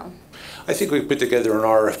turnaround? I think we put together an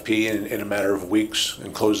RFP in a matter of weeks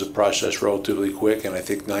and close the process relatively quick. And I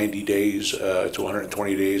think 90 days to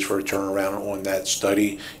 120 days for a turnaround on that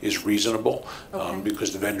study is reasonable,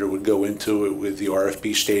 because the vendor would go into it with the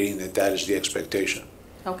RFP stating that that is the expectation.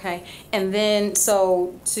 Okay, and then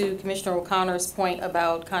so to Commissioner O'Connor's point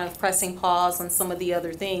about kind of pressing pause on some of the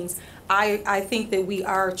other things, I think that we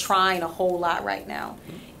are trying a whole lot right now.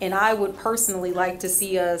 And I would personally like to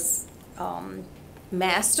see us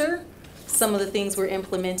master some of the things we're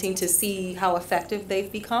implementing to see how effective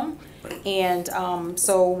they've become. And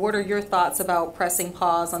so what are your thoughts about pressing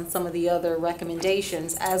pause on some of the other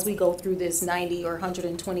recommendations as we go through this 90 or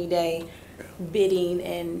 120 day bidding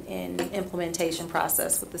and implementation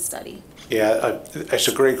process with the study? Yeah, that's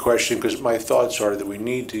a great question, because my thoughts are that we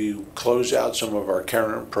need to close out some of our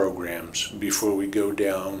current programs before we go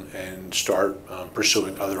down and start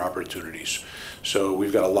pursuing other opportunities. So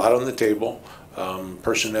we've got a lot on the table.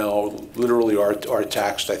 Personnel literally are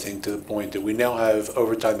taxed, I think, to the point that we now have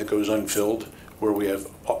overtime that goes unfilled, where we have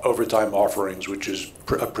overtime offerings, which is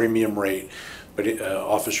a premium rate. But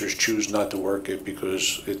officers choose not to work it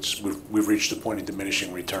because we've reached the point of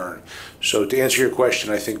diminishing return. So to answer your question,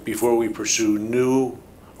 I think before we pursue new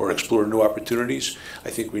or explore new opportunities. I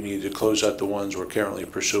think we need to close out the ones we're currently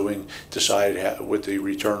pursuing, decide what the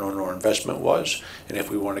return on our investment was, and if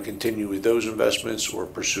we want to continue with those investments or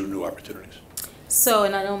pursue new opportunities. So,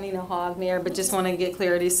 and I don't mean to hog, Mayor, but just want to get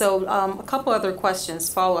clarity. So a couple other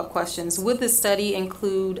questions, follow-up questions. Would the study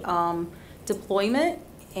include deployment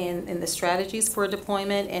and the strategies for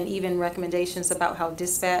deployment, and even recommendations about how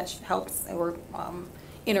dispatch helps or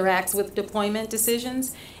interacts with deployment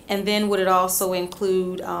decisions? And then would it also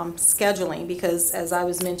include scheduling? Because as I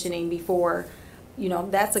was mentioning before, you know,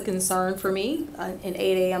 that's a concern for me, an 8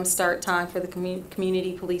 a.m. start time for the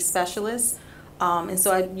community police specialists. And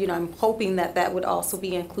so I'm hoping that that would also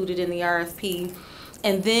be included in the RFP.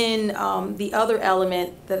 And then the other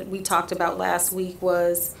element that we talked about last week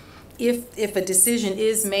was if a decision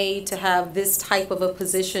is made to have this type of a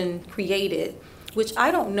position created, which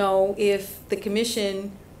I don't know if the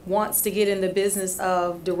commission wants to get in the business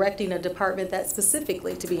of directing a department that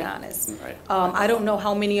specifically, to be honest. Right. I don't know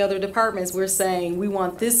how many other departments we're saying we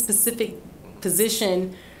want this specific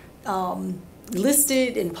position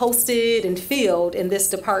listed and posted and filled in this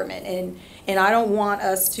department, and I don't want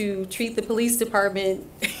us to treat the police department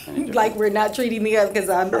like we're not treating the other, because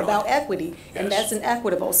I'm about equity, and that's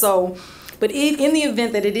inequitable. So, but in the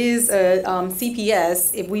event that it is a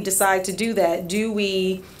CPS, if we decide to do that,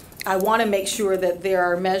 I want to make sure that there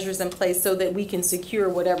are measures in place so that we can secure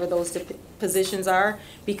whatever those positions are,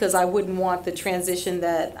 because I wouldn't want the transition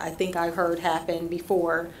that I think I heard happen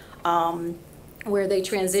before, where they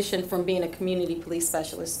transitioned from being a community police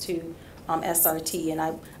specialist to SRT.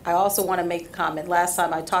 And I also want to make a comment. Last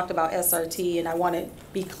time I talked about SRT, and I want to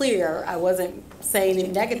be clear, I wasn't saying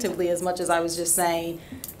it negatively as much as I was just saying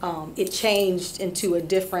it changed into a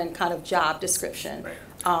different kind of job description.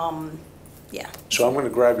 Yeah. So I'm going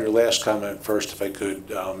to grab your last comment first, if I could.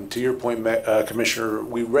 To your point, Commissioner,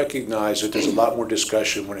 we recognize that there's a lot more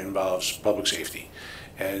discussion when it involves public safety.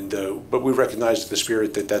 And, but we recognize the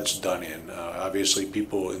spirit that that's done in. Obviously,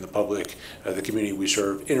 people in the public, the community we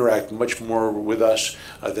serve, interact much more with us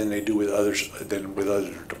than they do with others, than with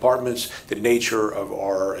other departments. The nature of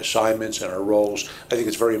our assignments and our roles, I think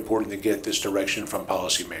it's very important to get this direction from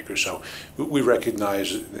policymakers. So we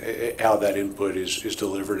recognize how that input is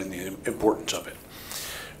delivered and the importance of it.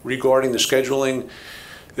 Regarding the scheduling,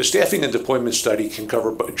 the staffing and deployment study can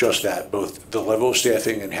cover just that, both the level of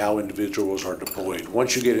staffing and how individuals are deployed.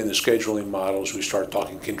 Once you get in the scheduling models, we start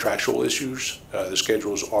talking contractual issues. The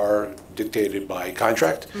schedules are dictated by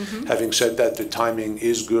contract. Having said that, the timing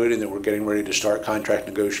is good and that we're getting ready to start contract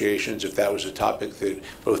negotiations. If that was a topic that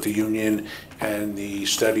both the union and the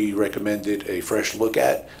study recommended a fresh look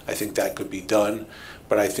at, I think that could be done.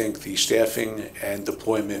 But I think the staffing and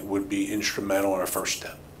deployment would be instrumental in our first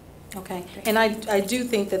step. Okay, and I do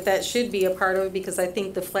think that that should be a part of it, because I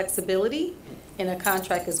think the flexibility in a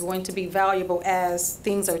contract is going to be valuable as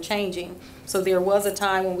things are changing. So there was a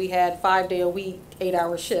time when we had 5-day-a-week,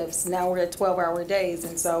 8-hour shifts. Now we're at 12-hour days,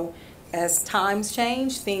 and so as times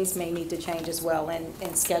change, things may need to change as well, and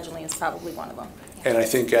scheduling is probably one of them. And I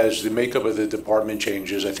think as the makeup of the department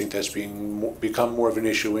changes, I think that's become more of an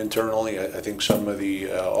issue internally. I think some of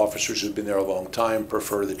the officers who've been there a long time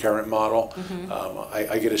prefer the current model.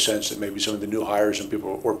 I get a sense that maybe some of the new hires and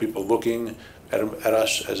people looking at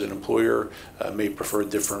us as an employer may prefer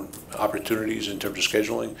different opportunities in terms of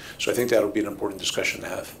scheduling. So I think that'll be an important discussion to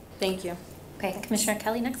have. Thank you. Okay, Commissioner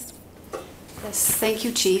Kelly next. Yes, thank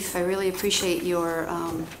you, Chief. I really appreciate your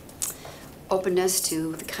openness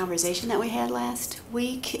to the conversation that we had last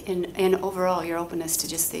week, and overall your openness to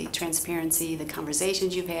just the transparency, the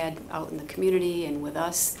conversations you've had out in the community and with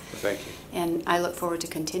us. Thank you. And I look forward to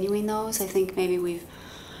continuing those. I think maybe we've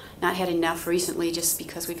not had enough recently just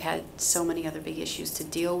because we've had so many other big issues to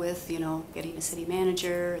deal with, you know, getting a city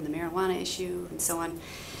manager and the marijuana issue and so on.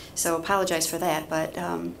 So apologize for that, but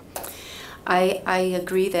I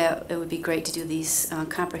agree that it would be great to do these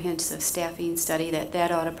comprehensive staffing study.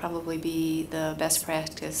 That ought to probably be the best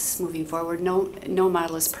practice moving forward. No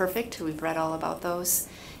model is perfect. We've read all about those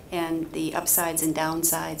and the upsides and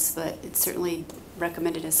downsides, but it's certainly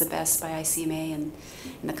recommended as the best by ICMA and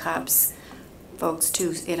the COPS folks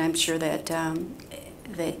too. And I'm sure that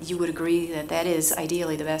that you would agree that that is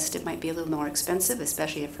ideally the best. It might be a little more expensive,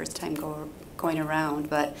 especially a first time going around,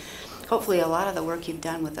 but hopefully a lot of the work you've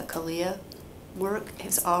done with the CALEA work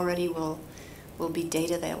is already will be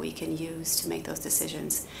data that we can use to make those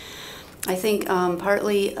decisions. I think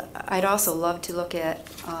partly I'd also love to look at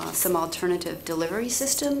some alternative delivery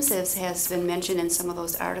systems, as has been mentioned in some of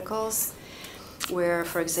those articles, where,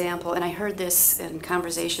 for example, and I heard this in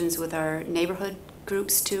conversations with our neighborhood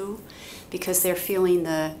groups too, because they're feeling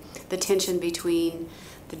the tension between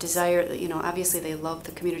the desire, you know, obviously they love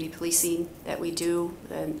the community policing that we do,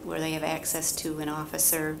 and where they have access to an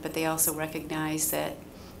officer, but they also recognize that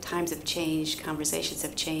times have changed, conversations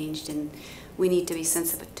have changed, and we need to be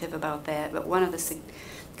sensitive about that. But one of the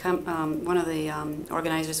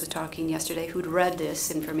organizers was talking yesterday who'd read this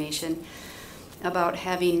information about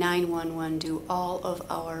having 911 do all of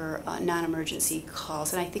our non-emergency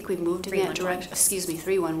calls, and I think we've moved in that direction. Excuse me,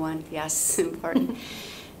 311. Yes, important.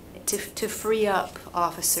 To free up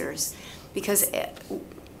officers, because yet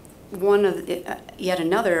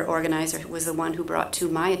another organizer was the one who brought to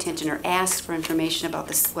my attention or asked for information about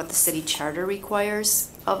what the city charter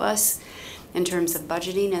requires of us in terms of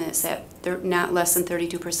budgeting, and it's that not less than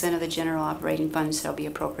 32% of the general operating funds shall be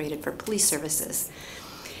appropriated for police services.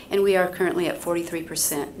 And we are currently at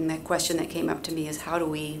 43%, and the question that came up to me is how do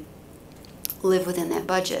we live within that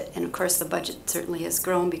budget? And of course the budget certainly has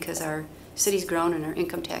grown because our city's grown and our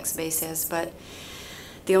income tax base has, but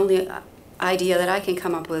the only idea that I can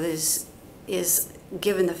come up with is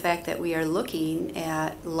given the fact that we are looking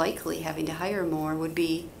at likely having to hire more, would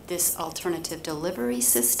be this alternative delivery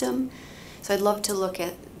system. So I'd love to look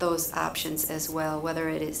at those options as well, whether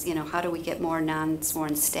it is, you know, how do we get more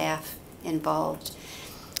non-sworn staff involved?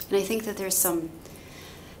 And I think that there's some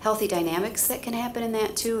healthy dynamics that can happen in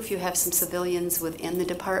that too, if you have some civilians within the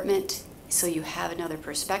department, so you have another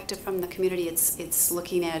perspective from the community. It's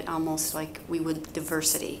looking at almost like we would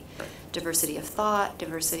diversity of thought,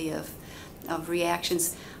 diversity of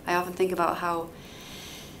reactions. I often think about how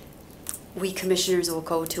we commissioners will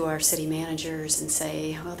go to our city managers and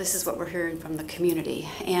say, well, this is what we're hearing from the community.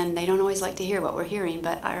 And they don't always like to hear what we're hearing,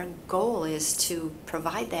 but our goal is to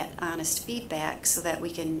provide that honest feedback so that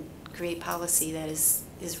we can create policy that is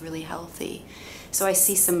really healthy. So I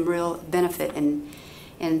see some real benefit in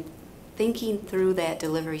thinking through that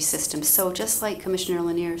delivery system. So just like Commissioner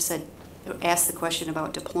Lanier asked the question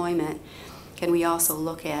about deployment, can we also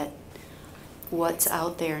look at what's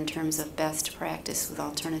out there in terms of best practice with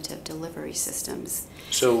alternative delivery systems?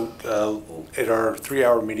 So at our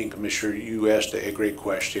 3-hour meeting, Commissioner, you asked a great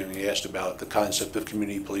question. You asked about the concept of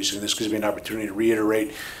community policing. This gives me an opportunity to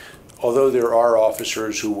reiterate, although there are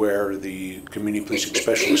officers who wear the community policing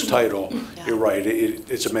specialist title, you're right,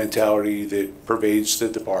 it's a mentality that pervades the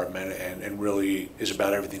department and really is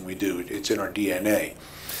about everything we do. It's in our DNA.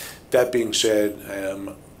 That being said,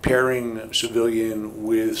 pairing civilian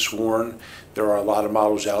with sworn, there are a lot of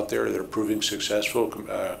models out there that are proving successful.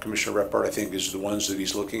 Commissioner Reppert, I think, is the ones that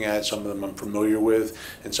he's looking at. Some of them I'm familiar with,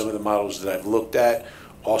 and some of the models that I've looked at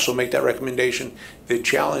also make that recommendation. The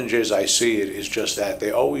challenge, as I see it, is just that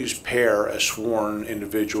they always pair a sworn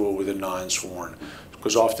individual with a non-sworn,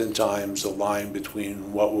 because oftentimes the line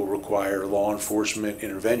between what will require law enforcement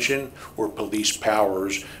intervention or police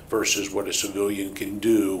powers versus what a civilian can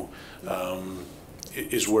do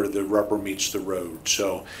is where the rubber meets the road.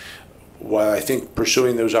 So while I think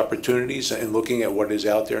pursuing those opportunities and looking at what is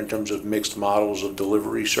out there in terms of mixed models of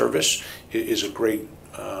delivery service is a great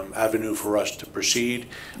avenue for us to proceed,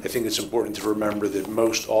 I think it's important to remember that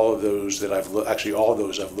all of those that I've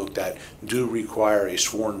looked at do require a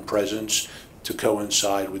sworn presence to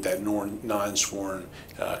coincide with that non-sworn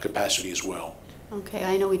capacity as well. Okay,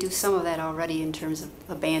 I know we do some of that already in terms of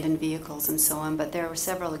abandoned vehicles and so on, but there were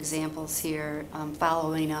several examples here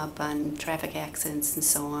following up on traffic accidents and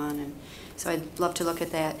so on, and so I'd love to look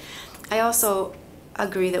at that. I also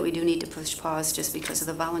agree that we do need to push pause just because of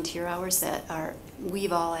the volunteer hours that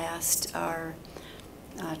we've all asked our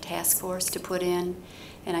task force to put in,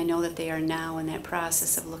 and I know that they are now in that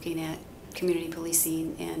process of looking at community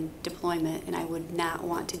policing and deployment, and I would not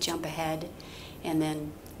want to jump ahead and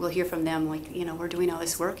then we'll hear from them like, you know, we're doing all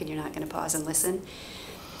this work and you're not going to pause and listen.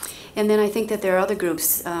 And then I think that there are other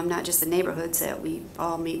groups, not just the neighborhoods, that we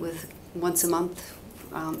all meet with once a month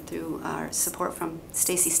through our support from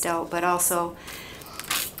Stacy Stout, but also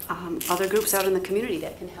other groups out in the community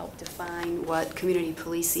that can help define what community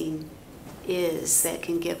policing is, that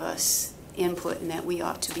can give us input and that we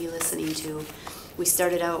ought to be listening to. We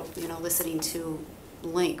started out, you know, listening to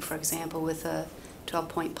Link, for example, with a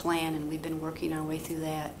 12-point plan, and we've been working our way through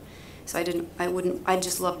that. So I'd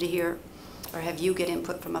just love to hear or have you get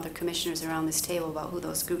input from other commissioners around this table about who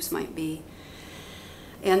those groups might be.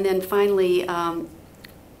 And then finally,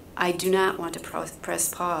 I do not want to press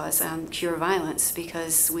pause on cure violence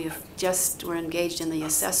because we're engaged in the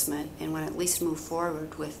assessment and want to at least move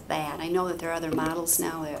forward with that. I know that there are other models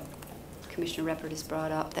now that Commissioner Reppert has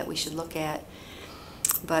brought up that we should look at,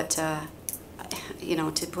 but you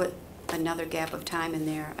know, to put another gap of time in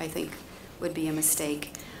there, I think would be a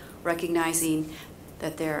mistake, recognizing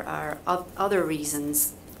that there are other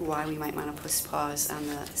reasons why we might want to push pause on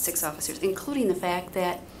the 6 officers, including the fact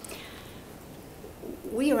that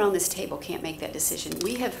we around this table can't make that decision.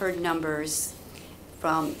 We have heard numbers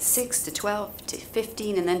from 6 to 12 to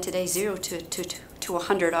 15, and then today 0 to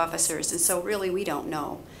 100 officers, and so really we don't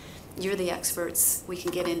know. You're the experts. We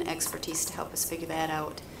can get in expertise to help us figure that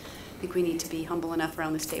out. I think we need to be humble enough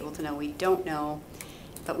around this table to know we don't know,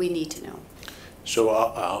 but we need to know. So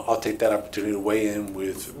I'll take that opportunity to weigh in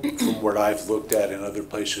with, from what I've looked at and other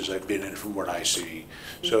places I've been in, from what I see.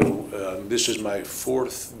 So this is my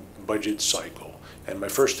 4th budget cycle. And my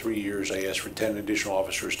first 3 years, I asked for 10 additional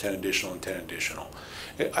officers, 10 additional, and 10 additional.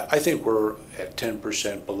 I think we're at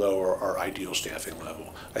 10% below our ideal staffing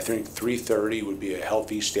level. I think 330 would be a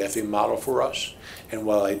healthy staffing model for us. And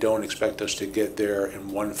while I don't expect us to get there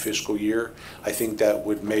in 1 fiscal year, I think that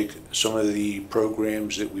would make some of the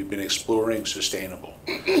programs that we've been exploring sustainable.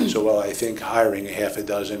 So while I think hiring a half a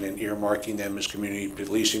dozen and earmarking them as community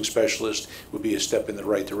policing specialists would be a step in the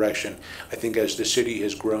right direction, I think as the city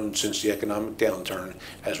has grown since the economic downturn,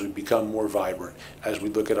 as we become more vibrant, as we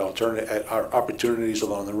look at our opportunities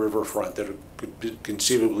along the riverfront that could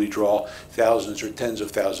conceivably draw thousands or tens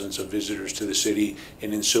of thousands of visitors to the city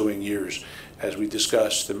in ensuing years, as we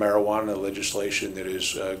discuss the marijuana legislation that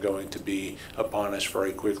is going to be upon us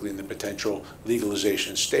very quickly and the potential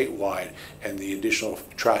legalization statewide and the additional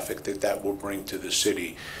traffic that that will bring to the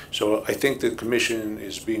city. So I think the commission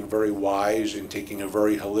is being very wise in taking a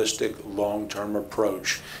very holistic, long-term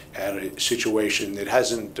approach at a situation that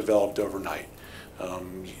hasn't developed overnight.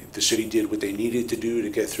 The city did what they needed to do to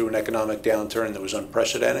get through an economic downturn that was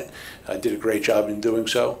unprecedented, did a great job in doing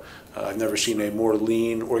so. I've never seen a more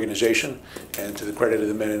lean organization, and to the credit of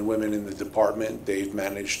the men and women in the department, they've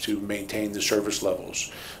managed to maintain the service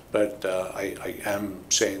levels. But I am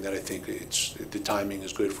saying that I think the timing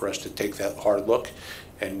is good for us to take that hard look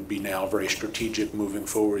and be now very strategic moving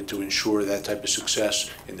forward to ensure that type of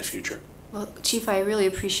success in the future. Well, Chief, I really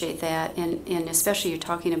appreciate that, and especially you're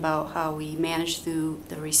talking about how we managed through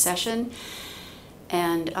the recession.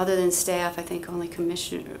 And other than staff, I think only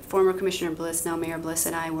former Commissioner Bliss, now Mayor Bliss,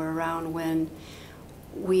 and I were around when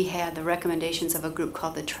we had the recommendations of a group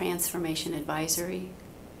called the Transformation Advisory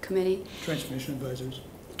Committee. Transformation Advisors.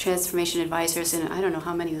 Transformation Advisors, and I don't know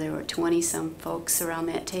how many, there were 20-some folks around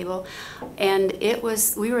that table. And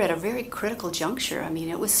we were at a very critical juncture. I mean,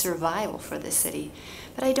 it was survival for the city.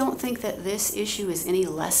 But I don't think that this issue is any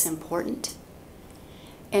less important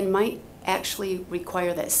and might actually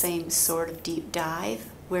require that same sort of deep dive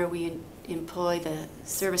where we employ the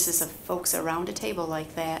services of folks around a table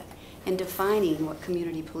like that in defining what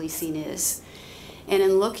community policing is and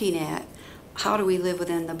in looking at how do we live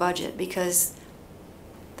within the budget, because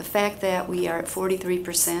the fact that we are at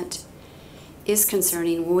 43% is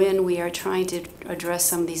concerning when we are trying to address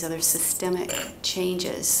some of these other systemic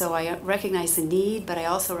changes. So I recognize the need, but I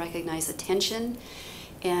also recognize the tension,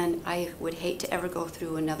 and I would hate to ever go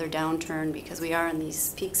through another downturn because we are in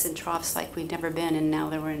these peaks and troughs like we've never been, and now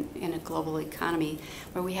that we're in a global economy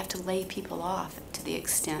where we have to lay people off to the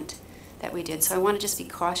extent that we did. So I want to just be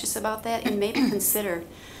cautious about that and maybe consider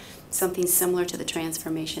something similar to the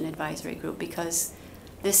Transformation Advisory Group, because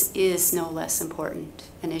this is no less important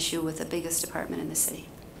an issue with the biggest department in the city.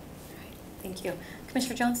 All right, thank you.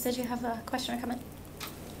 Commissioner Jones, did you have a question or comment?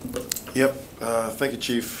 Yep. Thank you,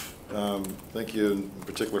 Chief. Thank you in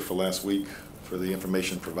particular for last week for the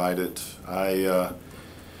information provided. I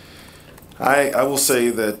will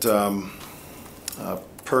say that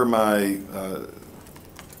per my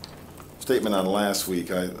statement on last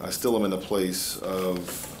week, I still am in a place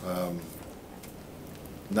of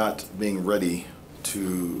not being ready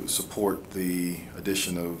to support the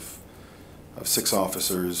addition of 6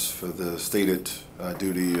 officers for the stated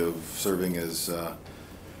duty of serving as a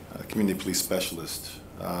community police specialist.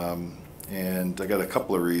 And I got a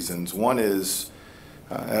couple of reasons. One is,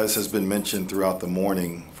 as has been mentioned throughout the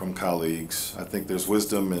morning from colleagues, I think there's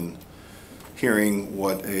wisdom in hearing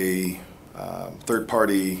what a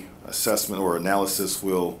third-party assessment or analysis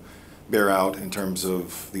will bear out in terms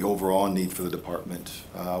of the overall need for the department,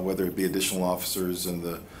 whether it be additional officers in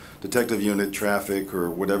the detective unit, traffic, or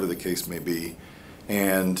whatever the case may be,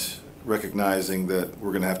 and recognizing that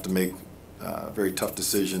we're going to have to make very tough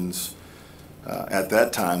decisions at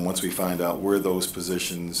that time once we find out where those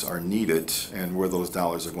positions are needed and where those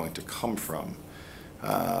dollars are going to come from.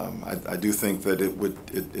 I do think that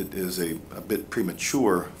it is a bit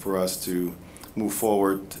premature for us to move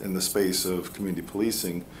forward in the space of community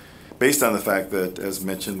policing, based on the fact that, as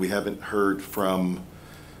mentioned, we haven't heard from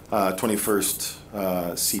 21st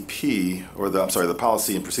CP, or the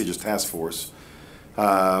Policy and Procedures Task Force.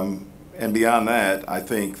 And beyond that, I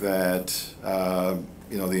think that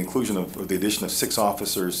the inclusion of, or the addition of 6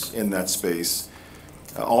 officers in that space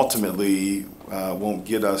ultimately won't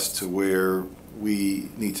get us to where we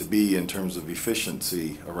need to be in terms of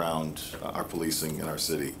efficiency around our policing in our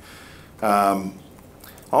city. I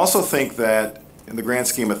also think that in the grand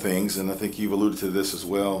scheme of things, and I think you've alluded to this as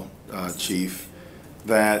well, Chief,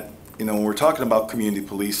 that when we're talking about community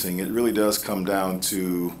policing, it really does come down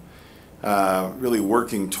to really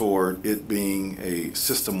working toward it being a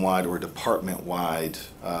system-wide or department-wide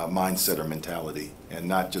mindset or mentality, and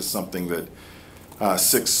not just something that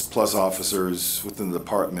 6+ officers within the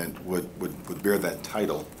department would bear that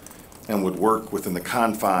title and would work within the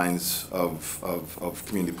confines of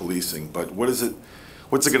community policing. But what's it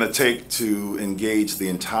going to take to engage the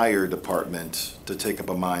entire department to take up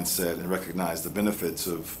a mindset and recognize the benefits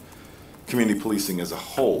of community policing as a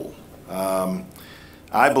whole?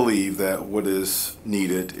 I believe that what is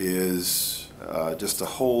needed is just a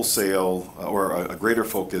wholesale or a greater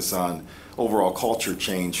focus on overall culture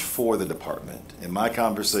change for the department. In my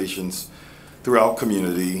conversations throughout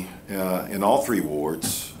community, in all 3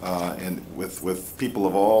 wards, and with people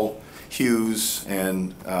of all hues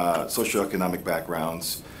and socioeconomic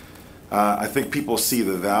backgrounds, I think people see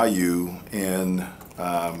the value in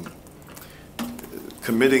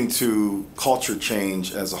committing to culture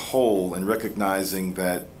change as a whole and recognizing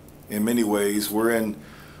that in many ways we're in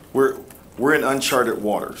uncharted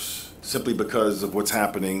waters simply because of what's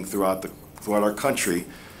happening throughout our country.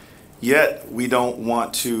 Yet we don't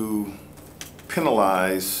want to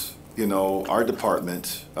penalize our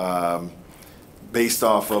department based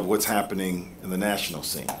off of what's happening in the national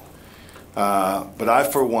scene. But I,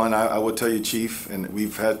 for one, I will tell you, Chief, and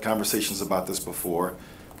we've had conversations about this before,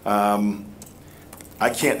 I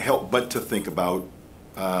can't help but to think about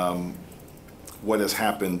what has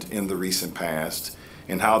happened in the recent past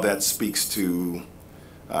and how that speaks to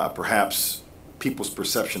perhaps people's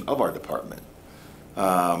perception of our department.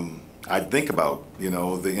 I think about,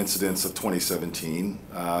 the incidents of 2017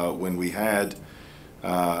 when we had,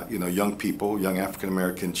 young people, young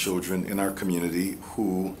African-American children in our community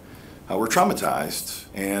who were traumatized.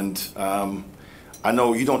 And I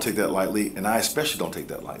know you don't take that lightly, and I especially don't take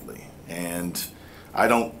that lightly. And I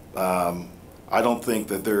don't think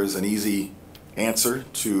that there is an easy answer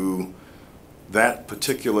to that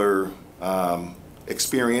particular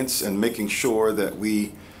experience and making sure that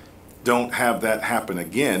we don't have that happen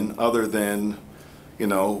again, other than,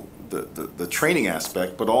 the training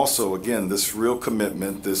aspect, but also, again, this real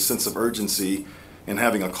commitment, this sense of urgency in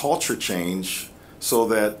having a culture change so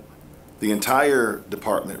that the entire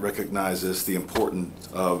department recognizes the importance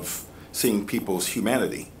of seeing people's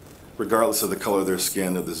humanity, regardless of the color of their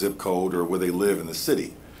skin, or the zip code, or where they live in the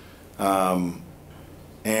city. And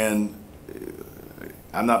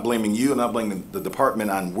I'm not blaming you, I'm not blaming the department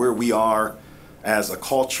on where we are as a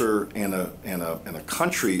culture and a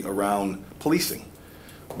country around policing.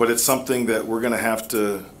 But it's something that we're going to have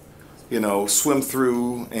to, swim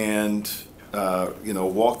through and,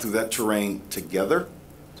 walk through that terrain together.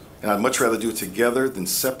 And I'd much rather do it together than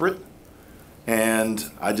separate. And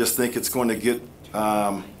I just think it's going to get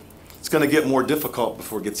more difficult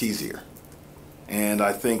before it gets easier. And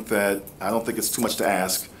I think that I don't think it's too much to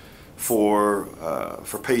ask for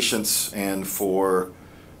patience and for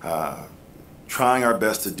trying our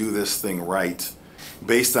best to do this thing right,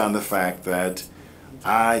 based on the fact that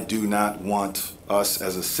I do not want us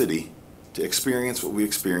as a city to experience what we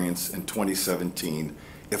experienced in 2017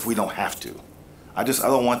 if we don't have to. I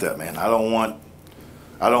don't want that, man. I don't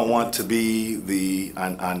want to be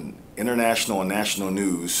on international and national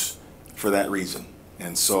news for that reason.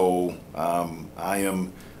 And so I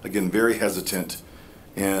am, again, very hesitant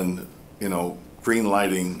in, green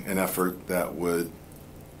lighting an effort that would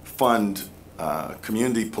fund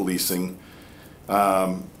community policing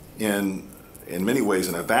in many ways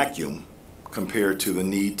in a vacuum compared to the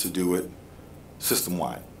need to do it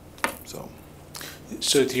system-wide. So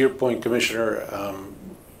to your point, Commissioner,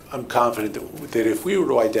 I'm confident that if we were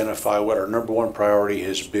to identify what our #1 priority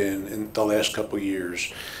has been in the last couple of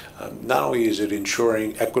years, not only is it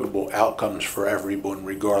ensuring equitable outcomes for everyone,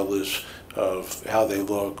 regardless of how they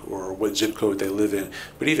look or what zip code they live in,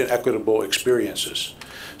 but even equitable experiences.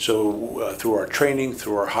 So through our training,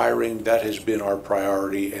 through our hiring, that has been our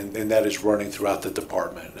priority, and that is running throughout the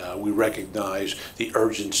department. We recognize the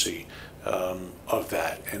urgency of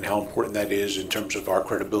that and how important that is in terms of our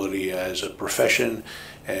credibility as a profession,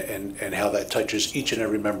 and how that touches each and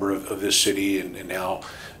every member of this city, and how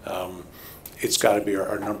it's got to be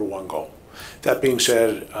our #1 goal. That being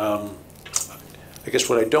said, I guess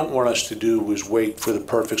what I don't want us to do is wait for the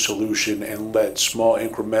perfect solution and let small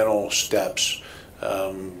incremental steps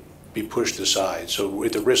be pushed aside. So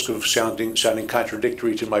at the risk of sounding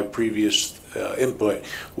contradictory to my previous input,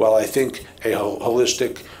 while I think a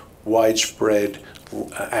holistic, widespread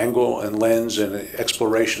angle and lens and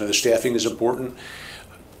exploration of the staffing is important,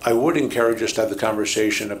 I would encourage us to have the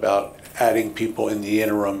conversation about adding people in the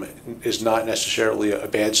interim is not necessarily a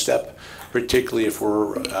bad step, particularly if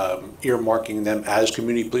we're earmarking them as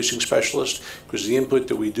community policing specialists, because the input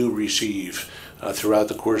that we do receive throughout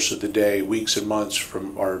the course of the day, weeks and months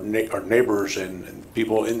from our neighbors and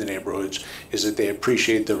people in the neighborhoods is that they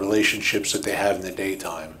appreciate the relationships that they have in the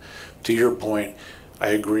daytime. To your point, I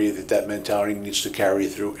agree that that mentality needs to carry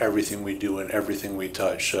through everything we do and everything we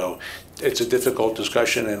touch. So it's a difficult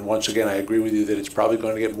discussion, and once again, I agree with you that it's probably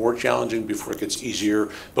going to get more challenging before it gets easier,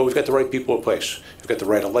 but we've got the right people in place. We've got the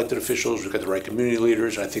right elected officials, we've got the right community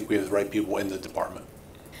leaders, and I think we have the right people in the department.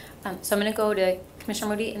 So I'm going to go to Commissioner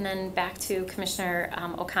Moody and then back to Commissioner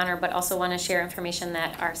O'Connor, but also want to share information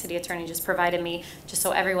that our city attorney just provided me, just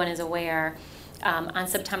so everyone is aware. On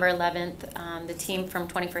September 11th, the team from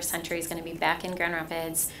 21st Century is going to be back in Grand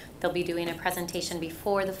Rapids. They'll be doing a presentation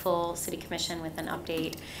before the full City Commission with an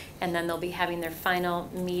update, and then they'll be having their final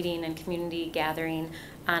meeting and community gathering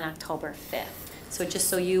on October 5th. So just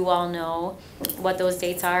so you all know what those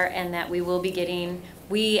dates are, and that we will be getting,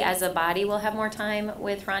 we as a body will have more time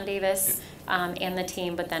with Ron Davis and the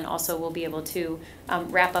team, but then also we'll be able to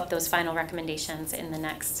wrap up those final recommendations in the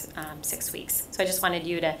next 6 weeks. So I just wanted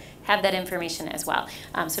you to have that information as well.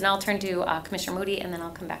 So now I'll turn to Commissioner Moody, and then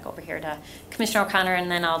I'll come back over here to Commissioner O'Connor,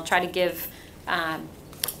 and then I'll try to give,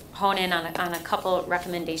 hone in on a couple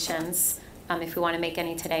recommendations if we want to make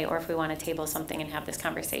any today, or if we want to table something and have this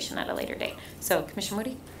conversation at a later date. So Commissioner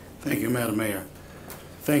Moody? Thank you, Madam Mayor.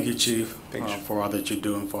 Thank you, Chief, for all that you're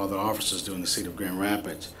doing, for all the officers doing in the city of Grand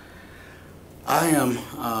Rapids. I am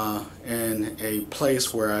in a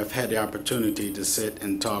place where I've had the opportunity to sit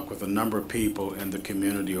and talk with a number of people in the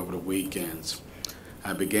community over the weekends.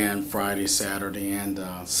 I began Friday, Saturday, and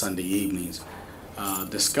Sunday evenings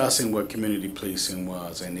discussing what community policing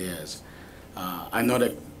was and is. I know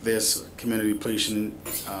that this community policing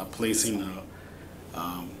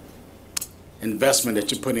investment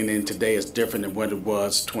that you're putting in today is different than what it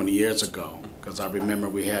was 20 years ago, because I remember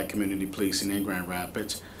we had community policing in Grand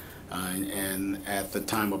Rapids and at the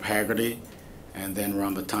time of Haggerty, and then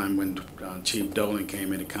around the time when Chief Dolan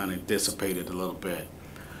came in, it kind of dissipated a little bit.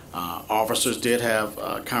 Officers did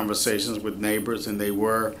have conversations with neighbors, and they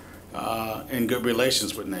were in good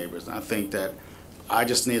relations with neighbors. I think that I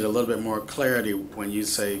just need a little bit more clarity when you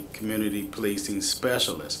say community policing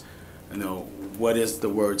specialist. You know, what is the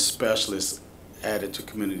word specialist added to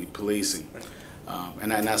community policing?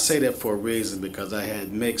 And I say that for a reason, because I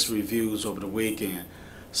had mixed reviews over the weekend.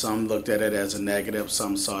 Some looked at it as a negative,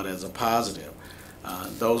 some saw it as a positive.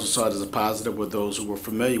 Those who saw it as a positive were those who were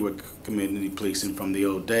familiar with community policing from the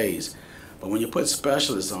old days. But when you put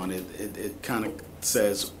specialists on it, it kind of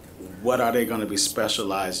says, what are they going to be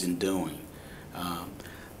specialized in doing?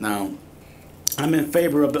 Now, I'm in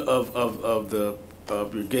favor of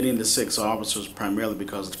you're getting the 6 officers primarily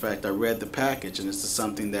because of the fact I read the package, and this is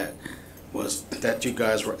something that you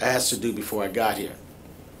guys were asked to do before I got here,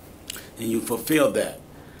 and you fulfilled that.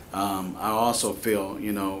 I also feel,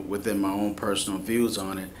 you know, within my own personal views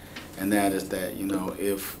on it, and that is that, you know,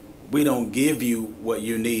 if we don't give you what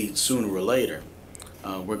you need sooner or later,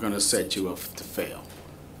 we're going to set you up to fail.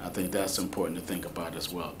 I think that's important to think about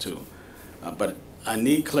as well too. But I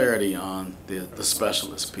need clarity on the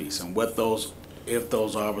specialist piece and what those, if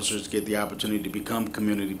those officers get the opportunity to become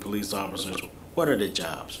community police officers, what are their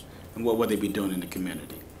jobs and what will they be doing in the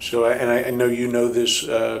community? So, and I know you know this,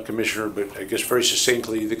 Commissioner, but I guess very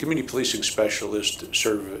succinctly, the community policing specialists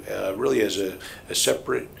serve really as a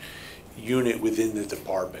separate unit within the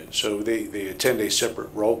department. So they attend a separate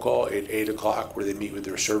roll call at 8 o'clock where they meet with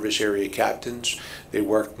their service area captains. They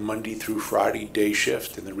work Monday through Friday day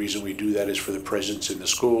shift, and the reason we do that is for the presence in the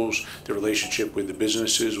schools, the relationship with the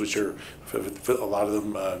businesses, which are for a lot of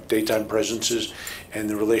them daytime presences, and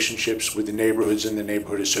the relationships with the neighborhoods and the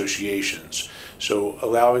neighborhood associations. So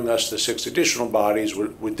allowing us the 6 additional bodies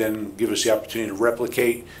would then give us the opportunity to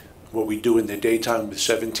replicate what we do in the daytime with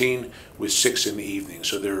 17, with 6 in the evening.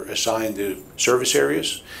 So they're assigned to service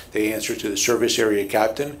areas. They answer to the service area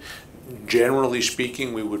captain. Generally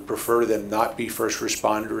speaking, we would prefer them not be first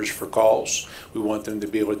responders for calls. We want them to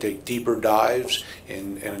be able to take deeper dives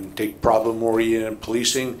and take problem-oriented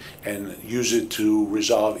policing and use it to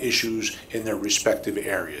resolve issues in their respective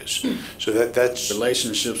areas. So that's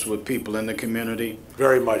relationships with people in the community.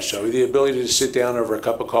 Very much so. The ability to sit down over a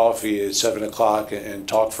cup of coffee at 7 o'clock and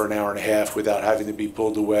talk for an hour and a half without having to be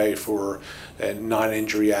pulled away for a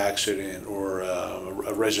non-injury accident or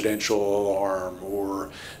a residential alarm or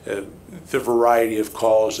the variety of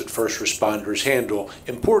calls that first responders handle,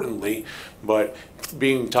 importantly, but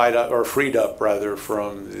being tied up or freed up rather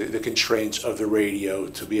from the constraints of the radio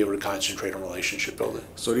to be able to concentrate on relationship building.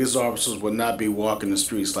 So these officers will not be walking the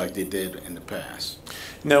streets like they did in the past?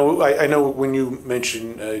 No, I know when you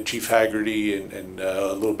mentioned Chief Haggerty and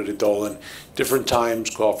a little bit of Dolan, different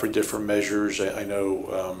times call for different measures. I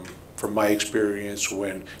know from my experience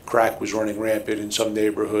when crack was running rampant in some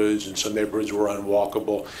neighborhoods and some neighborhoods were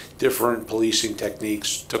unwalkable, different policing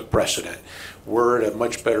techniques took precedent. We're at a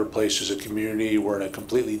much better place as a community. We're in a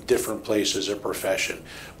completely different place as a profession.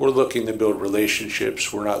 We're looking to build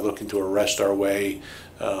relationships. We're not looking to arrest our way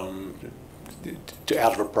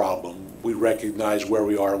out of a problem. We recognize where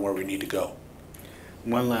we are and where we need to go.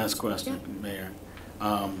 One last question, Mayor.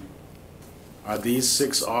 Are these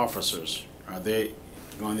 6 officers, are they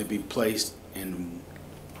going to be placed in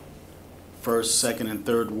 1st, 2nd, and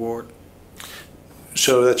 3rd Ward?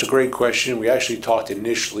 So that's a great question. We actually talked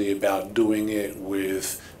initially about doing it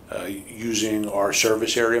with using our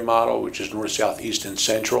service area model, which is north, south, east, and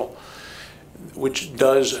central, which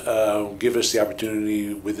does give us the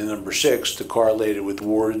opportunity with the number 6 to correlate it with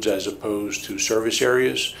wards as opposed to service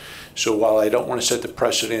areas. So while I don't want to set the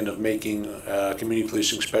precedent of making community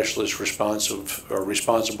policing specialists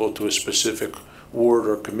responsible to a specific ward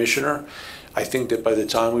or commissioner, I think that by the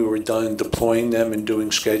time we were done deploying them and doing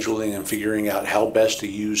scheduling and figuring out how best to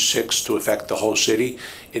use 6 to affect the whole city,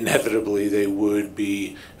 inevitably they would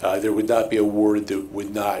be, there would not be a ward that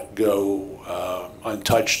would not go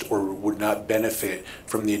untouched or would not benefit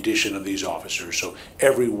from the addition of these officers. So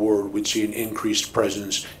every ward would see an increased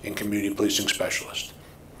presence in community policing specialists.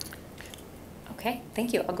 Okay,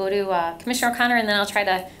 thank you. I'll go to Commissioner O'Connor, and then I'll try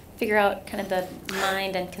to figure out kind of the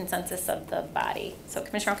mind and consensus of the body. So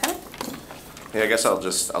Commissioner O'Connor? Yeah, I guess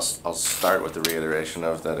I'll start with the reiteration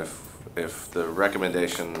of that if the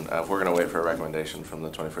recommendation, if we're going to wait for a recommendation from the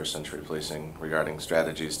 21st Century Policing regarding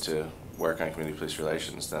strategies to work on community police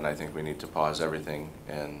relations, then I think we need to pause everything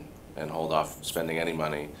and hold off spending any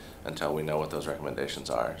money until we know what those recommendations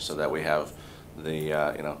are, so that we have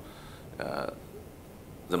the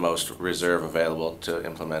the most reserve available to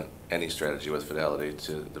implement any strategy with fidelity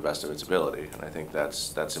to the best of its ability. And I think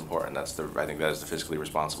that's important. I think that is the fiscally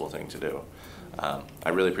responsible thing to do. I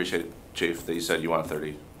really appreciate, Chief, that you said you want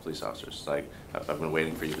 30 police officers. Like, I've been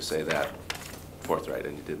waiting for you to say that forthright,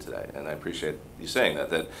 and you did today. And I appreciate you saying that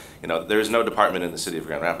there is no department in the city of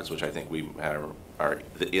Grand Rapids, which I think we are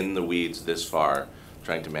in the weeds this far,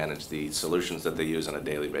 trying to manage the solutions that they use on a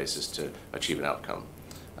daily basis to achieve an outcome.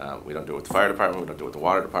 We don't do it with the fire department, we don't do it with the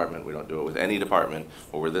water department, we don't do it with any department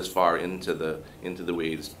where we're this far into the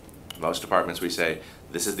weeds. Most departments we say,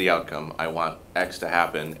 this is the outcome, I want X to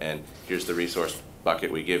happen, and here's the resource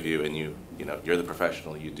bucket we give you, and you're the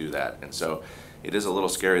professional, you do that. And so it is a little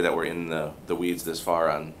scary that we're in the weeds this far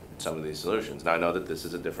on some of these solutions. Now I know that this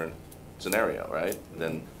is a different scenario, right,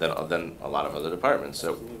 than a lot of other departments,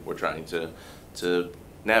 so we're trying to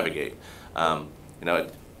navigate.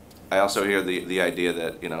 I also hear the idea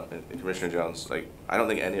that, Commissioner Jones, I don't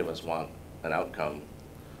think any of us want an outcome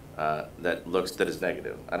that is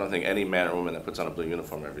negative. I don't think any man or woman that puts on a blue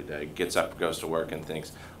uniform every day gets up, goes to work, and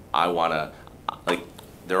thinks, I want to,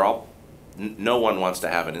 no one wants to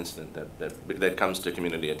have an incident that comes to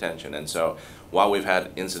community attention. And so while we've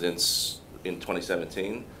had incidents in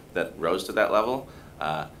 2017 that rose to that level,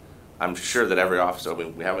 I'm sure that every officer,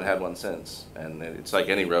 we haven't had one since, and it's like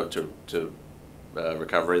any road to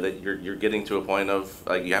recovery, that you're getting to a point of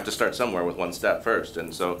you have to start somewhere with one step first.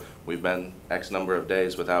 And so we've been X number of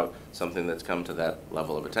days without something that's come to that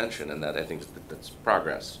level of attention, and that I think that's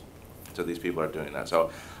progress. So these people are doing that.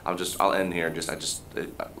 So I'll end here. I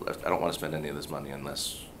don't want to spend any of this money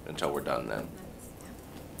until we're done then.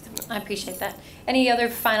 I appreciate that. Any other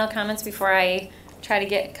final comments before I try to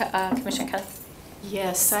get Commissioner Kelly?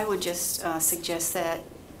 Yes, I would just suggest that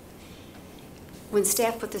when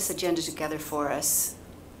staff put this agenda together for us,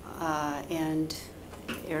 and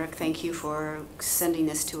Eric, thank you for sending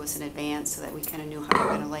this to us in advance so that we kind of knew how we were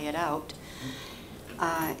going to lay it out,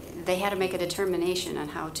 they had to make a determination on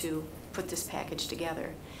how to put this package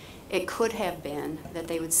together. It could have been that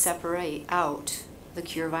they would separate out the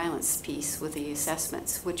cure violence piece with the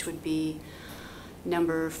assessments, which would be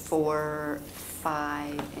number 4,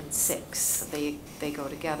 5, and 6. They go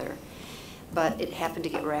together. But it happened to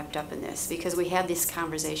get wrapped up in this because we had this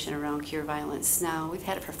conversation around cure violence. Now, we've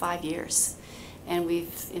had it for 5 years. And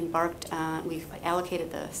we've we've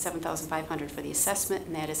allocated the $7,500 for the assessment,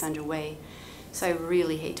 and that is underway. So I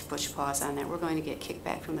really hate to push pause on that. We're going to get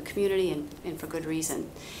kickback from the community, and for good reason.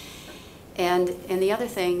 And the other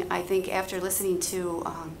thing, I think after listening to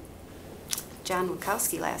John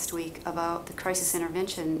Wachowski last week about the crisis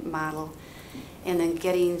intervention model, and then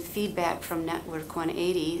getting feedback from Network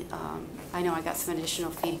 180, I know I got some additional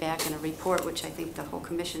feedback in a report, which I think the whole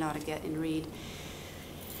commission ought to get and read.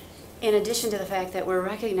 In addition to the fact that we're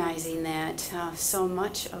recognizing that so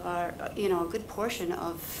much of our, a good portion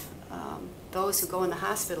of those who go in the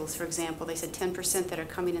hospitals, for example, they said 10% that are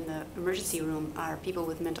coming in the emergency room are people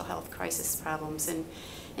with mental health crisis problems.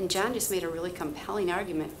 And John just made a really compelling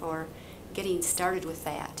argument for getting started with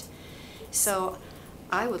that. So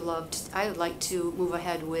I would like to move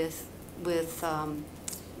ahead with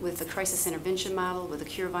the crisis intervention model, with the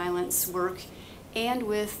cure violence work, and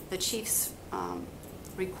with the chief's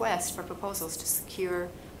request for proposals to secure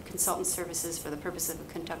consultant services for the purpose of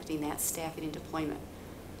conducting that staffing and deployment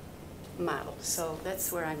model. So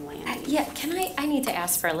that's where I'm landing. Yeah, I need to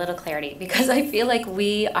ask for a little clarity, because I feel like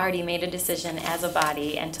we already made a decision as a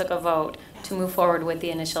body and took a vote to move forward with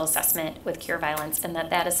the initial assessment with cure violence, and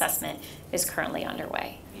that assessment is currently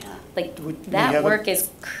underway. Yeah. Like, that work is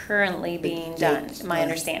currently being done, my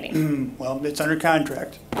understanding. Well, it's under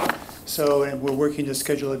contract. So, and we're working to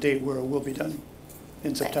schedule a date where it will be done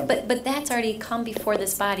in September. But that's already come before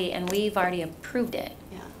this body, and we've already approved it.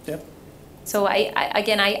 Yeah. Yep. So I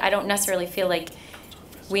don't necessarily feel like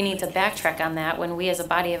we need to backtrack on that when we as a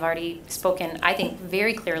body have already spoken, I think,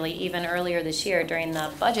 very clearly, even earlier this year during the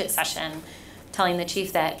budget session, telling the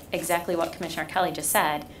chief that exactly what Commissioner Kelly just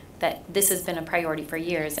said, that this has been a priority for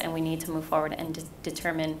years and we need to move forward and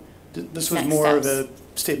determine This was next more steps. of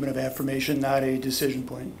a statement of affirmation, not a decision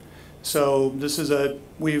point. So this is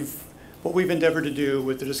what we've endeavored to do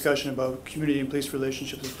with the discussion about community and police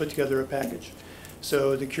relationships is put together a package.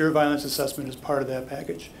 So the cure violence assessment is part of that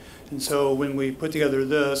package. And so when we put together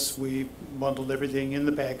this, we bundled everything in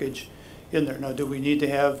the package in there. Now, do we need to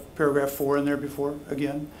have paragraph 4 in there before,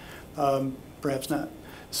 again? Perhaps not.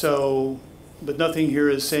 So, but nothing here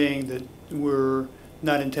is saying that we're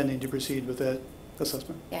not intending to proceed with that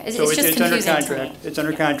assessment. Yeah, it's So just it's under confusing to contract. me. It's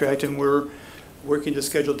under contract, and we're working to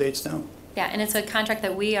schedule dates now. Yeah, and it's a contract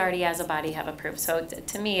that we already as a body have approved. So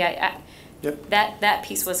to me, Yep. that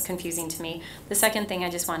piece was confusing to me. The second thing I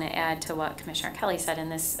just want to add to what Commissioner Kelly said,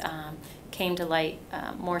 and this came to light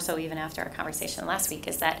more so even after our conversation last week,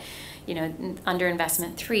 is that, under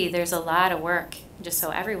investment 3, there's a lot of work, just so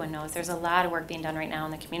everyone knows, there's a lot of work being done right now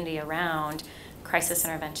in the community around crisis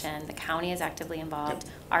intervention. The county is actively involved.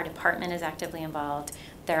 Yep. Our department is actively involved.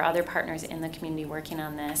 There are other partners in the community working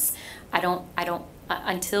on this.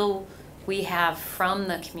 Until we have from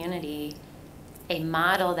the community a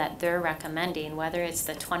model that they're recommending, whether it's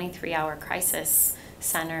the 23-hour crisis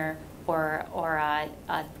center or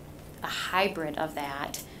a hybrid of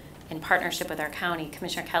that in partnership with our county.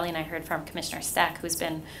 Commissioner Kelly and I heard from Commissioner Steck, who's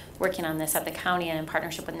been working on this at the county and in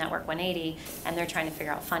partnership with Network 180, and they're trying to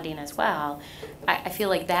figure out funding as well. I feel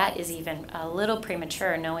like that is even a little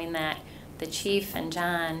premature, knowing that the chief and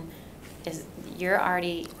John, you're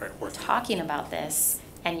already talking about this,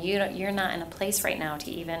 and you're not in a place right now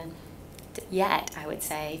to even yet, I would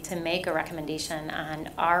say, to make a recommendation on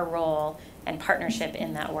our role and partnership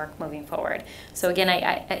in that work moving forward. So again,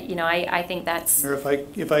 I think that's. Or if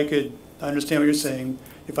I could understand what you're saying,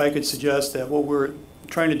 if I could suggest that what we're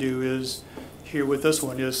trying to do is, here with this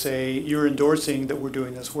one, is say you're endorsing that we're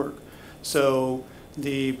doing this work. So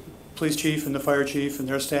the police chief and the fire chief and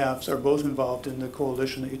their staffs are both involved in the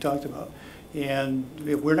coalition that you talked about. And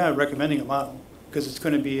we're not recommending a model, because it's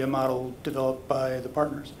going to be a model developed by the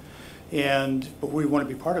partners. But we want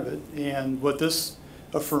to be part of it. And what this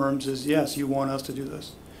affirms is, yes, you want us to do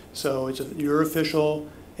this. So it's your official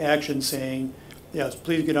action saying, yes,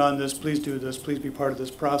 please get on this, please do this, please be part of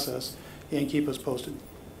this process, and keep us posted,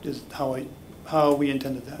 is how we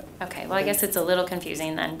intended that. Okay, well, I guess it's a little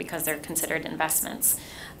confusing then, because they're considered investments.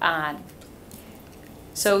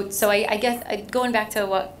 So I guess, going back to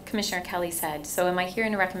what Commissioner Kelly said, so am I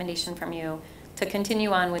hearing a recommendation from you to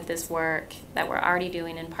continue on with this work that we're already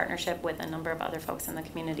doing in partnership with a number of other folks in the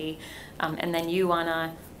community, and then you want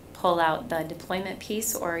to pull out the deployment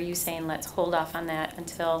piece, or are you saying let's hold off on that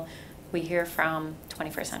until we hear from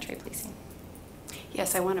 21st Century Policing?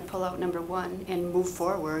 Yes, I want to pull out number 1 and move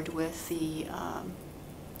forward with the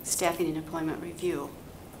staffing and employment review.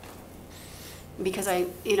 Because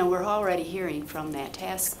we're already hearing from that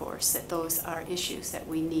task force that those are issues that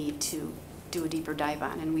we need to do a deeper dive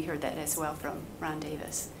on, and we heard that as well from Ron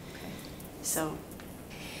Davis. Okay. So,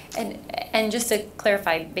 And just to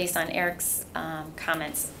clarify, based on Eric's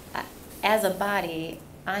comments, as a body,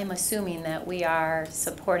 I'm assuming that we are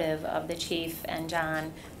supportive of the chief and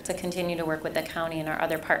John to continue to work with the county and our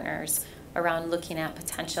other partners around looking at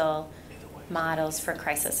potential models for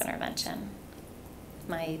crisis intervention.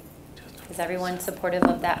 Is everyone supportive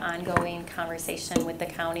of that ongoing conversation with the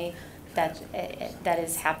county that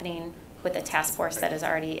is happening with the task force that is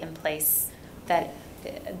already in place, that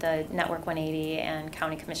the Network 180 and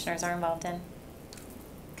county commissioners are involved in?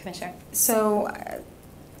 Commissioner? So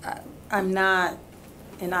I'm not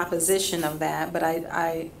in opposition of that, but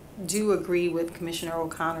I do agree with Commissioner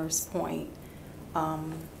O'Connor's point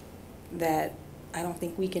that I don't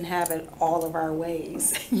think we can have it all of our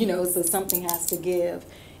ways, so something has to give.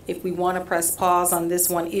 If we want to press pause on this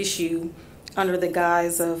one issue under the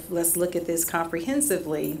guise of let's look at this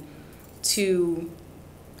comprehensively, and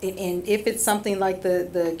if it's something like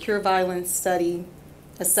the Cure Violence Study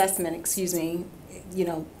assessment,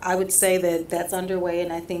 I would say that that's underway,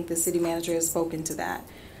 and I think the city manager has spoken to that.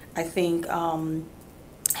 I think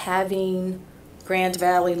having Grand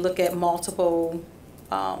Valley look at multiple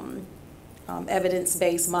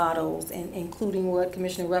evidence-based models, and including what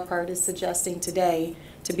Commissioner Rephart is suggesting today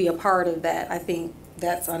to be a part of that, I think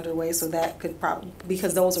that's underway, so that could probably,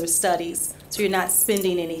 because those are studies, so you're not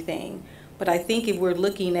spending anything. But I think if we're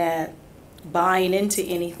looking at buying into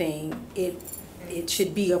anything, it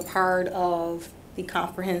should be a part of the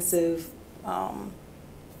comprehensive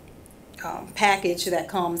package that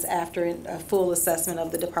comes after a full assessment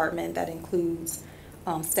of the department that includes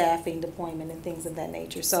staffing, deployment, and things of that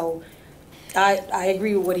nature. So I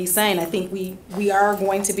agree with what he's saying. I think we are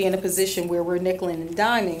going to be in a position where we're nickeling and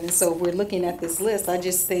diming, and so if we're looking at this list, I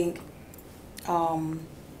just think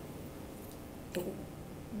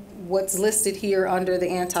what's listed here under the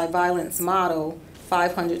anti-violence model,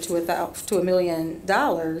 $500 to $1 million,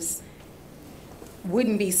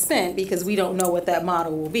 wouldn't be spent because we don't know what that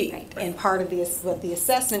model will be. Right. And part of this, what the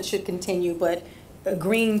assessment should continue, but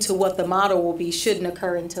agreeing to what the model will be shouldn't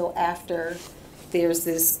occur until after there's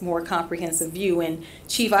this more comprehensive view. And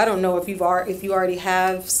Chief, I don't know if you already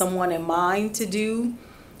have someone in mind to do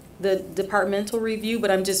the departmental review,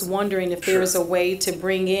 but I'm just wondering if there's a way to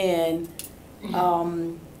bring in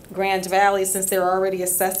Grand Valley, since they're already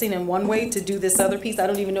assessing in one way, to do this other piece. I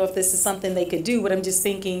don't even know if this is something they could do, but I'm just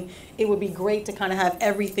thinking it would be great to kind of have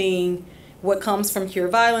everything, what comes from Cure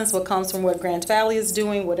Violence, what comes from what Grand Valley is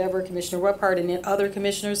doing, whatever Commissioner Rephart and then other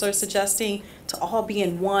commissioners are suggesting, to all be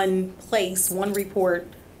in one place, one report,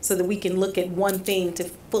 so that we can look at one thing to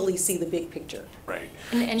fully see the big picture. Right.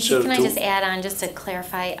 And so can I just add on, just to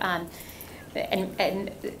clarify,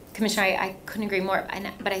 and Commissioner, I couldn't agree more,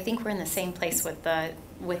 but I think we're in the same place with the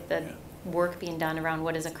work being done around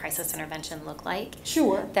what does a crisis intervention look like.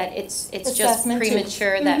 Sure. That it's just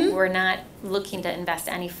premature that we're not looking to invest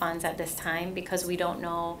any funds at this time because we don't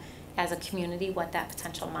know as a community what that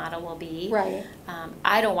potential model will be. Right.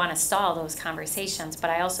 I don't want to stall those conversations, but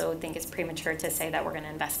I also think it's premature to say that we're going to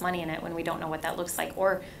invest money in it when we don't know what that looks like,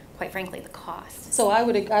 or quite frankly, the cost. So I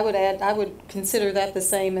would consider that the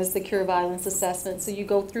same as the Cure Violence assessment. So you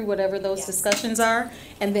go through whatever those discussions are,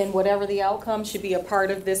 and then whatever the outcome should be a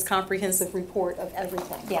part of this comprehensive report of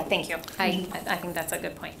everything. Yeah, thank you. I think that's a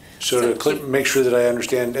good point. So to make sure that I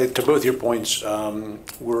understand, to both your points,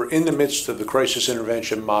 we're in the midst of the crisis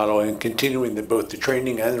intervention model and continuing both the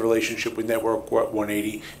training and the relationship with Network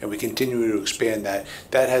 180, and we continue to expand that.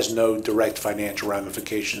 That has no direct financial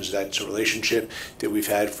ramifications. That's a relationship that we've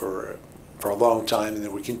had for a long time, and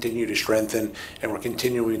that we continue to strengthen, and we're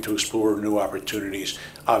continuing to explore new opportunities.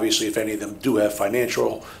 Obviously, if any of them do have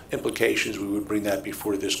financial implications, we would bring that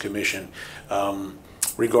before this commission.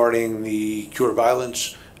 Regarding the Cure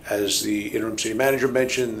Violence, as the interim city manager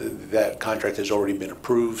mentioned, that contract has already been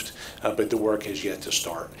approved, but the work has yet to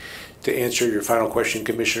start. To answer your final question,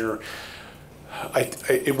 Commissioner,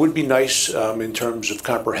 it would be nice in terms of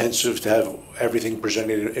comprehensive to have everything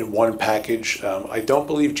presented in one package. I don't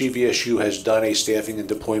believe GVSU has done a staffing and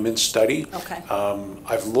deployment study. Okay.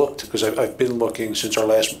 I've looked, because I've been looking since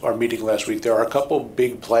our meeting last week. There are a couple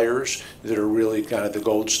big players that are really kind of the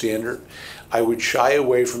gold standard. I would shy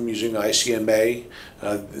away from using ICMA.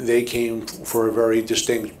 They came for a very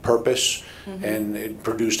distinct purpose, and it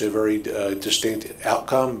produced a very distinct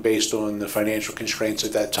outcome based on the financial constraints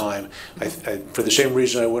at that time. For the same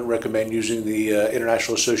reason, I wouldn't recommend using the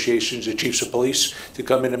International Associations of Chiefs of Police to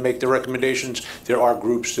come in and make the recommendations. There are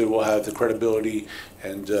groups that will have the credibility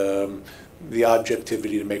and the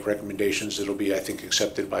objectivity to make recommendations that will be, I think,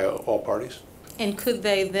 accepted by all parties. And could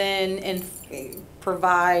they then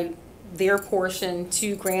provide their portion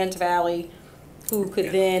to Grand Valley who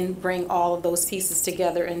could then bring all of those pieces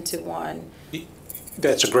together into one.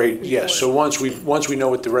 That's a great, yes. So once we know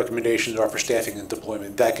what the recommendations are for staffing and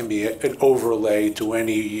deployment, that can be an overlay to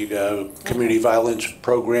any community violence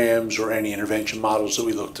programs or any intervention models that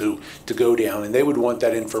we look to go down. And they would want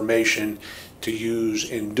that information to use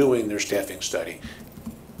in doing their staffing study.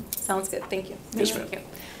 Sounds good. Thank you. Yes, ma'am.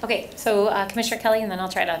 Okay, so Commissioner Kelly, and then I'll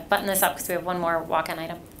try to button this up because we have one more walk-on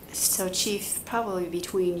item. So Chief, probably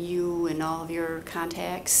between you and all of your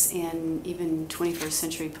contacts and even 21st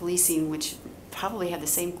Century Policing, which probably have the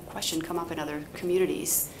same question come up in other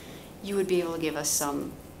communities, you would be able to give us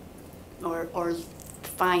some, or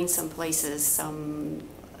find some places,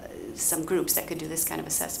 some groups that could do this kind of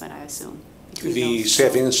assessment, I assume. The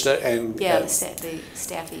staffing and yeah, the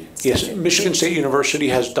staffing. Yes, Michigan State University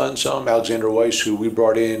has done some. Alexander Weiss, who we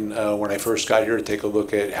brought in when I first got here to take a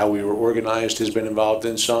look at how we were organized, has been involved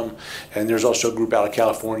in some. And there's also a group out of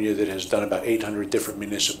California that has done about 800 different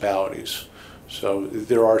municipalities. So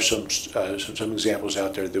there are some examples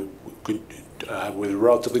out there that could, with a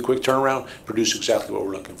relatively quick turnaround, produce exactly what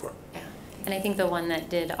we're looking for. Yeah, and I think the one that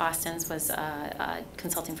did Austin's was a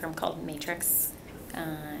consulting firm called Matrix.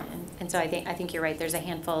 And so I think you're right. There's a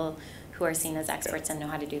handful who are seen as experts and know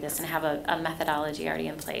how to do this and have a methodology already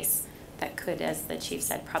in place that could, as the chief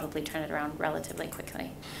said, probably turn it around relatively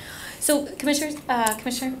quickly. So, Commissioner. I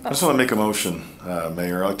just want to make a motion,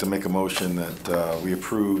 Mayor. I'd like to make a motion that we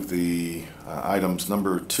approve the items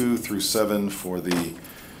number 2 through 7 for the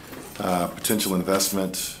potential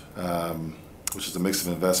investment, which is a mix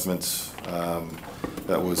of investments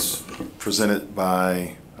that was presented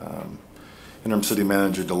by Interim City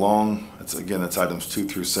Manager DeLong. It's items 2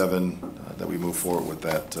 through 7 that we move forward with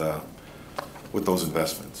that, with those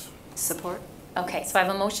investments. Support. Okay, so I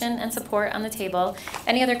have a motion and support on the table.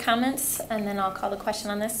 Any other comments? And then I'll call the question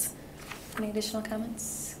on this. Any additional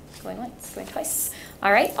comments? Going once, going twice.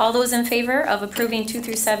 All right, all those in favor of approving 2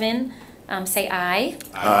 through 7, say aye.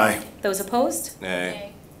 Aye. Those opposed?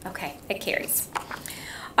 Nay. Okay, it carries.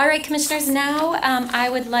 All right, Commissioners, now I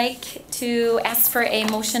would like to ask for a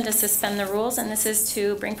motion to suspend the rules, and this is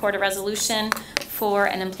to bring forward a resolution for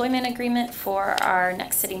an employment agreement for our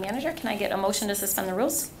next city manager. Can I get a motion to suspend the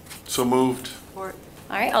rules? So moved. Support.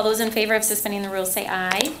 All right, all those in favor of suspending the rules say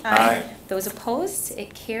aye. Aye. Those opposed,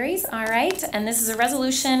 it carries. All right, and this is a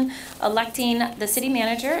resolution electing the city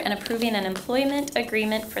manager and approving an employment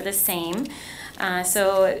agreement for the same.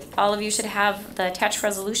 So all of you should have the attached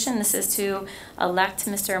resolution. This is to elect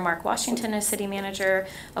Mr. Mark Washington as city manager,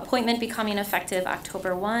 appointment becoming effective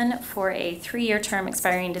October 1 for a 3-year term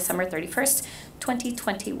expiring December 31st,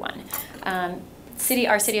 2021.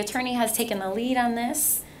 Our city attorney has taken the lead on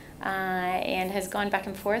this and has gone back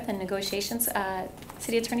and forth in negotiations.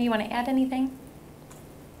 City attorney, you want to add anything?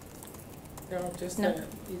 No, just No? that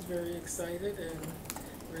he's very excited and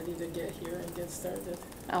ready to get here and get started.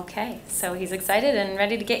 Okay, so he's excited and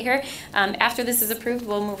ready to get here. After this is approved,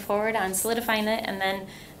 we'll move forward on solidifying it. And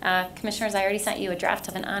then, Commissioners, I already sent you a draft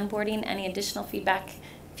of an onboarding. Any additional feedback,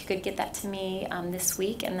 if you could get that to me this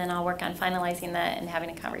week, and then I'll work on finalizing that and having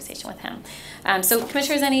a conversation with him. So,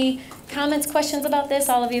 Commissioners, any comments, questions about this?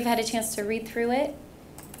 All of you have had a chance to read through it.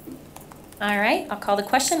 All right, I'll call the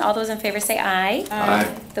question. All those in favor say aye.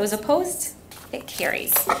 Aye. Those opposed? It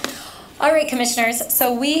carries. All right, Commissioners,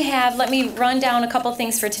 so we have, let me run down a couple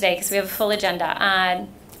things for today because we have a full agenda.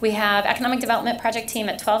 We have Economic Development Project Team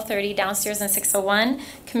at 12:30 downstairs in 601.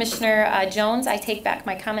 Commissioner Jones, I take back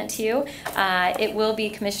my comment to you. It will be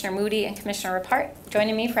Commissioner Moody and Commissioner Rapart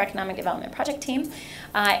joining me for Economic Development Project Team.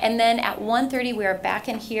 And then at 1:30, we are back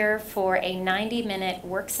in here for a 90-minute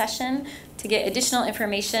work session to get additional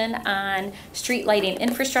information on street lighting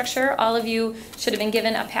infrastructure. All of you should have been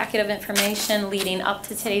given a packet of information leading up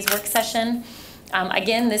to today's work session.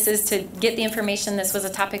 Again, this is to get the information. This was a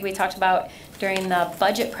topic we talked about during the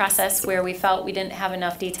budget process where we felt we didn't have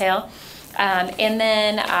enough detail. And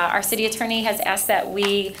then our city attorney has asked that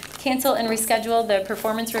we cancel and reschedule the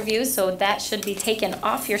performance review, so that should be taken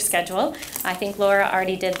off your schedule. I think Laura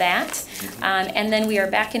already did that. And then we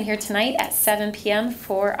are back in here tonight at 7 p.m.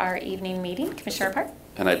 for our evening meeting. Commissioner Rapart?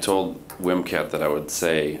 And I told WMCAT that I would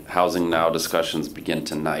say Housing Now discussions begin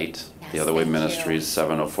tonight. The Other Way Ministries,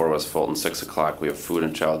 704 West Fulton, 6 o'clock. We have food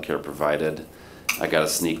and childcare provided. I got a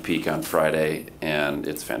sneak peek on Friday, and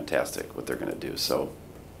it's fantastic what they're going to do. So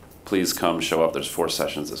please come, show up. There's 4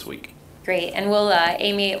 sessions this week. Great, and we'll,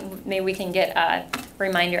 Amy, maybe we can get a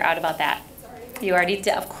reminder out about that. You already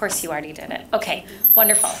did, of course you already did it. Okay,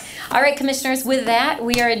 wonderful. All right, Commissioners, with that,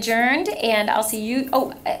 we are adjourned, and I'll see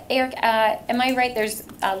you, Eric, am I right, there's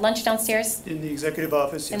lunch downstairs? In the executive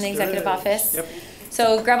office. In the yes, there executive is. office? Yep.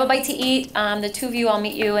 So grab a bite to eat. The two of you, I'll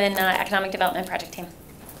meet you in Economic Development Project Team.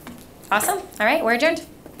 Awesome. All right, we're adjourned.